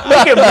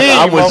 Look at me.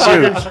 I'm with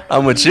motherfucker. you.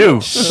 I'm with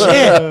you.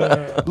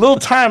 Shit. Little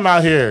time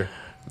out here.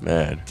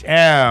 Man.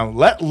 Damn.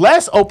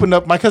 Les opened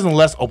up. My cousin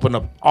Les opened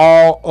up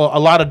a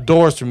lot of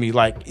doors for me.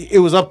 Like it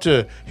was up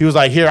to. He was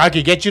like, "Here, I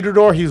could get you the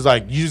door." He was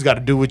like, "You just got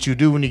to do what you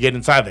do when you get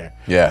inside there."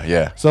 Yeah,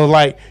 yeah. So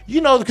like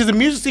because the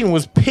music scene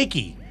was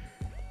picky,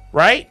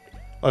 right?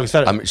 Like I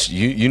said,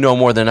 You know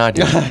more than I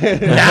do.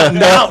 now,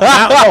 no.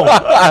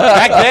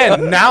 Back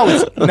then,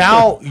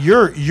 now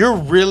you're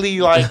really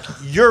like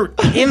you're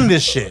in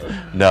this shit.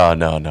 No,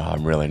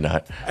 I'm really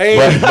not. Hey,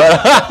 But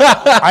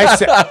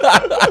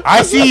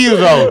I see you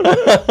though.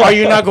 Are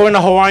you not going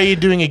to Hawaii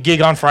doing a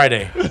gig on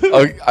Friday?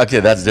 okay,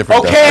 that's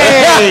different.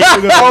 Okay,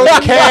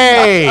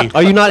 okay.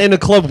 Are you not in a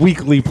club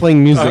weekly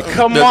playing music?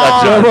 Come No,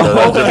 on. that's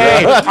right.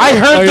 Okay. I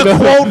heard the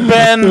quote,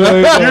 Ben.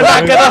 You're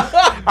not gonna.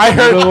 I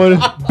heard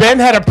Ben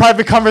had a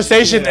private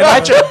conversation, and I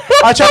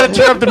tried to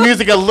turn up the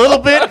music a little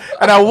bit,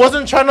 and I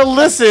wasn't trying to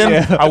listen.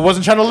 I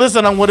wasn't trying to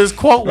listen on what his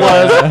quote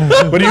was.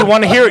 But if you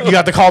want to hear it, you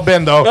got to call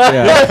Ben though.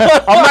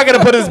 I'm not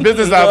gonna put his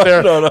business out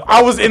there.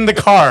 I was in the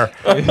car.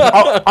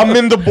 I'm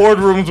in the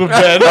boardrooms with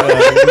Ben.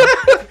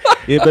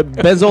 Yeah, but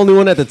Ben's the only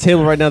one at the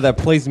table right now that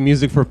plays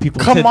music for people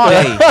Come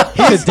today.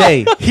 on.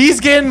 Today. He's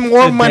getting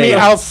more money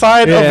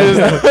outside of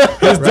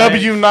his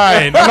W-9,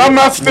 and I'm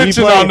not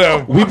snitching on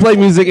him. We play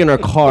music in our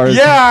cars.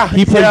 Yeah,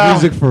 He plays yeah.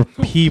 music for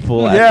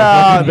people. at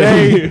Yeah, the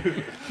fucking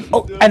venue.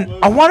 Oh, and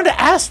I wanted to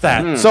ask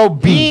that. So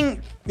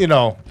being an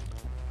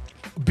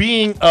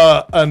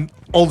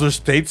older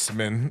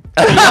statesman,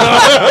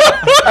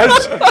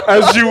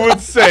 as you would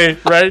say,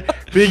 right?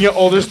 Being an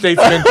older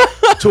statesman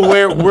to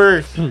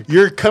where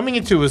you're coming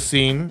into a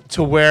scene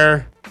to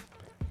where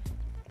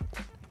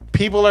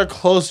people are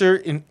closer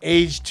in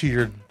age to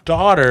your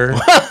daughter.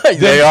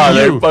 They are.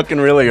 They you. fucking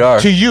really are.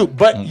 To you,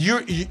 but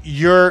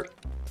you're.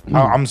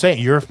 I'm saying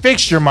you're a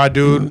fixture, my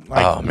dude.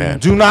 Like, Oh, man.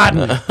 do not.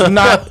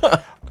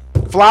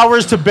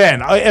 Flowers to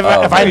Ben. If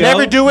I you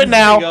never go. do it There you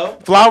now, go.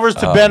 flowers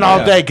to Ben all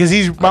yeah. day because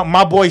he's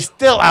my boy's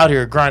still out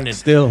here grinding.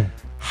 Still.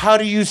 How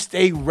do you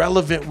stay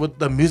relevant with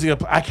the music?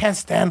 I can't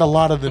stand a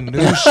lot of the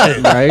new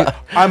shit. Right?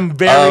 I'm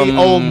very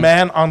old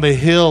man on the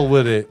hill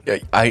with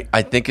it.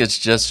 I think it's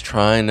just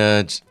trying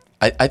to.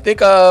 I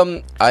think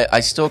I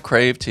still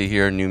crave to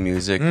hear new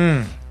music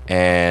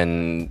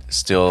and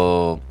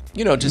still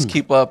just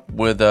keep up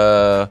with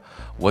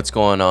what's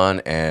going on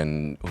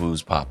and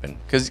who's popping.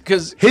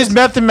 Because His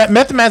Method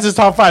Man's is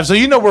top 5, so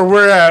you know where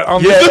we're at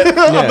on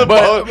the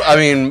boat. but I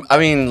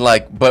mean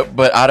like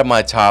but out of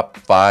my top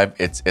 5,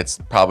 it's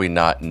probably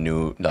not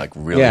new, like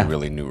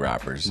really new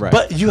rappers. Right.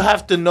 But you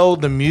have to know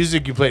the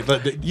music you play.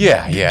 Like,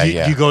 Yeah.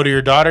 You go to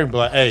your daughter and be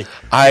like, "Hey,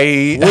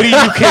 I what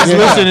are you kids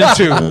listening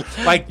to?"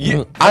 Like,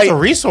 that's a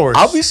resource.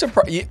 I'll be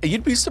surprised.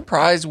 You'd be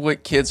surprised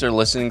what kids are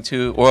listening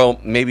to. Well,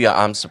 maybe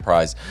I'm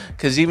surprised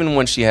because even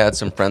when she had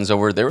some friends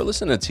over, they were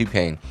listening to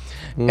T-Pain,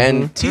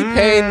 and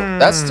T-Pain,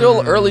 that's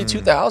still early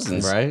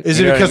 2000s, Right. Is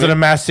You it know because what I of the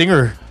Masked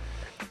Singer?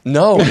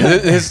 No,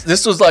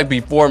 this was like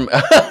before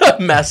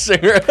Masked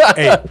Singer.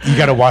 Hey, you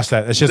gotta watch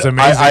that. It's just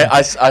amazing.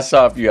 I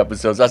saw a few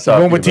episodes. I saw The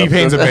a one with few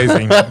T-Pain's episodes.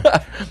 amazing.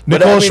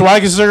 Nicole I mean-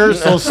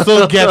 Schweiger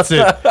still gets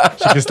it.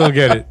 She can still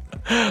get it.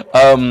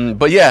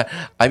 But yeah,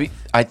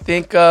 I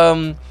think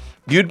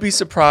you'd be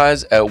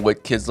surprised at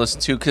what kids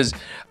listen to because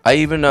I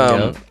even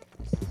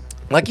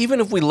like even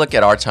if we look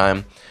at our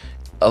time,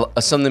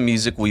 some of the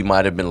music we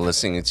might have been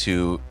listening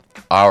to,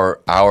 our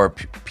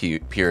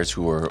peers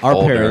who were Our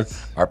older,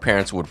 parents. our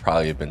parents would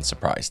probably have been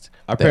surprised.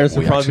 Our that parents we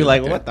would probably be actually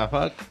like, liked what it. the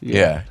fuck?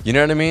 Yeah, you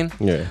know what I mean?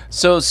 Yeah.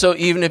 So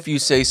even if you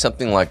say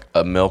something like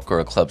a Milk or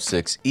a Club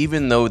 6,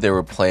 even though they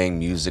were playing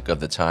music of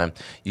the time,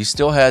 you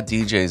still had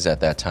DJs at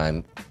that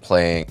time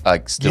playing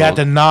like still You had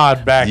to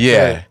nod back.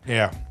 Yeah.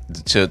 Yeah.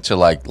 to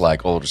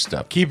like older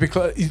stuff. Keep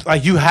it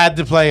like you had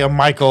to play a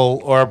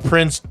Michael or a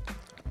Prince.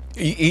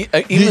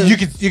 Even,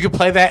 You could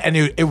play that and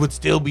it would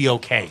still be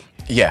okay.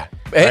 yeah,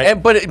 Right?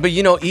 but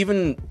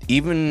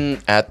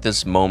even at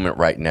this moment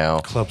right now,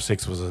 Club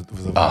 6 was a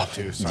vibe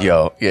too. Sorry.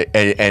 yo, yeah,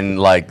 and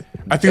like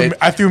I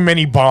threw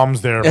many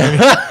bombs there.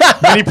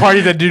 Many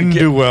parties that didn't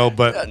do well,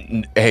 but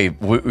hey,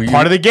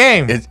 part of the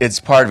game. It's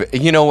part of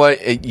it. You know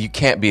what? You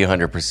can't be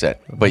 100%,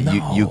 but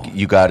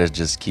you got to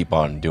just keep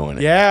on doing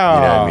it. Yeah.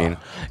 You know what I mean?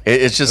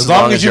 It's just as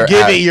long as you you're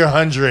give it your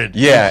 100.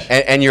 yeah,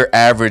 and your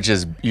average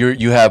is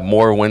you have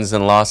more wins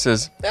than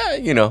losses.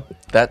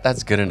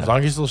 That's good As enough. long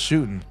as you're still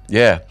shooting.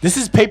 Yeah. This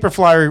is paper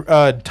flyer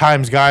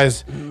times,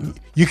 guys.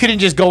 You couldn't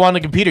just go on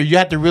the computer. You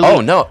had to really. Oh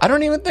no, I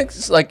don't even think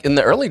it's like in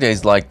the early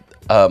days. Like,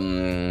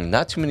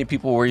 not too many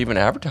people were even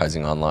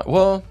advertising online.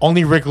 Well,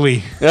 Only Rick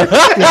Lee. Rick.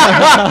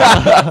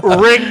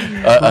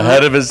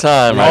 ahead of his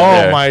time. Right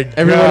Oh there. my god.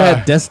 Everyone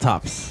had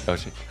desktops, Oh,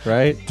 shit.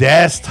 right?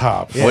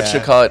 desktop. What you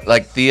call it?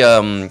 Like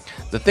the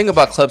thing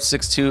about Club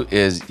 62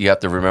 is you have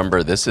to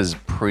remember this is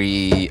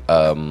pre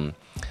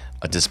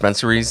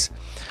dispensaries.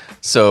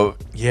 So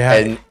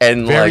Yeah.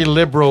 and very like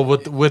liberal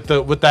with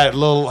that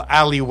little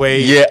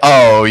alleyway. yeah,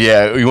 oh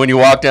yeah, when you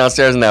walk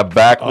downstairs in that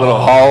back little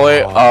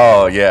hallway,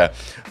 oh yeah.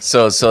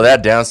 So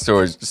that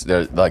downstairs,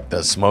 like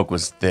the smoke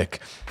was thick.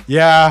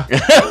 Yeah.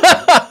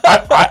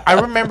 I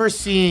remember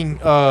seeing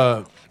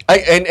And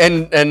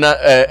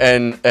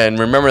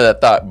remember that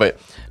thought. But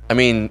I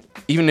mean,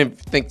 even if you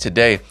think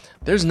today,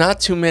 there's not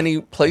too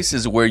many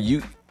places where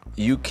you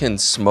can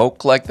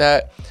smoke like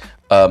that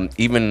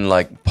even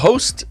like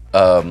post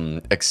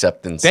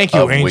acceptance. Thank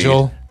you, of weed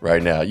Angel.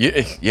 right now. Yo,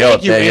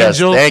 Thank you, yes,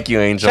 Angel. thank you,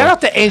 Angel. Shout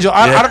out to Angel.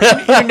 I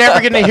don't, you're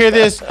never gonna hear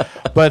this,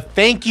 but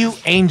thank you,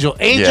 Angel.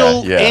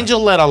 Angel, Yeah. Angel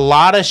let a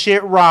lot of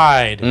shit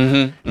ride.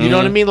 You know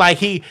what I mean? Like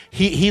he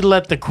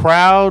let the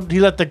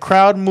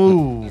crowd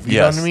move. You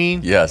know what I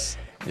mean? Yes.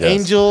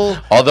 Angel.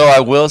 Although I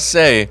will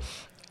say,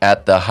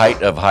 at the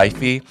height of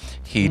hyphy,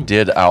 he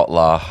did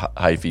outlaw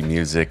hyphy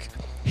music.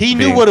 He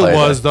knew being what it played.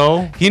 was,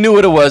 though. He knew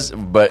what it was,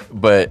 but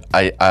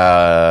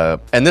I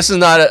and this is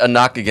not a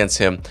knock against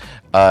him.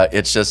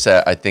 It's just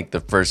that I think the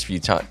first few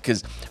times,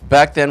 because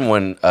back then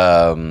when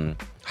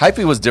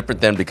hyphy was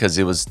different then because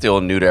it was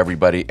still new to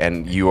everybody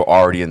and you were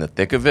already in the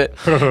thick of it,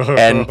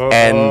 and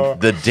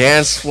the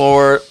dance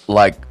floor,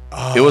 like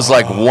it was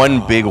like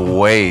one big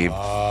wave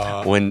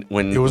when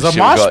It was she a would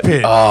mosh go-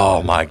 pit.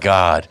 Oh my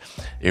god,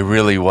 it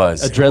really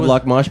was. A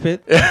dreadlock mosh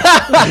pit.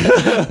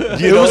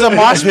 It was a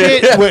mosh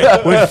pit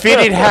with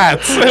fitted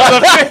hats. It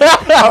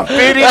was a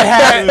fitted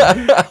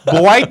hat,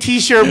 white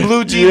t-shirt,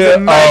 blue jeans,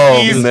 and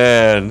Nikes. Oh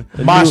man.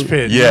 Mosh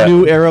pit. Yeah.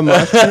 New era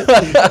mosh pit.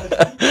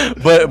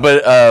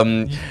 But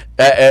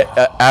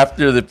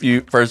after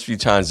the first few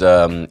times,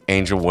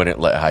 Angel wouldn't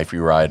let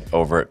hyphy ride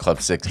over at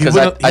Club 6 because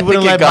I wouldn't think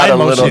let it got my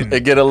a little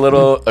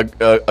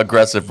motion.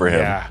 aggressive for him.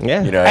 Yeah.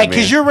 Yeah. You know what I mean?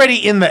 Because you're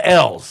already in the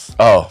L's.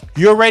 Oh,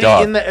 You're already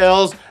dog. in the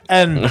L's,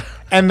 and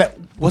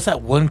what's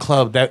that one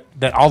club that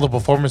all the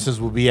performances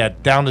will be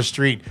at down the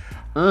street?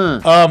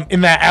 In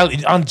that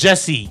alley on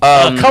Jesse.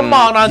 Come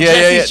on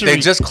Jesse Street. They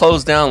just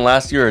closed down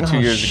last year or 2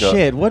 years ago.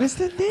 Shit, what is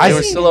the name? They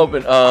were still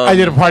open. I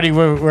did a party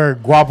where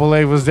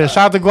Guapole was there.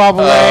 Shout out to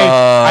Guapole.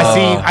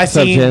 I What's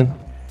up, Jen?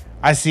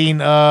 I seen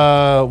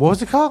what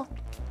was it called?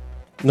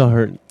 No,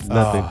 her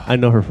nothing. I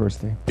know her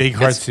first name. Big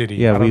Heart City.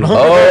 yeah, I don't we- know.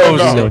 Oh,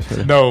 no,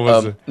 shit. no, it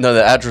was No,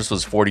 the address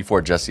was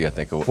 44 Jesse, I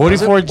think. It was.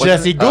 44 Was it?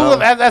 Jesse. Google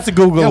that's a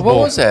Google. Yeah, what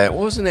was that?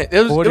 What was the name? It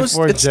was.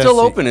 44 It's still Jesse.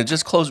 open. It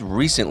just closed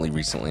recently.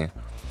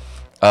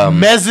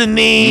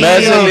 Mezzanine.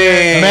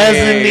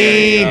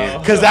 Mezzanine.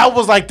 Because that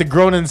was like the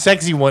grown and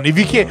sexy one. If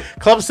you can't,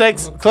 Club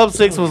 6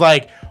 was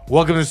like,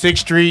 welcome to 6th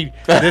Street.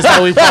 This is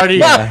how we party.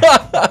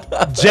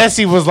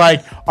 Jesse was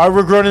like, all right,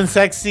 we're grown and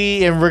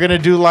sexy, and we're gonna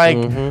do like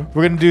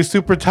we're gonna do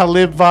super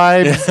Talib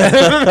vibes.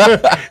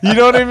 You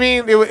know what I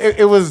mean?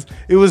 It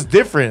was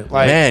different.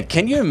 Like Man,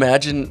 can you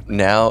imagine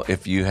now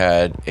if you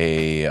had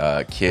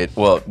a kid?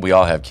 Well, we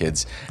all have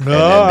kids, and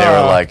then they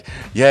were like,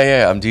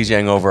 "Yeah, I'm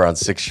DJing over on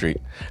 6th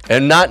Street,"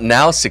 and not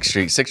now 6th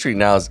Street. 6th Street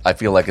now I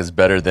feel like is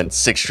better than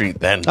 6th Street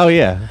then. Oh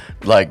yeah.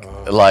 Like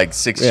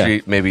 6th Yeah.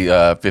 Street maybe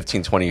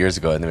 15, 20 years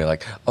ago, and they'd be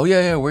like, "Oh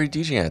yeah, where are you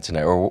DJing at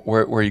tonight? Or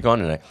where are you going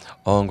tonight?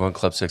 Oh, I'm going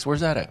Club 6. Where's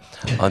that at?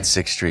 On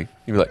 6th Street."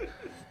 You'd be like,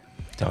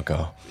 "Don't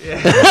go."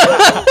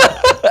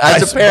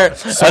 As a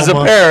parent,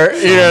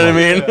 you know what I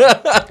mean?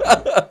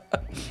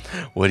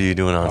 What are you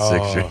doing on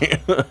 6th Street?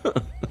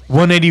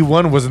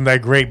 181 wasn't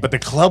that great, but the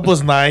club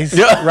was nice.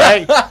 Yeah.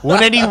 Right?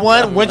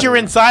 181. Once you're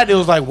inside, it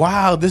was like,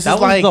 wow, this That is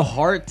was like the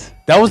heart.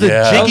 that was the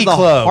Yeah. That was jiggy the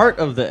club. heart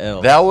of the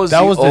L. That was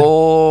That the was the-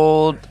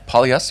 old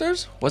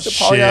polyesters? Was it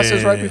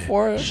polyesters right Shit.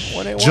 before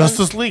 181?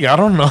 Justice League. I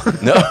don't know.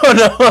 No.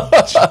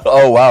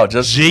 Oh wow,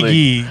 just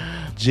Jiggy.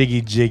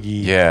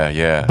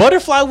 Yeah.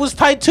 Butterfly was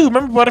tight too.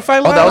 Remember Butterfly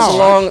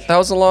Lounge? That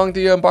was along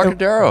the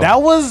Embarcadero.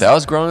 That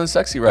was grown and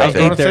sexy right I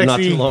there. ate there not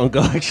sexy. too long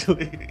ago,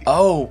 actually.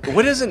 Oh,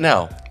 what is it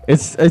now?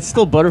 It's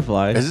still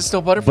Butterfly. Is it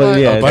still Butterfly? But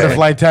yeah, Okay.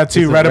 Butterfly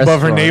tattoo It's a right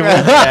above her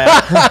restaurant.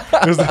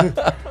 navel. It's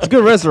a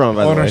good restaurant,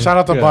 by the way. Shout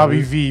out to Yeah.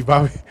 Bobby V.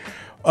 Bobby.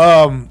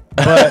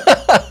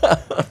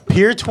 But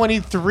Pier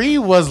 23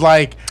 was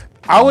like,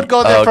 I would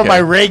go there for Okay. my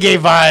reggae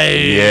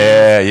vibe.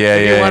 Yeah.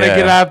 You want to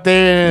get out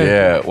there?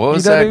 Yeah. What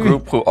was You know that what I mean?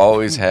 group who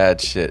always had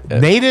shit?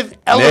 Native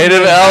Elements.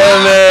 Native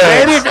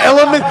Elements. Native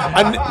Elements.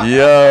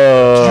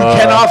 Yo.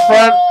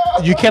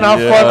 You cannot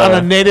front on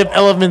a Native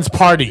Elements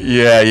party.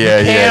 Yeah.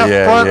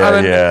 Can't front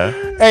on a-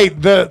 Hey,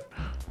 the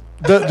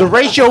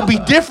ratio be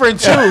different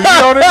too. You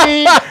know what I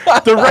mean?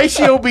 The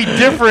ratio be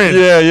different.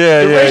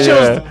 The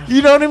ratios,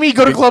 you know what I mean?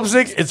 Go to Club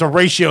 6, it's a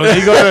ratio. Then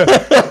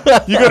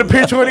you go to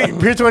Pier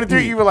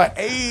 23, you were like,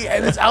 hey,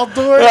 and it's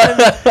outdoor. And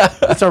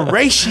it's a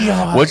ratio.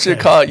 What's it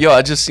called? Yo,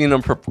 I just seen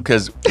them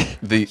because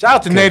the Shout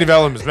out to Native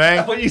Elements,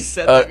 man. When you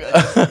said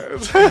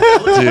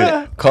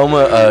dude,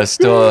 Coma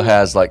still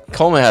has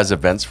Coma has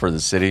events for the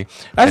city,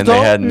 That's and they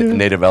dope. had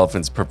Native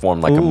Elephants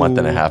perform like a month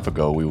and a half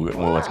ago. We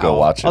went to go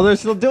watch it. Oh, they're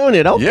still doing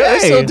it. Okay. Yeah, they're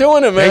still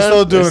doing it, man.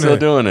 still doing They're still it.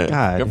 doing it.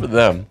 God. Good for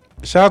them.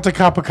 Shout out to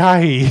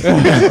Kapakahi.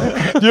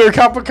 You're a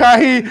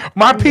Kapakahi.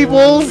 My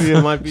peoples.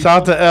 Yeah, my peoples.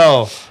 Shout out to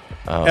L.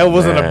 Oh, L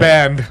was in a man.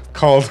 band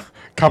called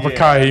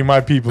Kapakahi,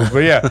 My Peoples.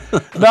 But yeah.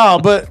 No,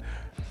 but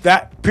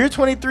that Pier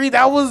 23,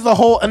 that was the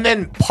whole, and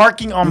then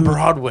parking on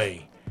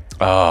Broadway.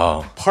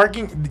 Oh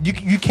Parking,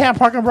 you can't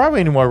park on Broadway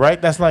anymore,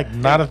 right? That's like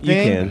not a You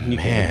thing. can. You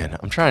can. man,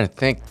 I'm trying to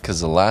think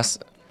because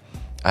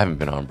I haven't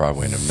been on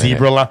Broadway in a minute.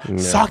 Zebra Lounge.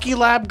 Saki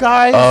Lab,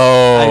 guys.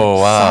 Oh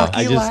wow.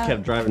 I just Lab.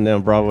 kept driving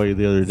down Broadway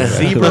the other day.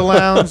 Zebra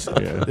Lounge.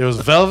 There was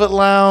Velvet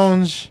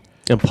Lounge.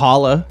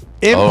 Impala.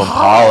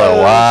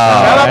 Impala.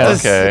 Wow. Shout out to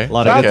Okay. A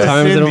lot Shout of out good to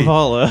times in Cindy.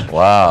 Impala.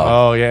 Wow.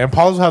 Oh yeah,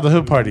 Impalas have the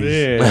hood parties.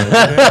 Yeah.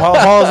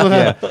 Impalas would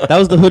have- That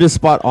was the hoodest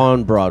spot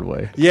on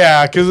Broadway.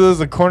 Yeah, because it was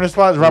a corner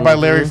spot right by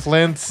Larry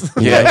Flint's.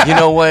 Yeah, you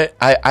know what?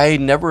 I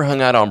never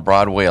hung out on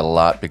Broadway a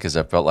lot because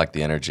I felt like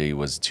the energy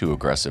was too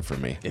aggressive for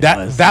me. That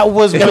was that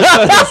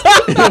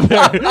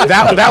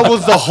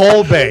was the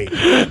whole bay.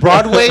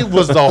 Broadway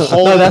was the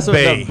whole No, that's what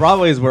bay.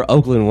 Broadway is where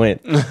Oakland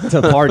went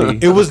to party.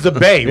 It was the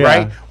bay, Yeah.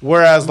 right?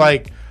 Whereas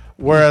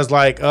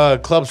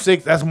Club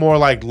 6, that's more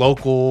like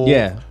local.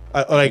 Yeah.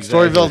 Like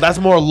Storyville, that's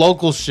more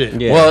local shit.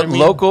 Yeah. Well, I mean?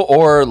 local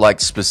or like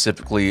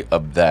specifically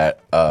of that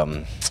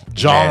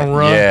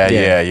Genre.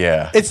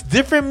 Yeah. It's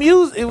different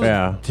music. It was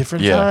Yeah.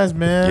 different Yeah. times,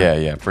 man.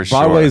 Yeah, for sure.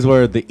 Broadway is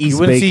where the East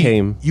Bay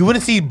came. You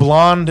wouldn't see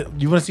blonde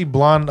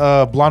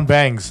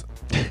bangs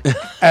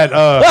at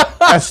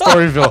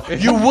Storyville.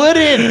 You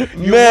wouldn't.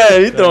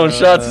 Man, you throwing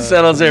shots at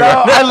San Jose, No,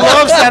 right? I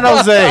love San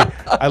Jose.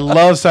 I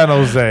love San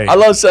Jose. I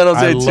love San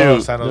Jose I too,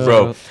 love San Jose.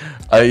 bro.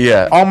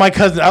 Yeah. All my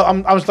cousins.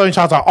 I'm throwing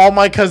shots out. All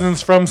my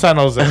cousins from San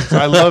Jose. So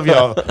I love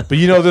y'all. But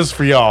you know this is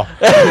for y'all.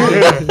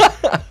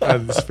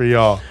 This is for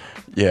y'all.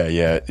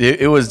 Yeah.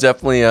 It was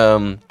definitely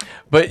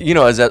but you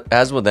know,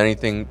 as with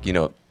anything, you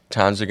know,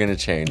 times are gonna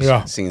change.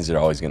 Yeah. Scenes are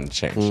always gonna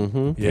change. You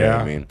know Yeah.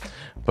 what I mean?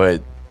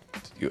 But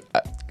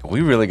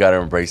we really gotta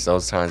embrace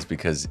those times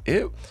because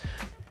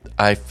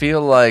I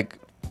feel like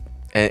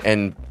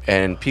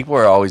and people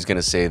are always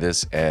gonna say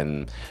this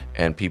and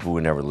people who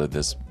never lived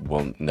this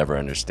will never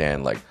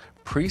understand. Like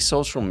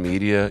pre-social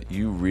media,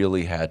 you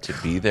really had to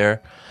be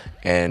there.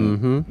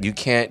 And you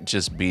can't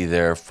just be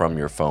there from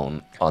your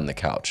phone on the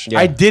couch.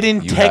 I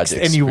didn't You had text to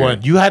anyone.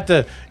 experience- You had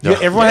to.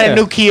 Everyone had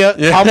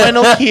Nokia. Call my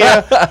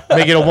Nokia.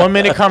 Make it a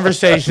 1-minute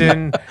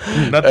conversation.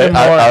 Nothing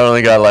more. I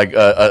only got like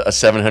a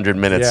 700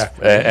 minutes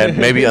Yeah. and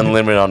maybe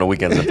unlimited on the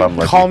weekends if I'm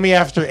lucky. Call me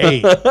after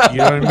 8. You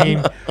know what I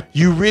mean?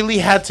 You really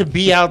had to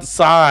be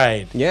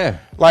outside. Yeah.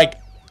 Like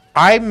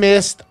I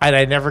missed, and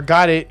I never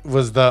got it.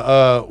 Was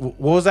the what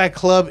was that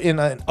club in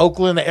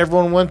Oakland that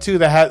everyone went to?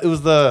 That had it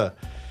was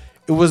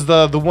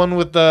the one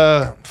with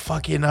the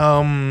fucking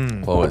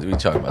What was we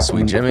talking about?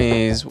 Sweet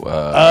Jimmy's.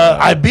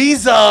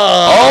 Ibiza.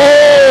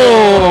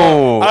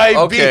 Oh,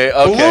 okay.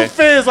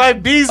 Bluefish,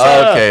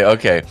 Ibiza.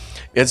 Okay.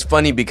 It's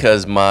funny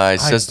because my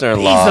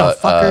sister-in-law,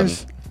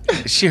 fuckers.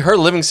 her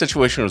living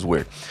situation was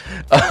weird.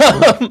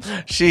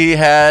 She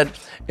had,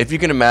 if you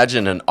can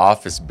imagine, an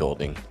office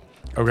building.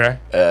 Okay.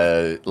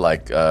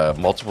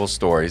 Multiple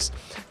stories,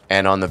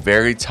 and on the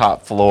very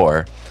top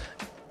floor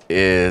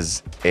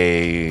is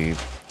a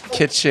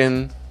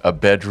kitchen, a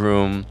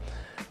bedroom,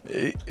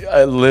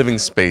 a living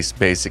space,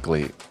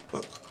 basically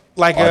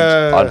Like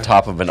on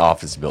top of an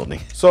office building.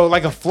 so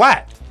like a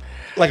flat,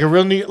 like a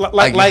real neat,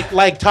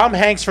 like Tom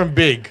Hanks from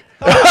Big.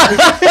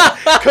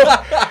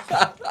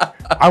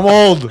 I'm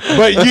old,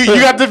 but you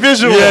got the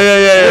visual.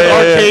 Yeah.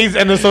 Arcades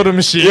and the soda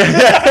machine.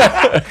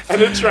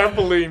 And a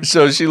trampoline.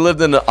 So she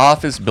lived in an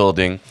office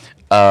building,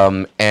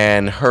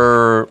 and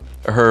her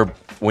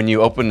when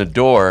you open the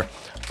door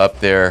up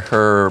there,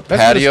 her That's good as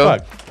patio.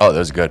 fuck. Oh, that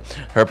was good.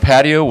 Her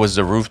patio was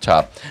the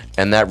rooftop,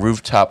 and that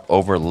rooftop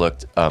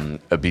overlooked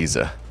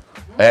Ibiza,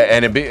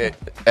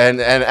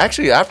 and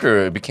actually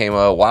after it became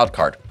a wild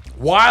card.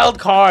 Wild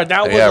card.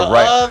 That was the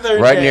other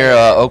right day. near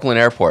Oakland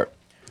Airport.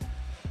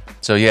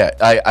 So yeah,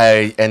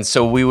 and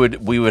so we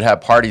would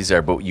have parties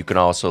there, but you can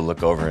also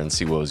look over and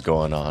see what was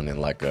going on in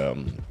like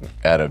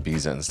at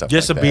Ibiza and stuff.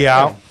 Just like to that. be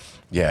out.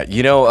 Yeah,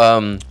 you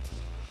know,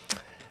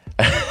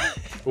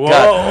 Whoa.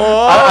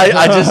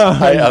 I'm to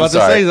sorry.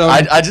 say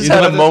something. I just You had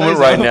about a to moment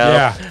say right something? now,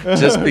 Yeah.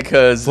 just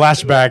because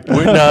Flashback.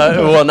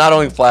 not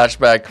only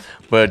flashback,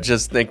 but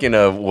just thinking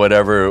of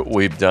whatever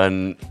we've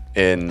done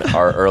in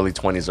our early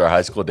 20s or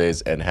high school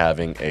days, and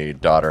having a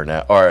daughter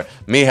now, or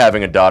me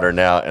having a daughter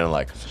now, and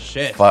like,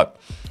 Shit. fuck.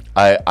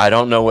 I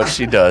don't know what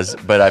she does,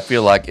 but I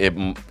feel like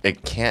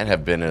it can't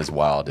have been as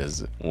wild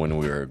as when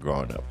we were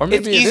growing up. Or maybe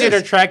It's it easier to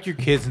is. track your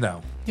kids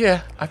now.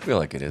 Yeah, I feel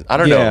like it is. I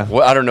don't Yeah.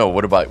 know. I don't know.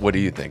 What do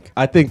you think?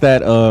 I think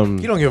that You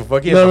don't give a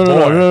fuck. He has no, a no,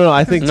 no, boy. no, no.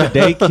 I think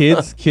today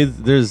kids,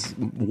 there's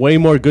way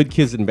more good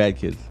kids than bad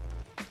kids.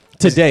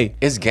 Today,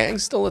 Is gang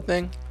still a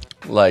thing?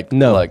 Like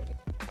No. Like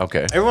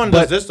okay. Everyone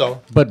does this though.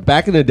 but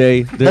back in the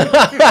day,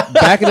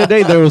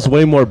 there was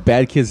way more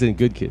bad kids than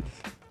good kids.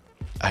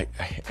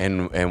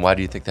 And why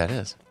do you think that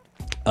is?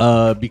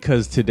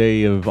 Because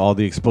today of all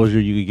the exposure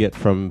you could get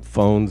from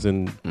phones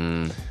and I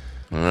don't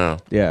know.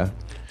 yeah,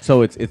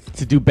 so it's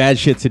to do bad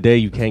shit today,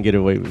 you can't get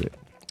away with it.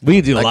 We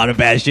could do a lot of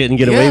bad shit and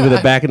get away yeah, with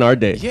it back in our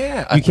day.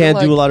 yeah, I you feel can't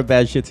do like- a lot of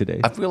bad shit today.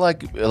 I feel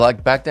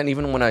like back then,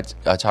 even when I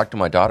talked to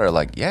my daughter,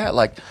 like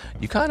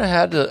you kind of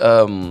had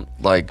to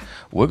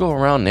wiggle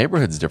around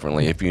neighborhoods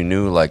differently if you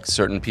knew like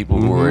certain people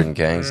who were in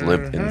gangs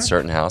lived in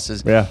certain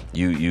houses. Yeah.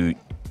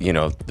 You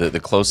know,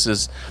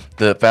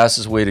 the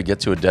fastest way to get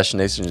to a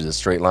destination is a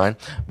straight line.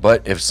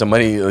 But if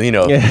somebody, Yeah. You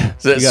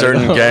gotta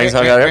certain go. gangs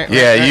hung out there,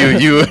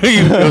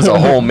 it was a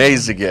whole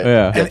maze to get.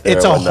 Yeah. get And there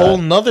it's and a whatnot. whole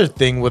nother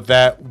thing with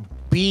that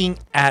being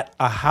at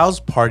a house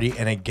party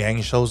and a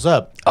gang shows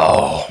up.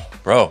 Oh,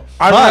 bro.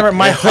 I remember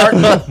my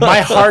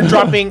heart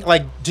dropping,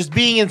 like just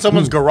being in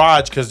someone's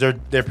garage because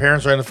their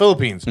parents are in the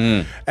Philippines,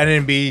 and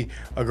then be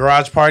a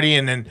garage party,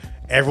 and then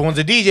everyone's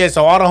a DJ,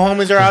 so all the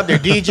homies are out there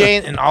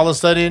DJing, and all of a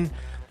sudden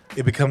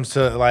it becomes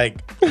to like,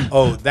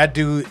 oh, that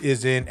dude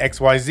is in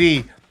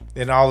XYZ,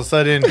 and all of a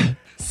sudden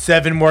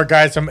 7 more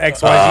guys from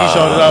XYZ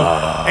showed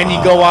up, and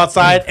you go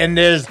outside and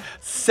there's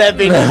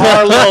 7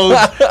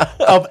 carloads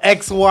of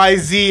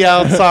XYZ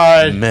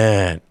outside.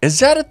 Man, is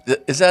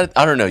that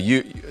I don't know.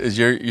 Is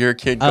your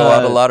kid go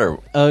out a lot or?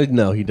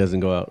 No, he doesn't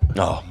go out.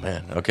 Oh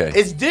man, okay.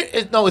 It's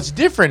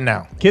different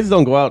now. Kids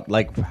don't go out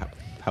like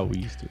how we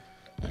used to.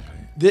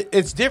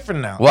 It's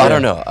different now. Well, I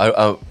don't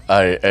know.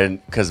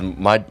 And because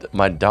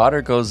my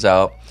daughter goes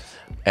out,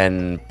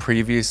 and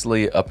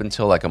previously, up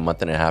until like a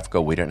month and a half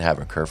ago, we didn't have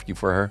a curfew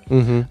for her.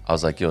 Mm-hmm. I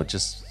was like, yo,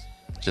 just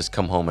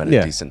come home at a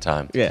decent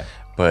time. Yeah.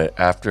 But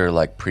after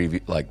like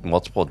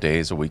multiple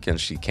days, a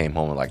weekend, she came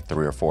home at like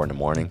 3 or 4 in the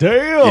morning.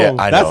 Damn,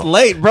 Yeah, I that's know.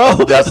 late, bro.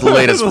 That's the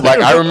latest. Like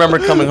I remember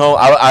coming home.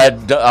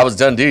 I was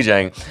done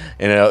DJing,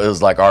 and it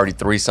was like already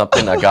 3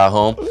 something. I got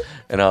home,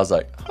 and I was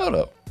like, hold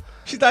up.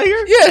 She's not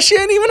here. Yeah, she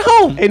ain't even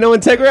home. Ain't no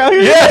Integra out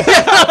here. Yeah,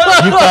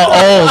 You felt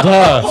old,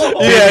 huh?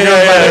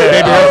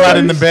 Baby girl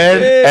in the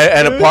bed.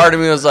 and a part of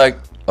me was like,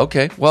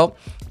 okay, well,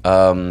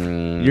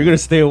 You're gonna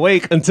stay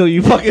awake until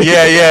you fucking.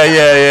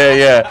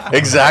 yeah.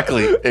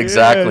 Exactly.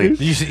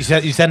 You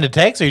send a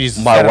text or you just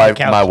My sat on the wife,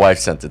 couch? my wife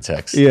sent the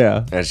text.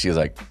 Yeah. and she was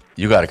like,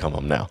 "You got to come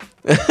home now."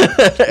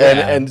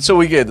 and so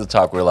we get to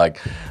talk. We're like,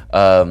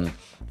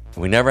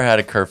 we never had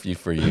a curfew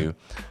for you.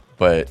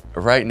 But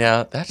right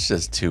now, that's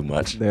just too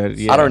much.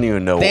 Yeah. I don't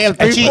even know. Damn,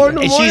 And she's Yeah,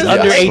 under I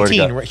swear to 18.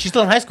 God. Right? She's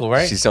still in high school,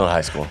 right? She's still in high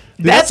school.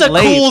 That's a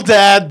late. cool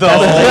dad, though.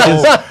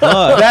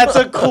 That's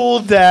a cool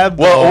dad.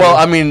 Though. Well,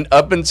 I mean,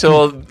 up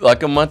until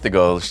like a month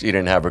ago, she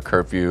didn't have a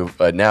curfew.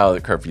 But now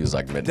the curfew is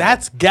like midnight.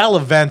 That's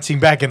gallivanting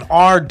back in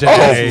our Oh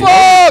day.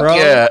 fuck bro.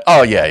 yeah!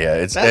 Oh yeah.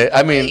 It's.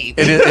 I mean,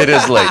 it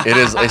is late.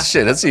 It's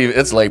shit.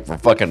 It's late for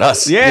fucking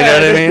us. Yeah. You know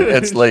what I mean?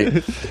 It's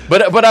late.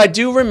 But I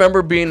do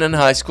remember being in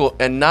high school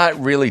and not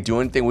really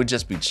doing anything. We'd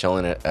just be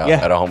chilling at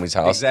a homie's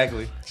house.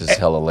 Exactly. Just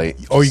hella late.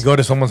 Or you go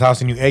to someone's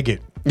house and you egg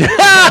it.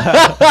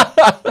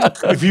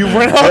 If you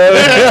went out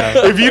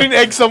there, if you didn't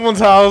egg someone's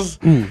house,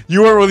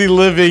 you weren't really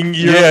living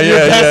your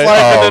best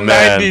life in the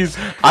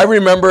 90s. I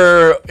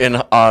remember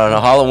on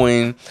a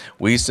Halloween,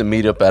 we used to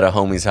meet up at a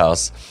homie's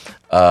house.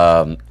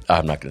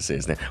 I'm not gonna say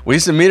his name. We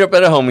used to meet up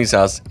at a homie's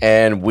house,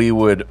 and we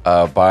would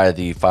buy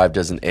the 5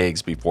 dozen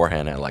eggs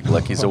beforehand at like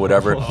Lucky's or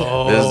whatever.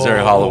 This is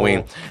during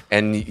Halloween,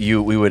 and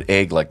we would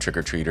egg like trick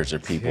or treaters or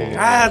people.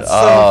 That's so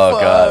oh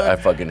fun. god, I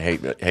fucking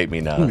hate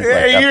me now.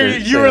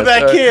 Like, You were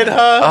that kid,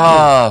 huh?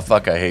 Ah,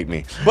 fuck, I hate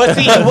me. But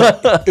see,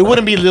 it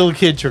wouldn't be little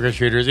kid trick or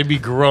treaters. It'd be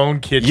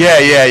grown kid.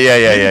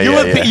 Yeah.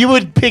 You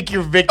would pick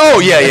your victim. Oh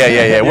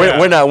yeah.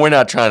 We're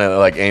not trying to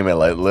like aim at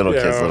like little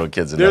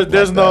kids.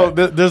 There's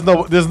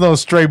no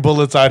stray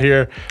bullets out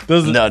here.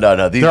 No.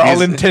 They're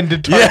all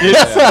intended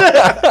targets.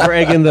 We're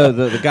egging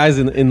the guys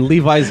in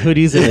Levi's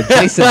hoodies and a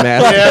Jason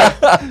mask.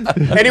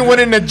 Yeah. Anyone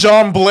in a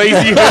John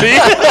Blazy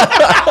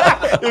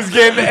hoodie is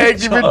getting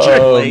egged for trick.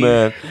 Oh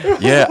man,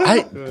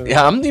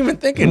 I'm even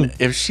thinking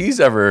if she's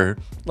ever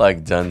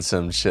like done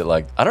some shit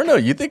like I don't know.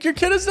 You think your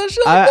kid has done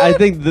shit like I that?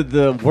 think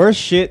the worst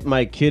shit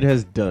my kid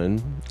has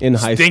done in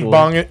high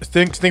school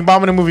Stink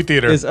bomb in a movie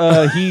theater. is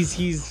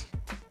he's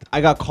I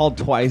got called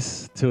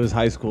twice to his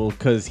high school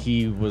because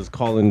he was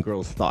calling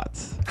girls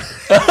thoughts.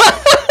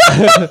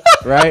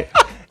 Right?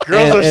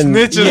 Girls are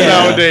snitches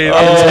nowadays.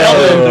 And I'm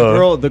telling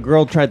you. the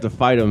girl tried to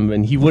fight him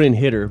and he wouldn't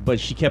hit her, but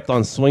she kept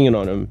on swinging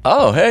on him.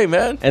 Oh hey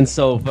man. And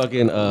so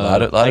fucking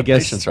lot I of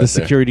guess patience the right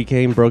there. security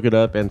came, broke it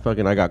up, and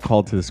fucking I got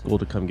called to the school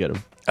to come get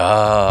him.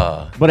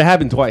 Ah. But it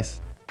happened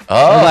twice. Oh.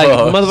 Like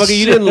motherfucker,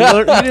 you didn't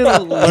learn.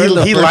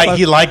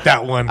 He liked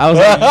that one. I was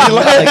like, you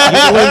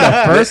didn't learn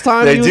the first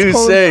time. They he was do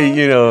calling-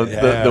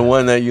 say the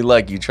one that you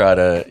like, you try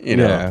to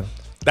know. Yeah.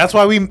 That's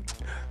why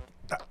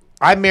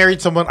I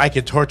married someone I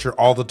could torture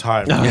all the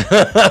time.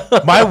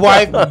 My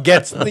wife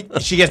gets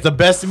the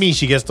best of me.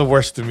 She gets the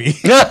worst of me.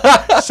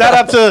 shout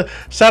out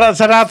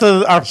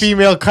to our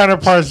female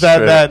counterparts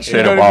that Straight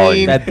you know up what I all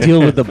mean? That deal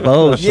with the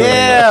bow. shit.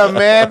 Yeah,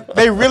 man.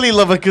 They really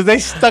love it because they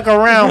stuck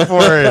around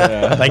for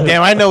it. Like,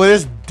 damn, I know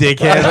this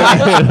dickhead.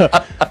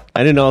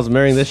 I didn't know I was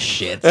marrying this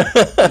shit.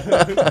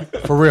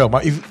 For real.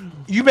 If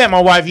you met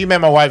my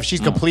wife. She's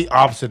complete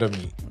opposite of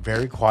me.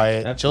 Very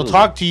quiet. Absolutely. She'll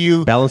talk to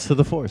you. Balance to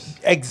the force.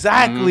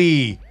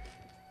 Exactly.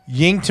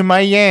 Yin to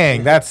my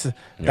yang. That's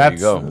you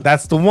go.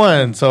 that's the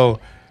one. So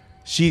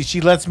she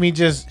lets me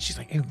she's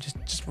like, hey,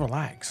 just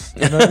relax.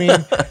 You know what I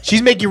mean?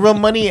 She's making real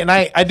money and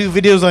I do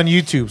videos on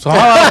YouTube. So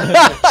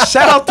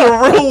shout out to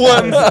real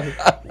ones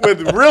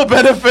with real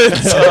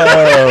benefits.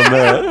 Oh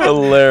man,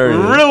 hilarious.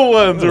 Real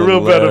ones with real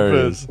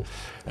Hilarious. benefits.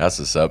 That's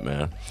what's up,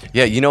 man.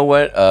 Yeah, you know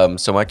what?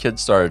 So my kid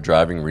started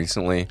driving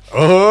recently.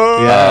 Oh.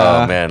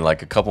 Oh man,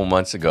 like a couple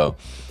months ago.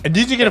 And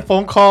did you get a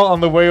phone call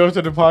on the way over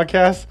to the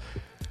podcast?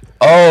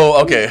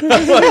 Oh, okay.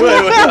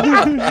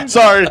 wait.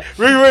 Sorry.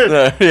 We're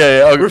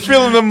Okay.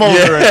 feeling the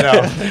moment right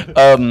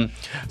now.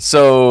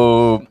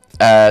 So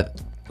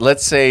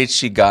let's say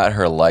she got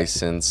her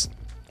license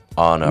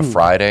on a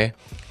Friday.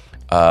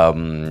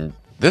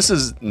 This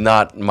is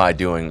not my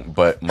doing,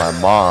 but my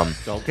mom.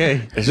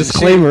 Okay.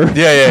 Disclaimer.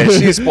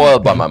 She's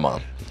spoiled by my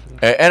mom,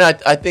 and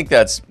I think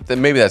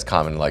maybe that's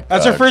common. Like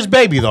That's her first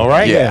baby, though,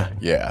 right?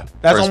 Yeah.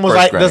 That's First almost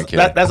like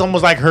grandkid. that's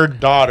almost like her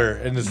daughter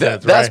in the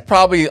sense, That's right?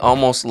 probably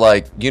almost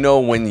like,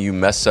 when you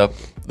mess up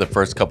the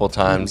first couple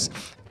times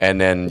and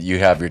then you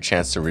have your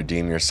chance to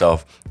redeem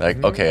yourself.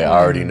 Like, okay, I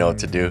already know what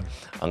to do.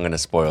 I'm going to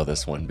spoil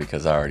this one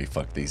because I already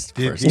fucked these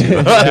first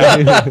two.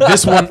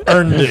 This one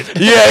earned it.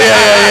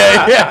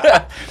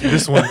 Yeah.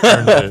 This one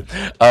earned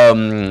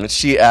it.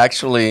 She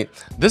actually,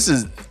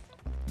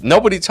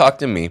 nobody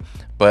talked to me,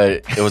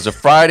 but it was a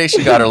Friday.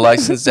 She got her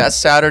license. That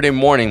Saturday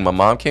morning, my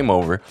mom came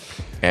over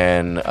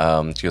and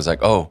she was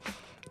like, oh,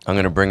 I'm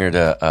going to bring her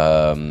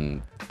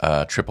to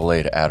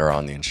AAA to add her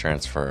on the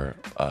insurance for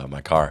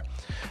my car.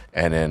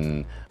 And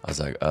then I was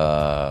like,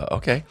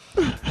 okay.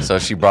 So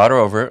she brought her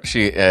over.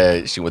 They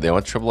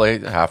went to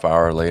AAA a half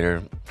hour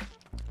later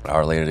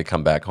to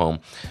come back home.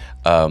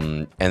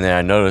 And then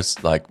I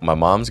noticed like my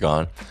mom's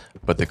gone,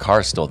 but the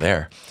car's still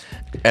there.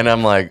 And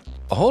I'm like,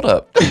 hold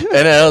up.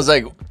 And I was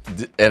like,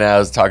 and I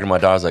was talking to my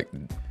daughter. I was like,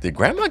 did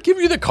grandma give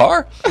you the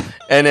car?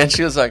 And then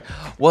she was like,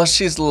 well,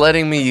 she's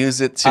letting me use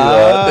it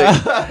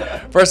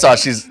to first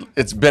off,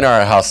 it's been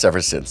our house ever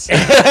since.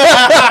 Forever.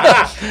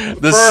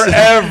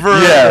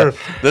 Yeah.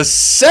 The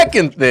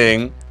second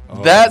thing,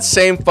 that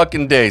same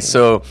fucking day.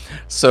 So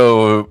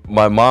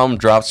my mom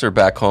drops her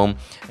back home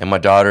and my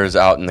daughter's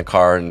out in the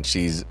car and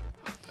she's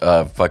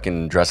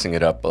fucking dressing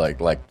it up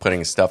like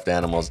putting stuffed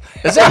animals.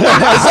 Is that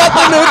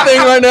the new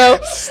thing right now?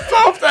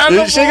 Stuffed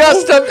animals. She got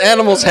stuffed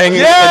animals hanging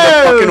in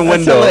the fucking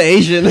window. Hella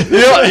Asian.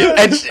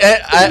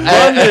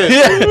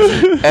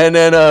 And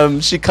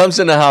then she comes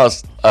in the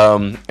house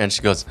and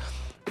she goes,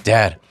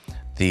 Dad,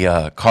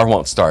 the car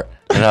won't start.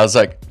 And I was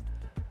like,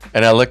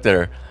 and I looked at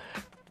her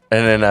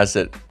and then I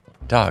said,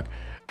 dog,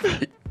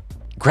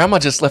 Grandma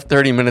just left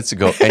 30 minutes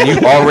ago and you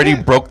already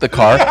broke the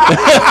car.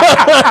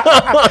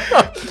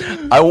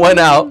 I went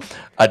out.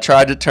 I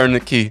tried to turn the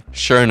key.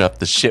 Sure enough,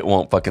 the shit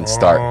won't fucking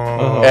start.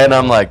 And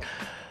I'm like,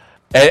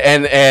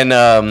 and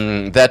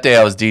that day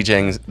I was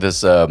DJing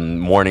this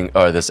morning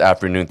or this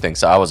afternoon thing.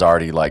 So I was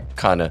already like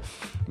kind of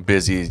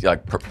busy,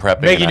 like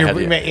prepping.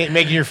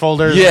 Making your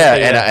folders. Yeah,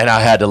 and I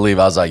had to leave.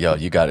 I was like, yo,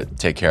 you got to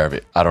take care of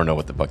it. I don't know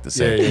what the fuck to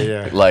say.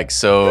 Yeah. Like,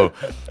 so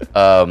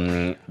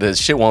the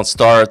shit won't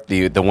start.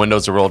 The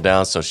windows are rolled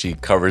down, so she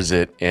covers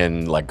it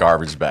in like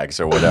garbage bags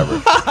or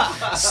whatever.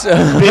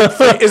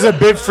 It's a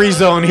bit free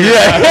zone here.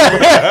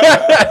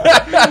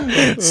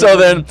 Yeah. So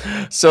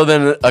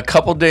then a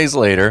couple days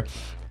later,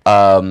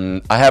 I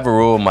have a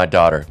rule with my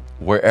daughter.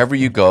 Wherever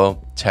you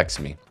go,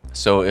 text me.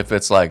 So if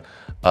it's like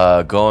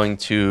going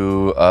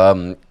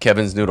to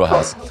Kevin's Noodle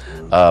House,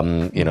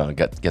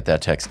 get that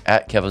text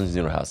at Kevin's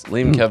Noodle House.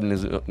 Leaving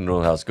Kevin's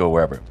Noodle House, go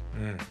wherever.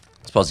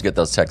 Supposed to get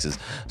those texts.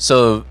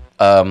 So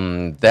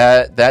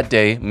that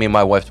day, me and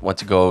my wife went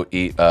to go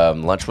eat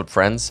lunch with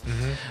friends,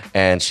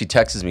 and she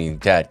texts me,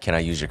 Dad, can I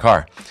use your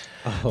car?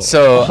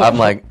 So I'm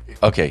like,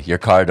 okay, your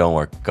car don't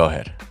work. Go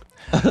ahead.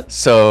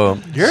 So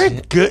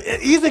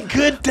He's a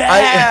good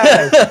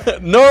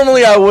dad.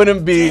 normally I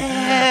wouldn't be.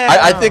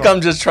 I think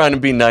I'm just trying to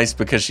be nice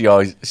because she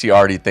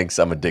already thinks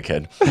I'm a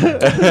dickhead.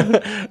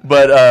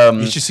 But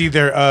You should see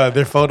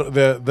their photo,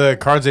 the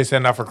cards they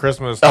send out for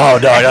Christmas. oh no,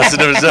 that's a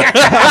different story.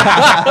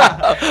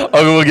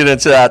 Okay, we'll get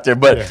into that there.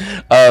 But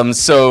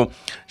so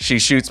she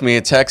shoots me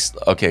a text.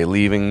 Okay,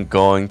 leaving,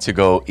 going to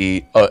go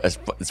eat. Oh,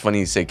 it's funny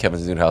you say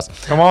Kevin's Noodle House.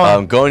 Come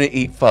on. Going to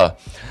eat pho.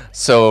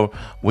 So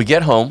we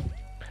get home.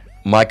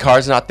 My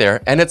car's not there,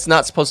 and it's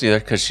not supposed to be there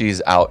because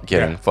she's out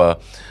getting pho.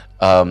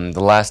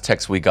 The last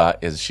text we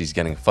got is she's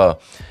getting pho,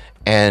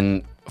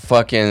 and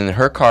fucking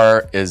her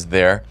car is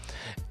there,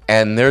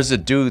 and there's a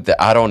dude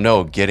that I don't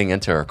know getting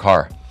into her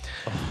car.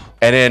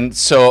 And then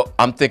so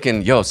I'm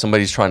thinking, yo,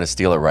 somebody's trying to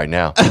steal it right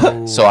now.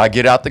 So I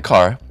get out the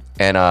car,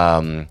 and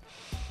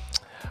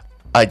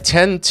I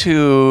tend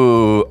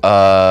to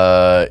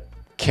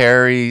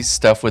carry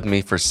stuff with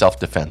me for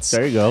self-defense.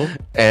 There you go.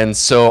 And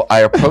so I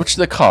approach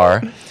the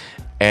car,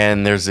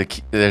 and there's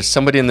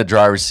somebody in the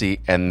driver's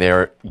seat, and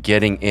they're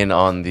getting in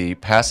on the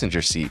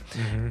passenger seat,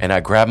 and I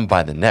grab them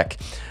by the neck.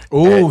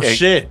 Ooh,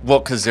 shit. Well,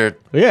 because they're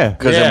Yeah.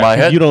 in my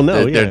head You don't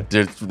know,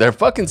 they're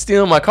fucking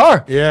stealing my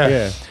car.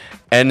 Yeah.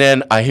 And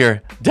then I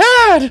hear,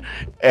 Dad!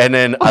 And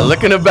then I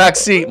look in the back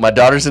seat. My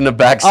daughter's in the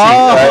back seat,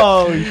 right?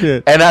 Oh,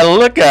 shit. And I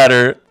look at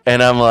her,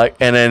 and I'm like,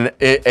 and then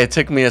it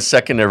took me a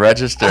second to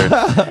register.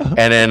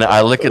 And then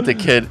I look at the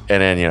kid,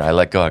 and then, I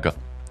let go. I go,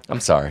 I'm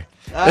sorry.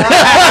 I'm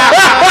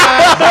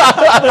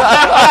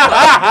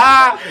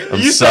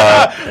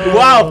sorry.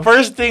 Wow.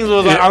 First things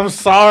was like, I'm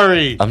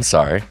sorry. I'm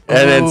sorry.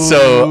 And then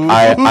so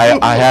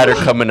I had her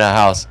come in the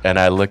house, and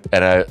I looked,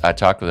 and I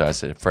talked with her. I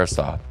said, first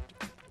off,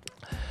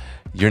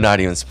 you're not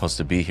even supposed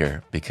to be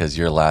here because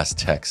your last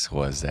text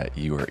was that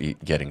you were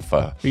getting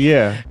pho.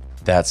 Yeah.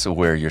 that's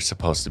where you're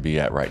supposed to be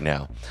at right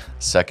now.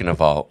 Second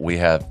of all,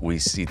 we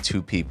see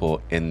two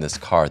people in this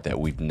car that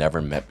we've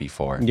never met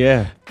before.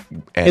 Yeah.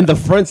 And In the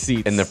front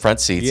seats. in the front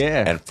seats.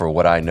 Yeah. And for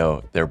what I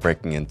know, they're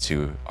breaking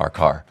into our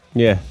car.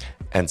 Yeah.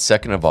 And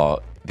second of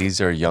all, these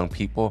are young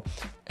people,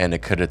 and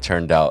it could have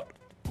turned out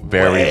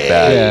very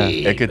bad.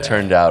 Yeah. It could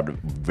turned out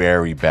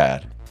very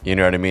bad. You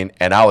know what I mean?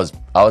 And I was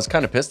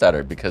kind of pissed at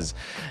her because,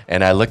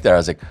 and I looked at her, I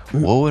was like,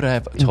 what would I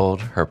have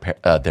told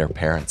their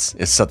parents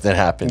if something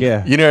happened?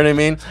 Yeah. You know what I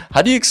mean?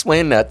 How do you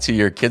explain that to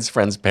your kids'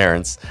 friends'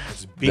 parents?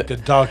 Beat the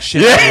dog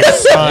shit out of your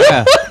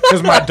son.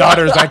 Because my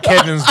daughter's at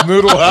Kevin's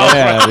Noodle House.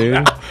 Yeah,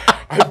 dude.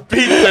 I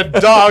beat the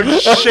dog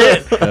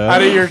shit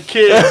out of your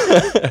kid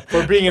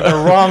for being in the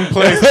wrong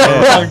place at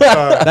the wrong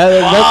time.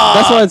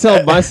 That's what I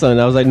tell my son.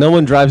 I was like, no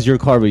one drives your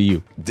car but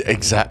you.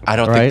 Exactly. I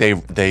don't Right?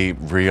 think they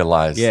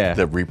realize Yeah.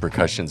 the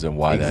repercussions and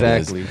why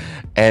Exactly. that is.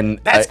 And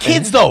That's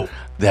kids, though.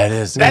 That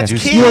is. That's they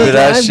do kids. stupid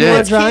ass You wanna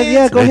shit. drive?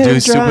 Yeah, go They ahead do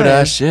and stupid drive.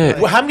 ass shit.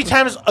 Well, how many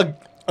times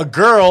a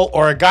girl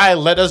or a guy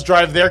let us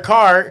drive their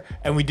car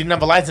and we didn't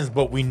have a license,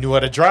 but we knew how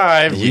to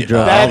drive? Yeah.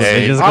 That's-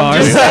 Hey, Just I'm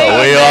cars. just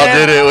saying, we all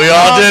did it. We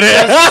all did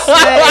it. Just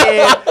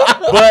saying.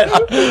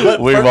 But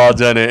We've all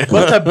done it.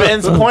 But to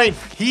Ben's point,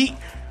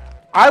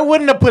 I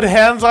wouldn't have put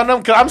hands on him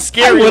because I'm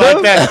scary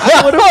like that.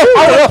 I would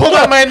have pulled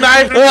out my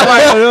knife and been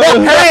like,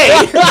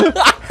 hey,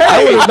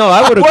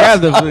 I would have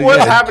grabbed him.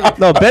 what's happening?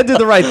 No, Ben did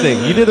the right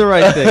thing. You did the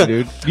right thing,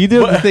 dude. You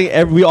did the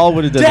thing. We all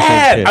would have done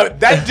Dad, the same shit.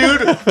 that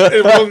dude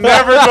will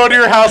never go to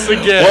your house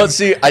again. Well,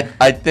 see,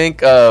 I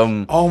think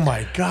oh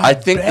my God. I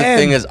think the Ben.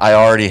 thing is, I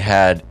already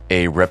had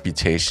a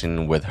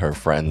reputation with her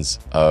friends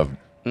of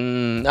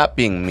not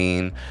being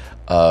mean,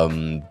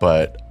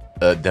 but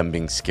them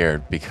being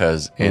scared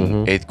because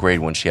in 8th grade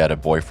when she had a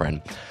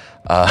boyfriend,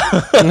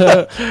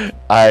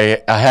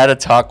 I had a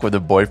talk with a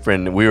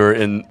boyfriend.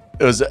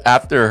 It was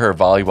after her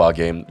volleyball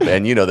game,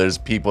 and there's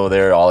people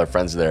there, all her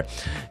friends are there,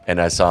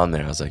 and I saw him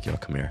there. I was like, "Yo,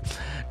 come here,"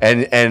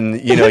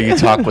 and you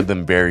talk with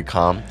them very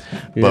calm,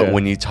 but Yeah.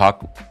 when you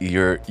talk,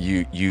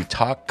 you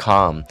talk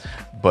calm,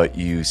 but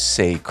you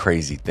say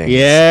crazy things.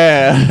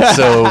 Yeah.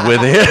 So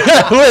with him,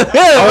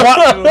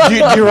 do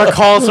you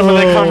recall some of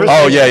that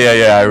conversation? oh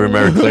yeah, I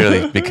remember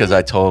clearly because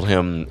I told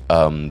him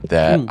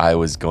that I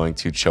was going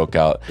to choke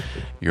out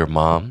your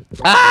mom,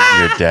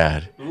 your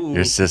dad,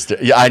 your sister.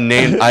 Yeah, I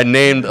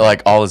named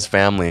like all his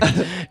family,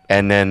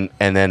 and then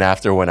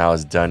after when I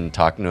was done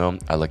talking to him,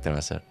 I looked at him.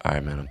 I said, "All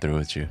right, man, I'm through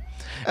with you."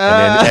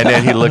 And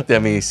then he looked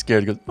at me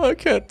scared. He goes, "I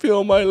can't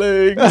feel my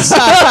legs." You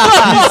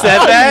said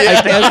that?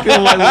 I can't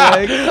feel my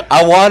leg.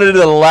 I wanted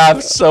to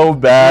laugh so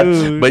bad,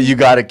 Dude. but you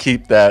got to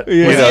keep that.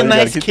 Yeah. Was he you a gotta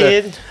nice keep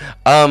kid?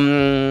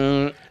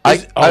 that.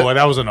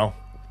 That was a no.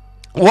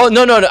 Well,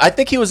 no. I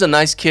think he was a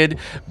nice kid,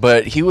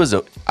 but he was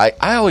I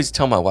always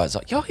tell my wives,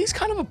 like, yo, he's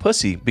kind of a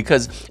pussy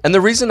and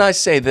the reason I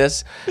say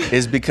this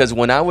is because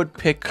when I would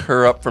pick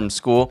her up from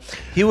school,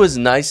 he was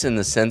nice in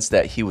the sense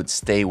that he would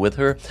stay with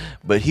her,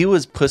 but he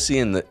was pussy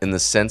in the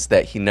sense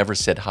that he never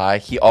said hi.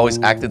 He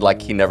always acted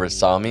like he never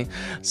saw me.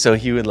 So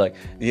he would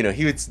he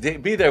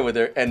would be there with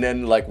her, and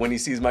then like when he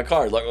sees my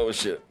car, he's like, oh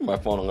shit, my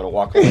phone, I'm gonna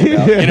walk away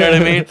now. You know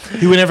what I mean?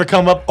 He would never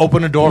come up,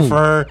 open the door for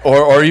her.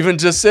 Or even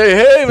just say,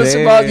 hey,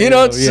 Mr. Bob,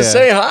 just Yeah.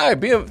 say hi. I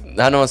don't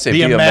want to say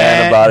be a man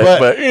man, about it, but-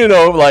 but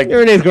like,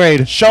 You're in 8th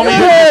grade. Show me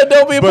yeah,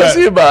 don't be a but-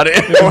 pussy about it.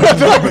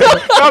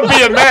 Not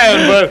be a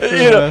man, but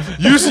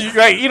you see,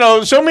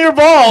 show me your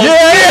balls.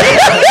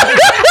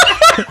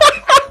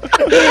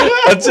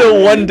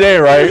 Until one day,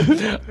 right?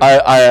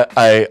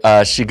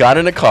 She got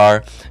in the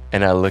car,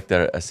 and I looked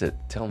at her. I said,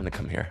 "Tell him to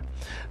come here."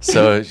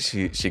 So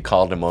she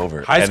called him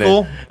over. High And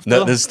school? No,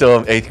 Still? this is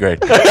still 8th grade.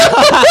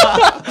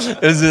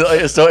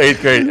 It's still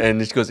 8th grade,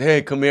 and she goes,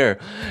 "Hey, come here,"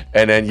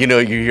 and then you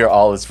hear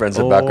all his friends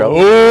in the background.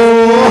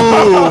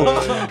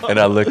 Ooh! And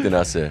I looked and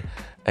I said,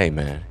 "Hey,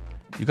 man,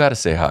 you got to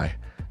say hi."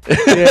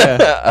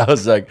 Yeah. I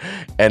was like,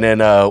 and then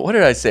what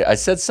did I say? I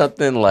said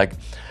something like,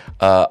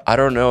 I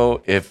don't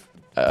know if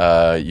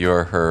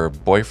you're her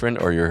boyfriend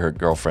or you're her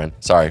girlfriend.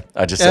 Sorry,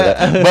 I just said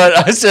that.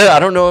 But I said, I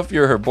don't know if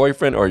you're her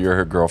boyfriend or you're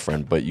her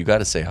girlfriend, but you got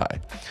to say hi.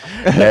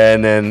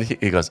 And then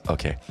he goes,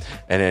 okay.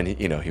 And then,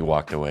 he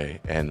walked away.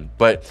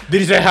 But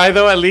Did he say hi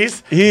though? At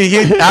least he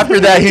after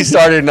that, he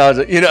started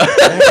acknowledging,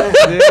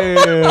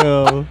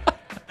 Damn.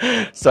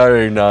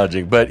 started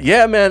acknowledging. But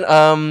yeah,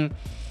 man,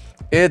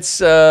 it's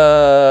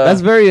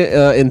That's very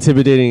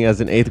intimidating as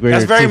an 8th grader.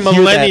 that's very to hear that.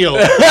 millennial.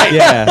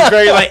 Yeah.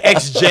 Very like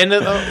ex-gen.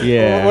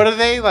 Yeah. What are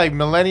they like?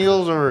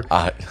 Millennials or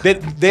they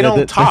Yeah,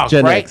 don't talk, that's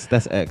Gen right? X.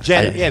 That's X.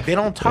 Yeah, they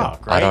don't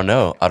talk, right? I don't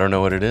know. I don't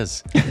know what it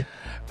is.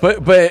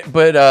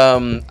 But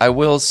I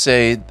will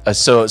say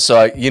so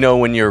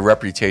when your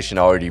reputation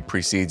already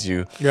precedes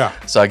you. Yeah.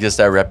 So I guess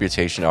that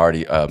reputation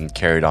already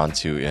carried on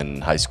to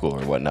in high school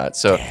or whatnot.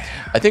 So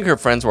I think her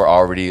friends were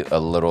already a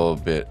little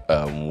bit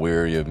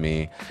weary of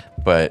me.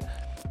 But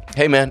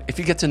hey, man, if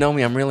you get to know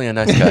me, I'm really a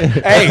nice guy.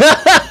 Hey,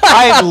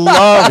 I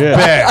love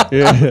Ben.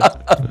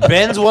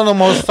 Ben's one of the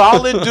most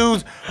solid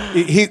dudes.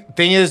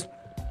 The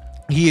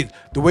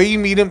way you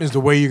meet him is the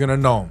way you're gonna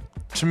know him.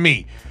 To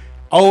me,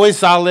 always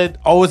solid,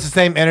 always the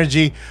same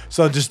energy.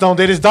 So just don't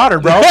date his daughter,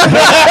 bro.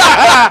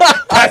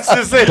 That's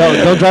just it.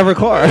 Don't drive her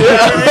car.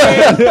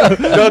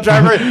 Don't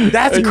drive her.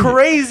 That's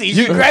crazy.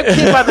 You grabbed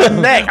him by the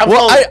neck.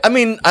 I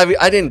mean,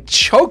 I didn't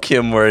choke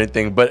him or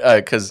anything, but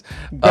because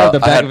Grabbed the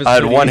back of his I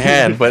had hoodie. one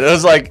hand, but it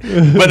was like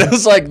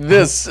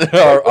this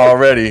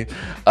already.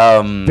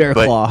 Bear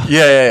but claw.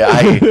 Yeah.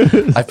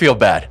 I feel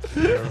bad.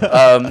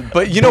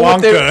 But you know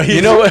what Wonka.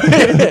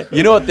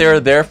 you know what they're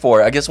there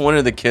for. I guess one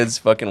of the kids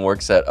fucking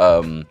works at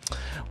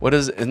what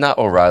is it? Not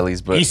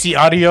O'Reilly's, but EC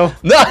Audio.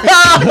 no,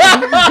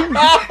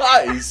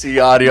 EC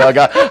Audio. I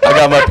got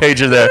my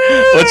pager there.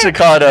 What's it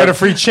called? Got a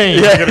free chain.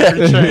 You got a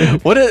free chain.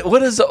 What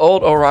is the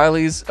old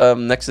O'Reilly's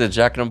next to the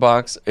Jack in the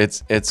Box?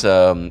 It's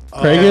Kragen?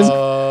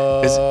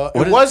 what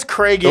It is- was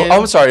Kragen.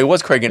 Oh, I'm sorry, it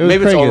was Kragen. It was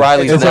Maybe it's Kragen.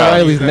 O'Reilly's It's now.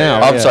 O'Reilly's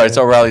now. I'm yeah. sorry, it's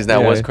O'Reilly's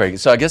now. It was Yeah. Kragen.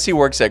 So I guess he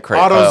works at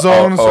AutoZone,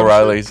 some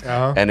O'Reilly's, shit.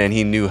 Uh-huh. and then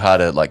he knew how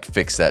to like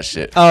fix that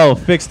shit. Oh,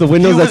 fix the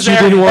windows He that was you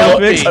there didn't want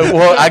to helping. fix.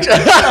 Well,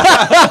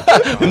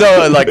 actually,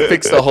 no, like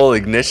fix the whole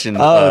ignition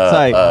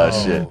tight.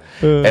 shit.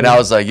 And I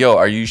was like, "Yo,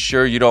 are you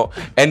sure you don't?"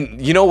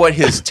 And you know what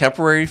his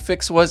temporary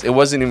fix was? It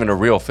wasn't even a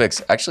real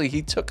fix. Actually,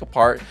 he took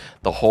apart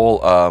the whole.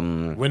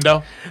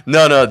 Window.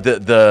 No,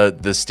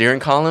 the steering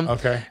column.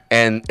 Okay.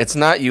 And it's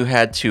not you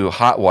had to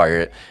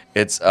hotwire it.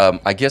 It's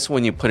I guess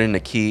when you put in the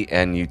key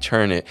and you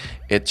turn it,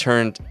 it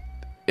turned.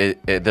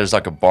 There's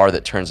like a bar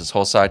that turns this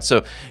whole side,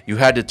 so you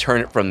had to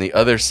turn it from the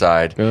other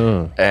side,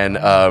 and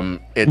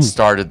it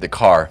started the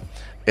car.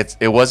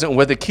 It wasn't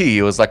with a key;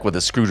 it was like with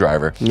a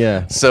screwdriver.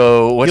 Yeah.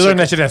 So what You learned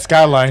that shit at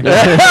Skyline.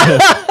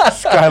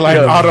 Skyline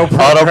auto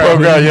program. auto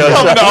program? Yeah.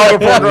 I'm the auto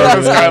program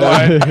at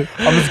Skyline.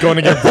 I'm just going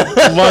to get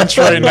lunch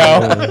right now.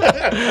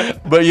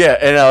 But yeah,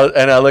 and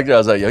I looked at it, I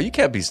was like, yo, you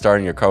can't be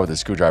starting your car with a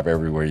screwdriver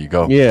everywhere you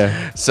go.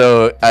 Yeah.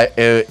 So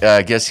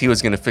I guess he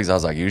was gonna fix it. I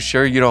was like, you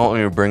sure you don't want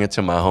me to bring it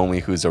to my homie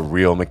who's a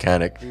real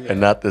mechanic and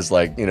not this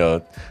like,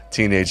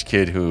 teenage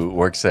kid who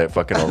works at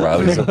fucking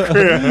O'Reilly's. But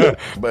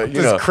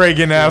you know, This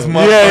Kragen ass yeah,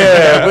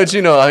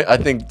 motherfucker. But I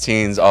think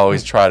teens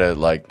always try to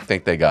like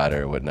think they got it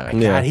or whatnot.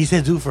 Yeah. God, he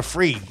said do it for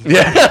free.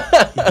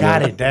 Yeah. You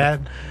got it,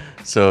 Dad.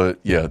 So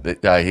yeah,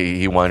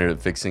 he wanted it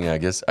fixing. I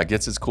guess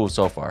it's cool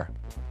so far,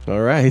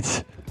 All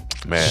right.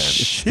 man.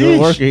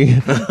 Still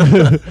working.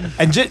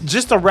 And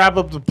just to wrap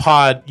up the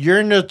pod,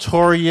 you're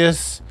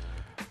notorious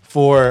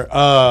for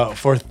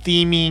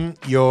theming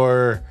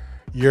your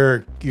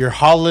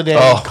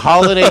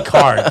holiday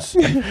cards.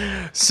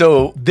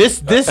 So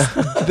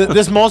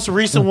This most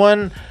recent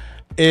one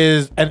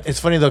is, and it's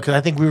funny though because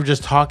I think we were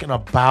just talking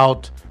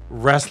about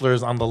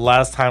wrestlers on the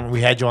last time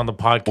we had you on the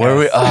podcast. where are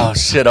we? Oh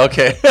shit.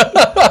 Okay.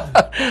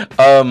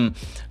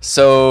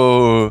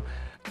 So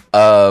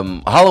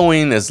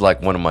Halloween is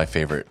like one of my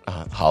favorite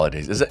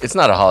holidays. It's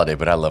not a holiday,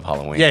 but I love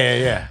Halloween.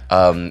 Yeah.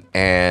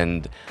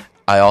 And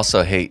I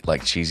also hate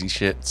like cheesy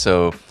shit.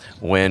 So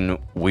when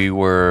we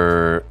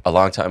were a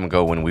long time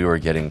ago, when we were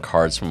getting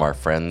cards from our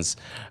friends,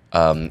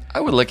 I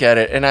would look at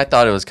it and I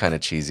thought it was kind of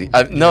cheesy.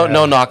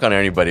 No knock on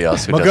anybody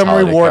else who does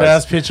Montgomery holiday Ward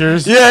cards. ass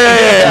pictures.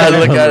 Yeah. I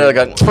look at it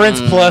like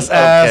Prince Plus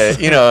ass.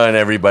 Okay. And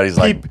everybody's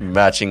like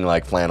matching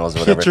like flannels or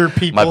whatever. Picture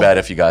people. My bad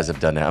if you guys have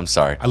done that. I'm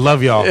sorry. I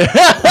love y'all.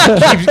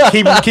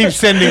 keep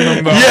sending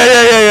them though.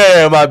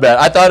 Yeah. My bad.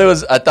 I thought it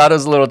was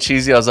a little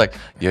cheesy. I was like,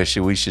 yeah,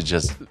 we should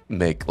just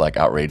make like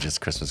outrageous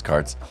Christmas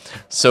cards.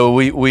 So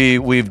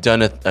we've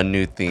done a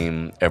new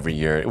theme every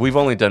year. We've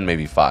only done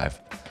maybe five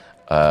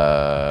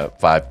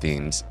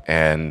themes,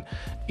 and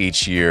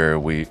each year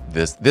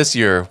this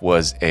year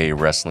was a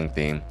wrestling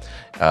theme.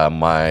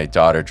 My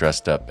daughter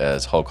dressed up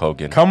as Hulk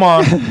Hogan. Come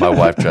on. My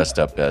wife dressed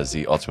up as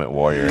the Ultimate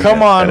Warrior.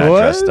 Come on, and I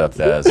what? dressed up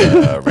as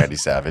Randy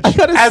Savage.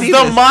 As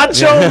the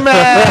Macho I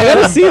Man.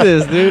 gotta see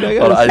this, dude. I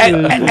Hold on, gotta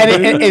see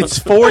this. And it's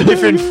 4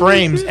 different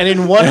frames, and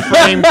in one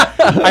frame,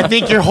 I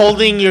think you're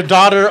holding your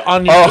daughter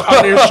on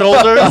your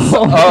shoulders,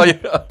 Oh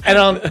yeah.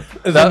 and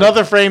there's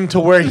another frame to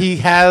where he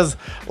has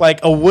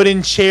like a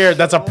wooden chair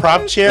that's a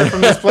prop chair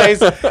from this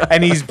place,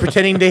 and he's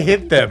pretending to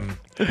hit them.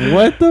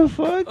 What the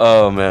fuck?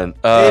 Oh man.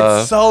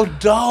 It's so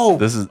dope.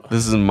 This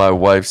is my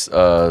wife's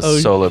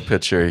solo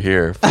picture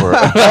here for.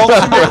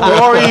 Ultimate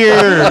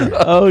Warrior.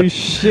 Oh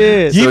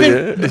shit. You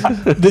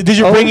even did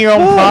you bring your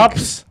own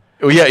props?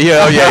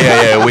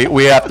 Yeah.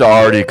 We have to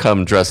already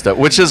come dressed up,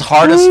 which is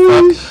hard as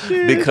fuck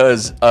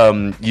because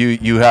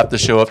you have to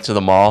show up to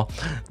the mall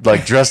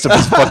like dressed up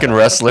as fucking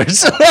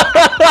wrestlers.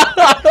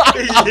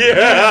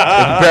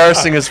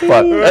 Embarrassing as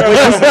fuck.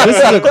 This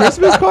is a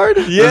Christmas card?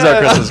 This is our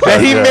Christmas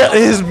card. And yeah.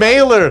 his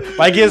mailer,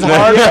 like his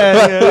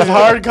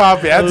hard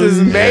copy. That's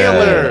his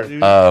mailer.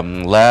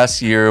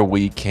 Last year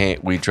we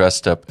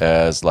dressed up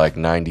as like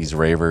 90s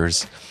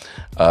ravers.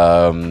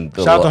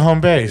 Shout out to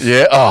home base.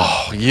 Yeah.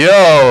 Oh,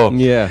 yo.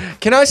 Yeah.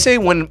 Can I say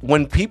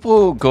when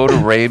people go to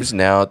raves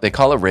now, they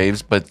call it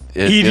raves, but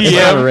it's EDM.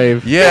 Not a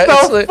rave. yeah, Get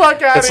it's the like,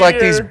 fuck outta it's like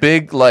these here.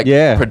 big like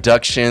Yeah.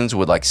 productions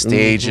with like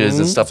stages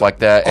and stuff like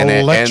that, and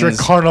Electric it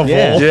ends. Carnival.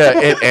 Yeah. Yeah,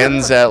 it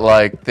ends at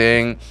like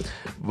thing,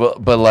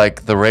 but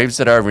like the raves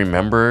that I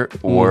remember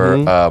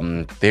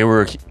were they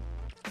were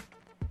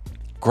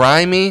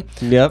grimy.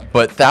 Yep.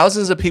 But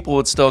thousands of people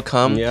would still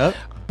come. Yep.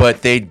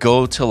 But they'd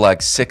go to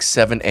like 6,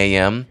 7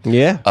 a.m.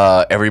 Yeah.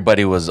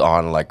 Everybody was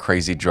on like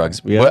crazy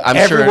drugs. Yeah. But I'm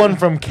Everyone sure.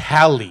 from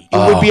Cali. It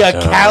would be a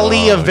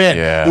Cali event.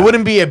 yeah. It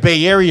wouldn't be a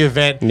Bay Area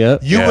event.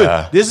 Yep. You Yeah.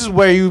 would. This is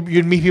where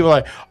you'd meet people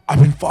like, I've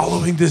been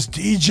following this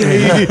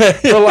DJ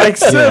for like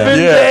 7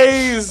 Yeah.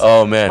 days.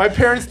 Oh, man. My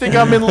parents think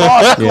I'm in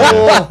law school.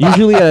 Yeah.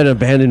 Usually at an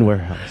abandoned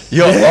warehouse.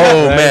 Yo,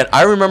 oh man,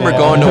 I remember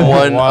going to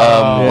one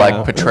Wow. like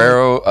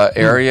Potrero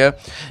area.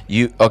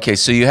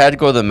 So you had to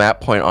go to the map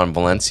point on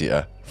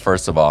Valencia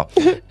first of all,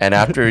 and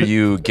after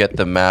you get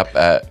the map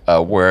at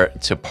where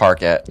to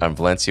park at on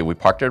Valencia, we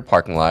parked at a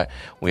parking lot.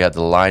 We had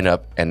to line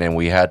up, and then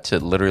we had to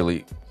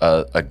literally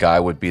a guy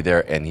would be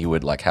there, and he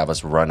would like have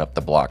us run up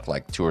the block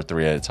like 2 or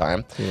 3 at a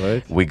time.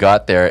 Right. We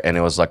got there, and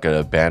it was like an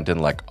abandoned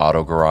like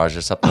auto garage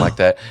or something like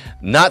that.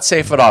 Not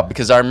safe at all,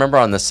 because I remember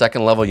on the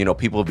second level, you know,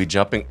 people would be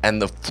jumping,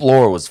 and the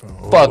floor was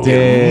fucking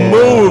Damn.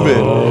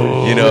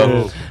 moving, you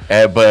know.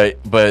 But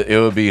it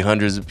would be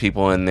hundreds of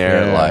people in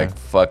there, Yeah. like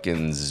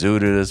fucking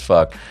zooted as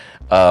fuck.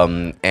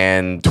 And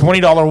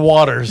 $20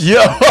 waters.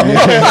 yeah,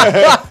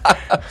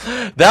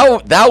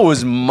 that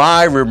was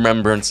my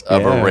remembrance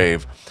of Yeah. a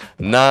rave,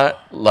 not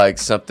like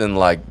something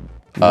like.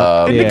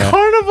 Yeah.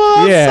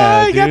 Carnival Yeah,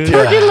 outside, you got dude.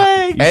 turkey Yeah.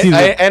 leg. You see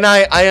the- And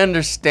I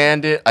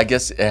understand it. I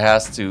guess it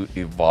has to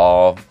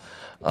evolve.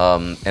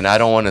 And I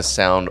don't want to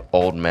sound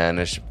old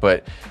manish,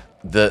 but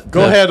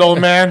Go ahead, old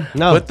man.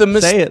 No, But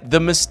the say it. the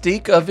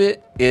mystique of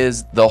it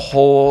is the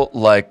whole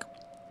like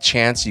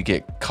chance you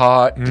get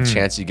caught, the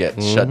chance you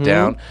get shut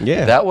down.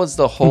 Yeah. That was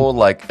the whole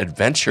like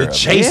adventure. The of it.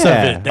 chase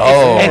Yeah. of it. The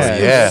Oh,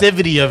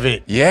 exclusivity of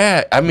it.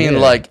 Yeah, I mean, Yeah.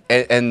 like,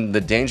 and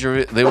the danger of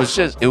it.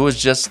 It was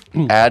just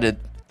added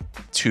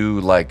to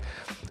like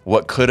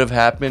what could have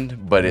happened,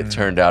 but it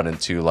turned out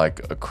into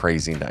like a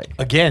crazy night.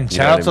 Again, know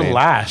shout out what to I mean?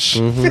 Lash.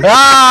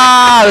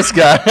 Ah, this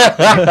guy,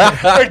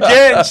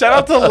 Again, shout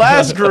out to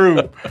Lash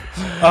Group.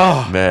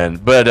 man.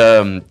 But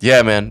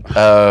yeah, man.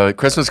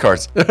 Christmas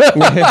cards.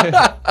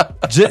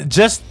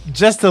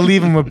 Just to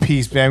leave him a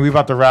piece, man. We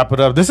about to wrap it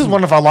up. This is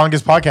one of our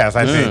longest podcasts,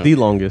 I think. The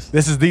longest.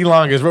 This is the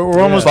longest.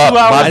 We're almost Fuck, 2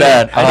 hours. my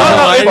bad. No,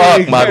 no,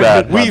 Fuck, my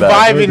bad. We My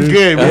bad. vibing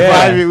good. We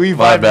Yeah. vibing. We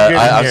My vibing bad. good.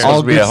 I'm in here.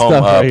 supposed to be good at home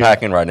stuff right here.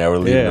 packing right now. We're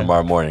leaving Yeah.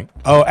 tomorrow morning.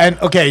 Oh, and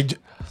okay,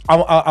 I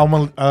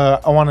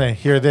want to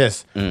hear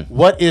this.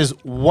 What is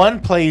one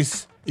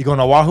place you go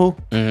to Oahu?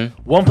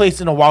 One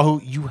place in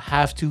Oahu you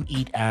have to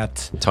eat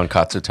at.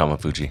 Tonkatsu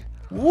Tamafuji.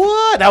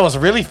 What? That was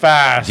really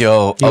fast.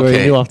 Yo, You already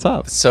okay. knew off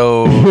top.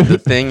 So the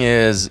thing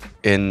is,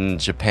 in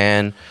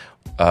Japan,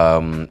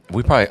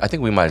 I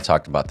think we might have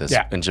talked about this.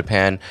 Yeah. In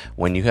Japan,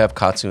 when you have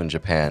katsu in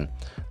Japan,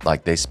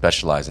 like they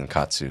specialize in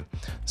katsu.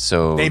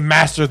 So They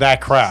master that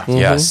craft.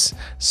 yes.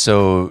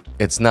 So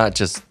it's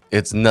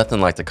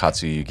nothing like the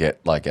katsu you get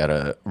like at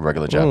a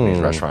regular Japanese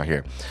restaurant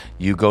here.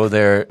 You go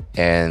there,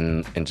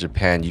 and in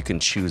Japan you can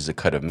choose a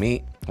cut of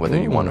meat, whether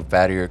you want a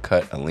fattier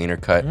cut, a leaner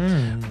cut.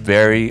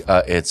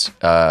 It's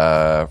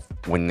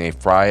when they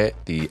fry it,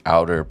 the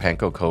outer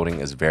panko coating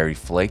is very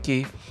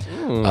flaky,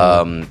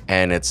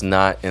 and it's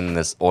not in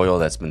this oil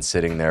that's been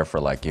sitting there for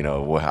like, you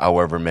know,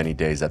 however many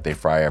days that they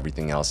fry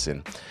everything else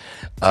in.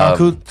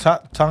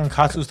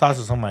 Tonkatsu sauce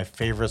is some of my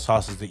favorite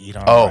sauces to eat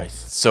on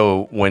rice.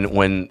 So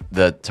when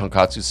the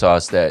tonkatsu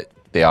sauce that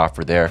they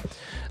offer there,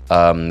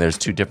 there's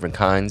 2 different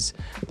kinds.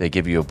 They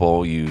give you a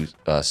bowl. You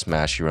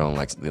smash your own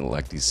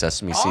like these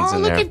sesame seeds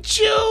in Look there. at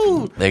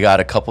you. They got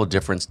a couple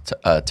different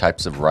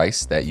types of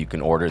rice that you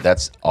can order.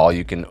 That's all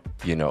you can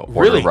order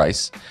Really?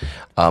 rice.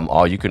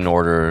 All you can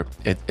order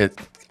it.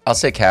 I'll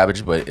say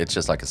cabbage, but it's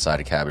just like a side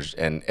of cabbage,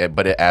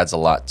 but it adds a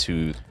lot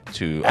to.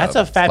 That's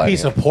a fat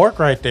piece of pork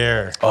right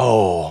there.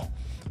 Oh,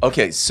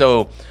 okay.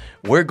 So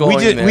we're going.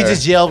 We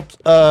just yelled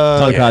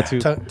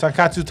Tonkatsu.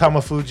 Tonkatsu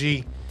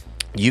Tamafuji.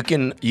 You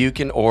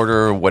can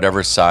order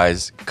whatever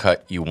size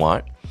cut you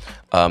want.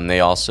 They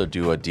also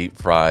do a deep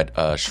fried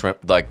shrimp,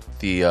 like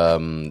the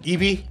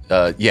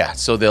EB? yeah.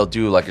 So they'll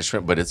do like a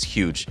shrimp, but it's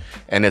huge,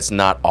 and it's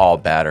not all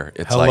batter.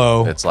 It's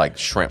Hello. it's like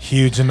shrimp.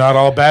 Huge and not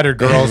all battered,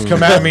 girls.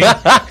 Come at me.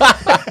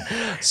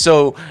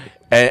 So,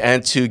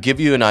 and to give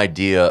you an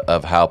idea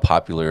of how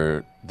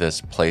popular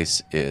this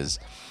place is,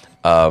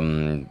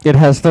 It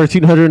has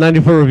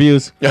 1,394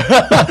 reviews.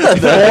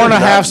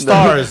 4.5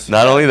 stars.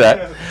 not only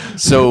that,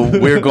 so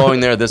we're going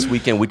there this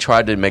weekend. We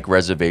tried to make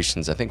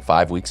reservations, I think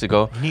 5 weeks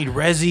ago. Need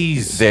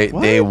resis.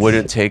 They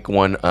wouldn't take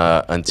one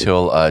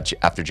until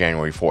after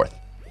January 4th.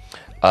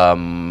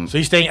 So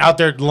you're staying out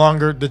there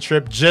longer, the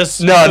trip,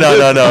 just... No.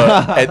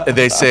 And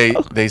they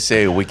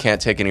say we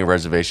can't take any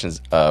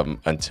reservations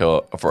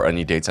for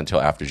any dates until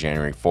after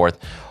January 4th.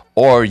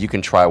 Or you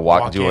can try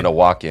doing a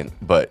walk-in.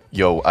 But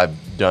yo, I've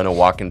done a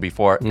walk-in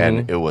before,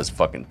 and it was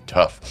fucking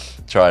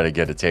tough trying to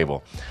get a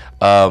table.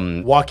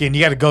 Walk in,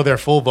 you got to go there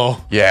full bowl.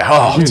 Yeah.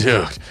 Oh,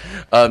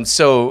 dude.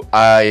 So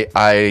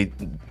I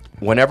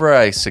whenever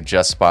I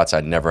suggest spots,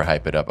 I never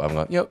hype it up. I'm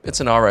going, it's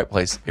an all right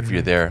place. If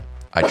you're there,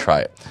 I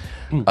try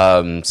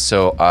it.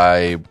 So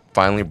I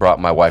finally brought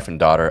my wife and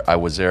daughter. I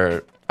was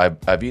there.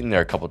 I've eaten there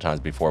a couple times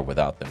before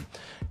without them,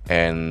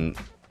 and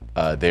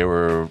they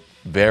were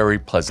very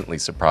pleasantly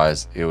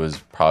surprised. It was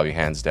probably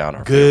hands down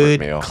our Good,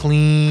 favorite meal.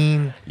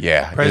 clean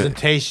Yeah,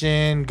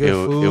 presentation, good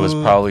food. It was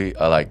probably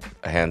like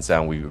hands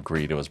down. We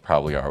agreed it was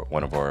probably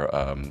one of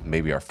our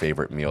maybe our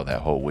favorite meal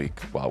that whole week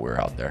while we were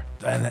out there.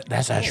 And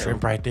that's that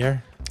shrimp right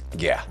there.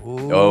 Yeah.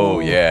 Oh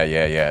yeah. So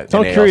And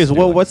I'm they curious,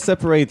 also do what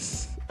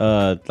separates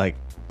like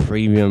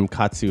premium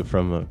katsu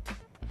from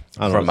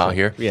from out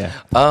here? Yeah.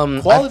 I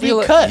Quality feel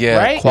like- cut, yeah,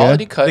 right?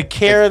 Quality cut. The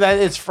care that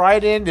it's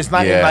fried in, it's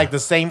not in Yeah. like the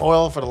same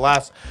oil for the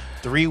last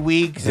 3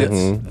 weeks. It's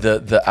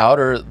The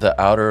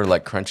outer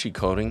like crunchy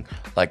coating,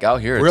 like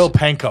out here, real it's,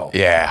 panko.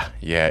 yeah,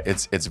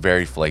 it's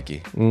very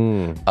flaky.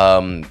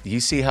 You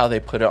see how they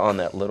put it on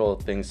that little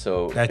thing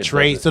so That it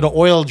tray, doesn't- so the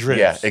oil drips.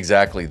 Yeah,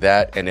 exactly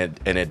that, and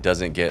it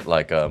doesn't get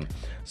like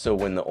so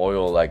when the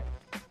oil like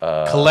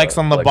Collects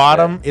on the collects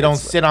bottom, that, it don't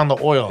it's- sit on the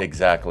oil.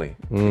 exactly,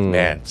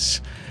 man.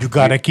 You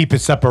gotta keep it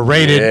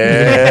separated.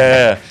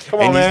 Yeah, Come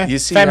on, and man. You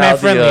see Fat man how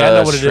friendly, the I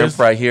know what it shrimp is.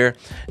 right here,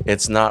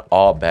 it's not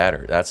all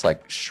batter. That's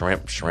like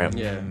shrimp.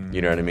 Yeah.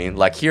 You know what I mean?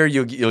 Like here,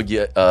 you'll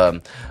get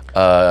shrimp.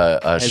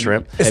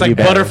 It's Heavy like batter.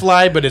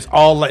 butterfly, but it's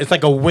all like, it's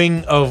like a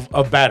wing of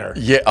batter.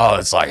 Yeah. Oh,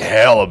 it's like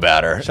hell of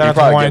batter. Shout You out to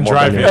probably Hawaiian get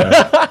more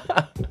than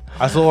Drive-In.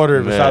 I still order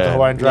it, but shout out to Man.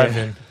 Hawaiian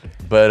Drive-In.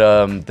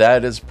 But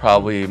that is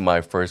probably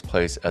my first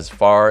place. As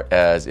far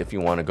as if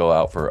you want to go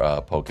out for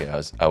poke,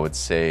 I would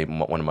say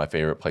one of my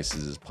favorite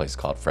places is a place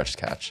called Fresh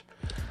Catch.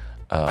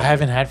 I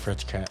haven't had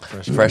Fresh Catch.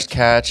 Fresh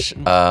Catch.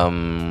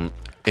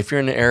 If you're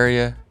in the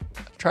area,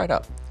 try it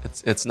out.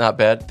 It's not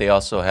bad. They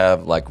also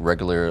have like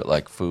regular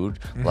like food,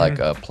 like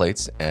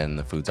plates, and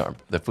the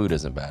food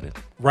isn't bad.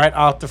 Right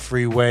off the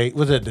freeway.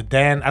 Was it the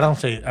Dan? I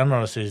don't know how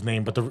to say his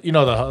name, but the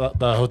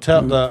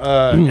hotel,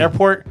 the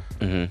airport.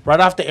 Right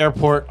off the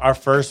airport, our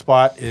first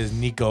spot is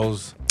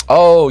Nico's.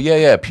 Oh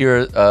yeah,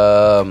 Pure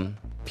blah, blah.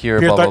 Pure,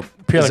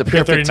 Is like it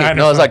Pure 39 Pure 15? or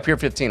No, it's something. like Pure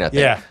 15. I think.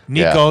 Yeah,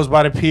 Nico's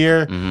by the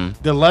pier.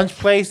 The lunch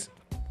place,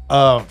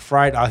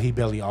 fried ahi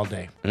belly all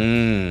day.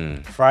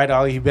 Fried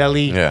ahi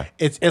belly. Yeah.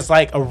 It's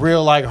like a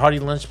real like hearty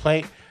lunch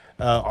plate.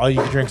 All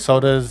you can drink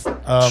sodas.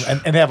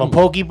 And they have a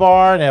poke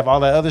bar and they have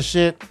all that other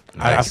shit.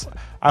 Nice.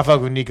 I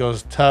fuck with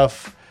Nico's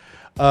tough.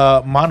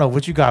 Mono,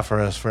 what you got for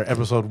us for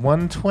episode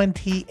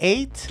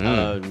 128?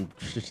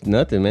 Just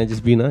nothing, man.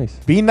 Just be nice.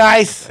 Be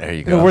nice. There you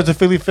In the go. words of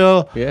Philly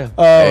Phil. Yeah.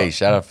 Hey,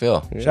 shout out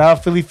Phil. Shout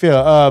out Philly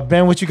Phil.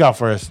 Ben, what you got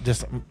for us?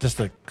 Just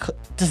to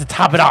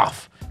top it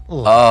off.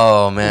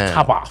 Oh man,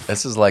 Top off.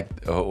 This is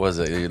like what was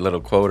it? Your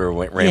little quote or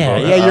rainbow?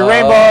 Yeah, your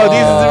rainbow.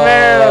 These is the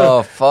man.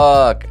 Oh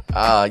fuck!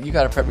 You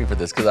gotta prep me for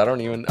this because I don't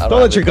Don't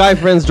let your guy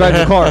friends drive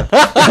your car.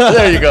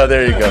 There you go.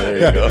 There you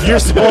go. You're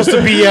supposed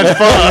to be at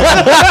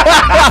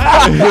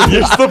fun.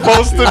 You're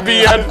supposed to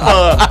be at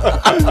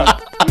fun.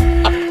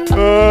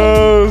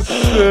 Oh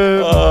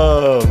shit.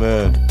 Oh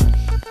man.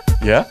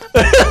 Yeah.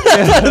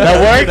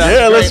 That works?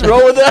 Yeah. Let's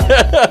roll with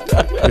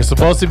that. You're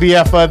supposed to be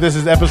at fun. This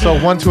is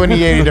episode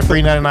 128 of the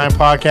Free 99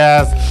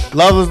 podcast.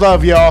 Love is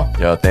love, y'all.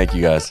 Yo, thank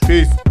you guys.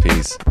 Peace.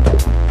 Peace.